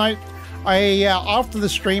last night, after the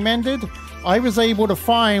stream ended, I was able to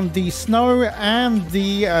find the snow and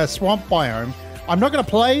the swamp biome. I'm not going to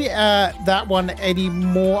play that one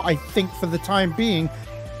anymore, I think, for the time being.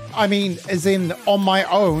 I mean, as in on my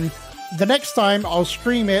own. The next time I'll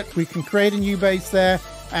stream it, we can create a new base there,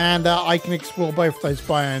 and I can explore both those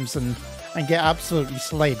biomes and get absolutely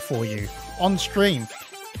slayed for you on stream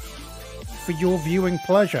for your viewing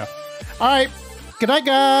pleasure. All right, good night,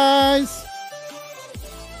 guys.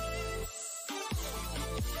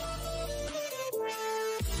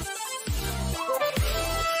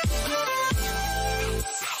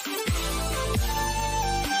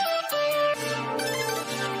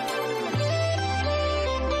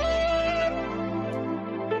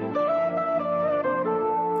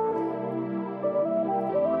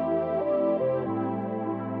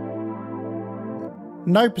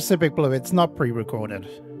 No Pacific Blue, it's not pre-recorded.